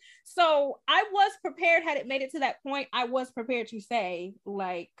mean? So I was prepared. Had it made it to that point, I was prepared to say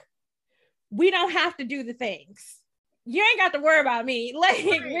like, we don't have to do the things. You ain't got to worry about me. Like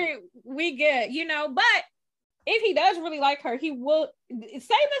we good, you know, but if he does really like her, he will, same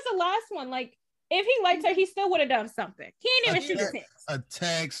as the last one. Like, if he liked her, he still would have done something. He ain't even shoot a text. A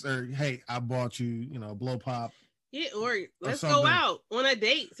text or, hey, I bought you, blow pop. Yeah, or let's go out on a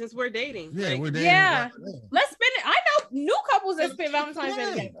date since we're dating. Yeah, like, we're dating. Yeah. Let's spend it. I know new couples that spend Valentine's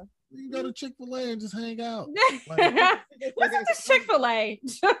Day together. You go to Chick-fil-A and just hang out. What's this Chick-fil-A?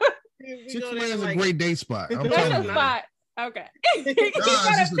 Chick-fil-A is a great date spot. That's a spot. Okay. You go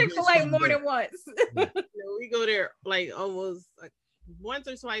to Chick-fil-A more than once. We go there like almost like once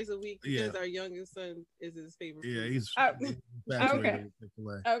or twice a week because our youngest son is his favorite. Yeah, food. he's okay.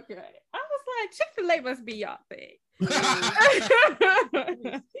 Okay. I was like, Chick-fil-A must be y'all thing.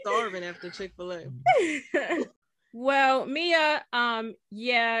 Starving after Chick-fil-A. Well, Mia, I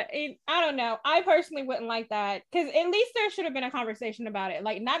don't know. I personally wouldn't like that because at least there should have been a conversation about it.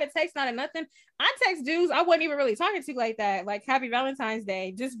 Like, not a text, not a nothing. I text dudes I wasn't even really talking to like that, like Happy Valentine's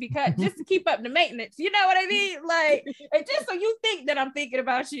Day, just to keep up the maintenance. You know what I mean? Like, just so you think that I'm thinking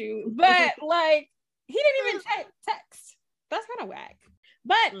about you, but like he didn't even text. That's kind of whack.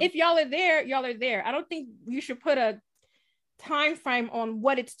 But if y'all are there, y'all are there. I don't think you should put a time frame on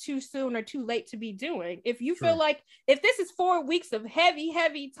what it's too soon or too late to be doing. If you feel like if this is 4 weeks of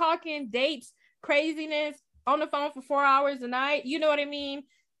heavy talking, dates, craziness on the phone for 4 hours a night, you know what I mean?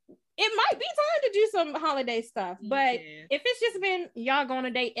 It might be time to do some holiday stuff. But if it's just been y'all going on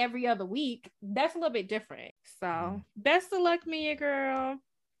a date every other week, that's a little bit different. So best of luck, Mia girl.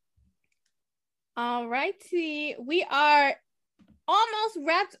 All righty. We are almost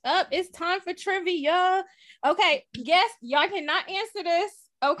wrapped up. It's time for trivia. Okay, yes, y'all cannot answer this.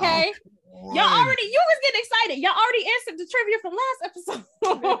 Okay, you was getting excited. Y'all already answered the trivia from last episode.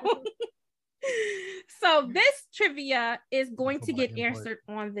 So this trivia is going to get answered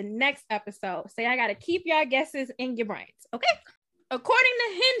on the next episode. So I gotta keep y'all guesses in your brains. Okay. According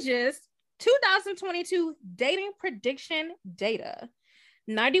to Hinge's 2022 dating prediction data,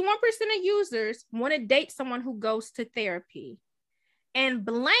 91% of users want to date someone who goes to therapy. And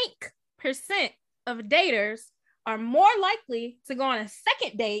blank percent of daters are more likely to go on a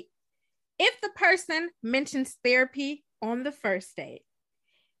second date if the person mentions therapy on the first date.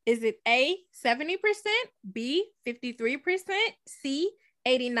 Is it A, 70%, B, 53%, C,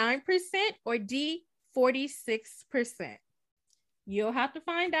 89%, or D, 46%? You'll have to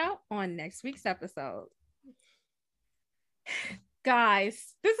find out on next week's episode.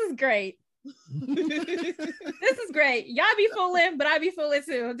 Guys, this is great. This is great. Y'all be fooling, but I be fooling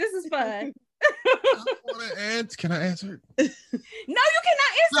too. This is fun. Can I answer it? No, you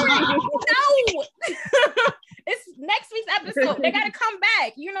cannot answer it. No. It's next week's episode. They gotta come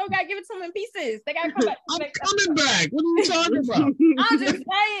back. You know, gotta give it to them in pieces. They gotta come back. I'm coming back. What are you talking about? I'm just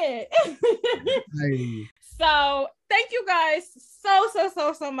saying. Hey. So thank you guys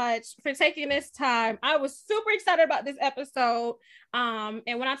so much for taking this time. I was super excited about this episode. And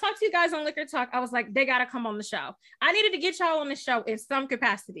when I talked to you guys on Liquor Talk, I was like, they gotta come on the show. I needed to get y'all on the show in some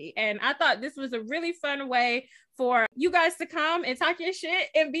capacity. And I thought this was a really fun way for you guys to come and talk your shit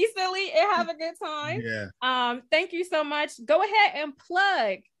and be silly and have a good time. Yeah. Thank you so much. Go ahead and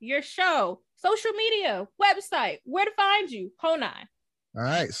plug your show, social media, website, where to find you. Whole nine. All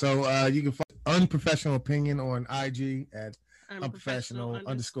right. So you can find Unprofessional Opinion on IG at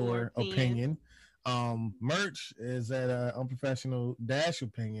unprofessional_opinion. Merch is at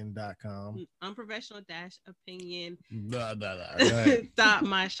unprofessional-opinion.com. Unprofessional-opinion.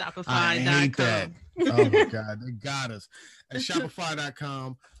 .myshopify.com. Oh my God, they got us at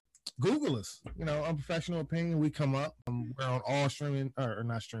shopify.com. Google us. You know, Unprofessional Opinion. We come up. We're on all streaming or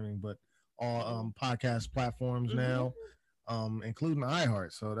not streaming, but all podcast platforms now, including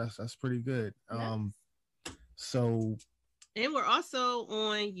iHeart. So that's pretty good. And we're also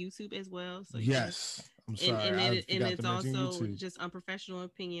on YouTube as well. So yes, I'm sorry. And it's also just Unprofessional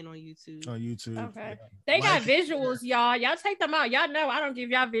Opinion on YouTube. On YouTube. Okay. They got visuals, y'all. Y'all take them out. Y'all know I don't give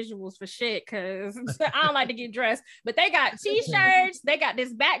y'all visuals for shit because I don't like to get dressed. But they got t-shirts. They got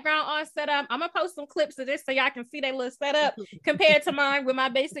this background on set up. I'm gonna post some clips of this so y'all can see their little setup compared to mine with my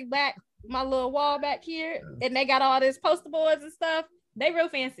basic back, my little wall back here. And they got all this poster boards and stuff. They real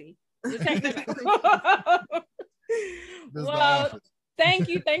fancy. So check them out. Well, thank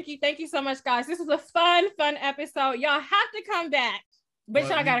you so much, guys. This was a fun episode. Y'all have to come back, but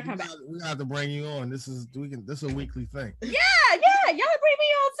y'all gotta come back. We have to bring you on. This is a weekly thing. Yeah, y'all bring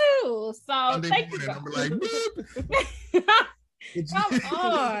me on too. So Sunday thank morning, you. Come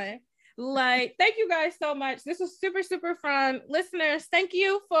on. Like, thank you guys so much. This was super fun. Listeners, thank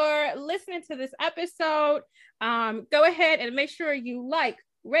you for listening to this episode. Go ahead and make sure you like,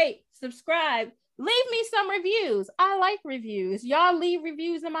 rate, subscribe. Leave me some reviews. I like reviews. Y'all leave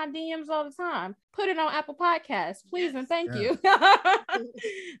reviews in my DMs all the time. Put it on Apple Podcasts, please, and thank you.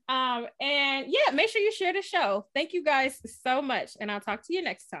 And yeah, make sure you share the show. Thank you guys so much, and I'll talk to you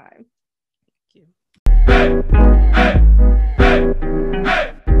next time. Thank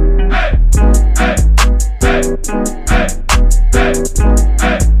you.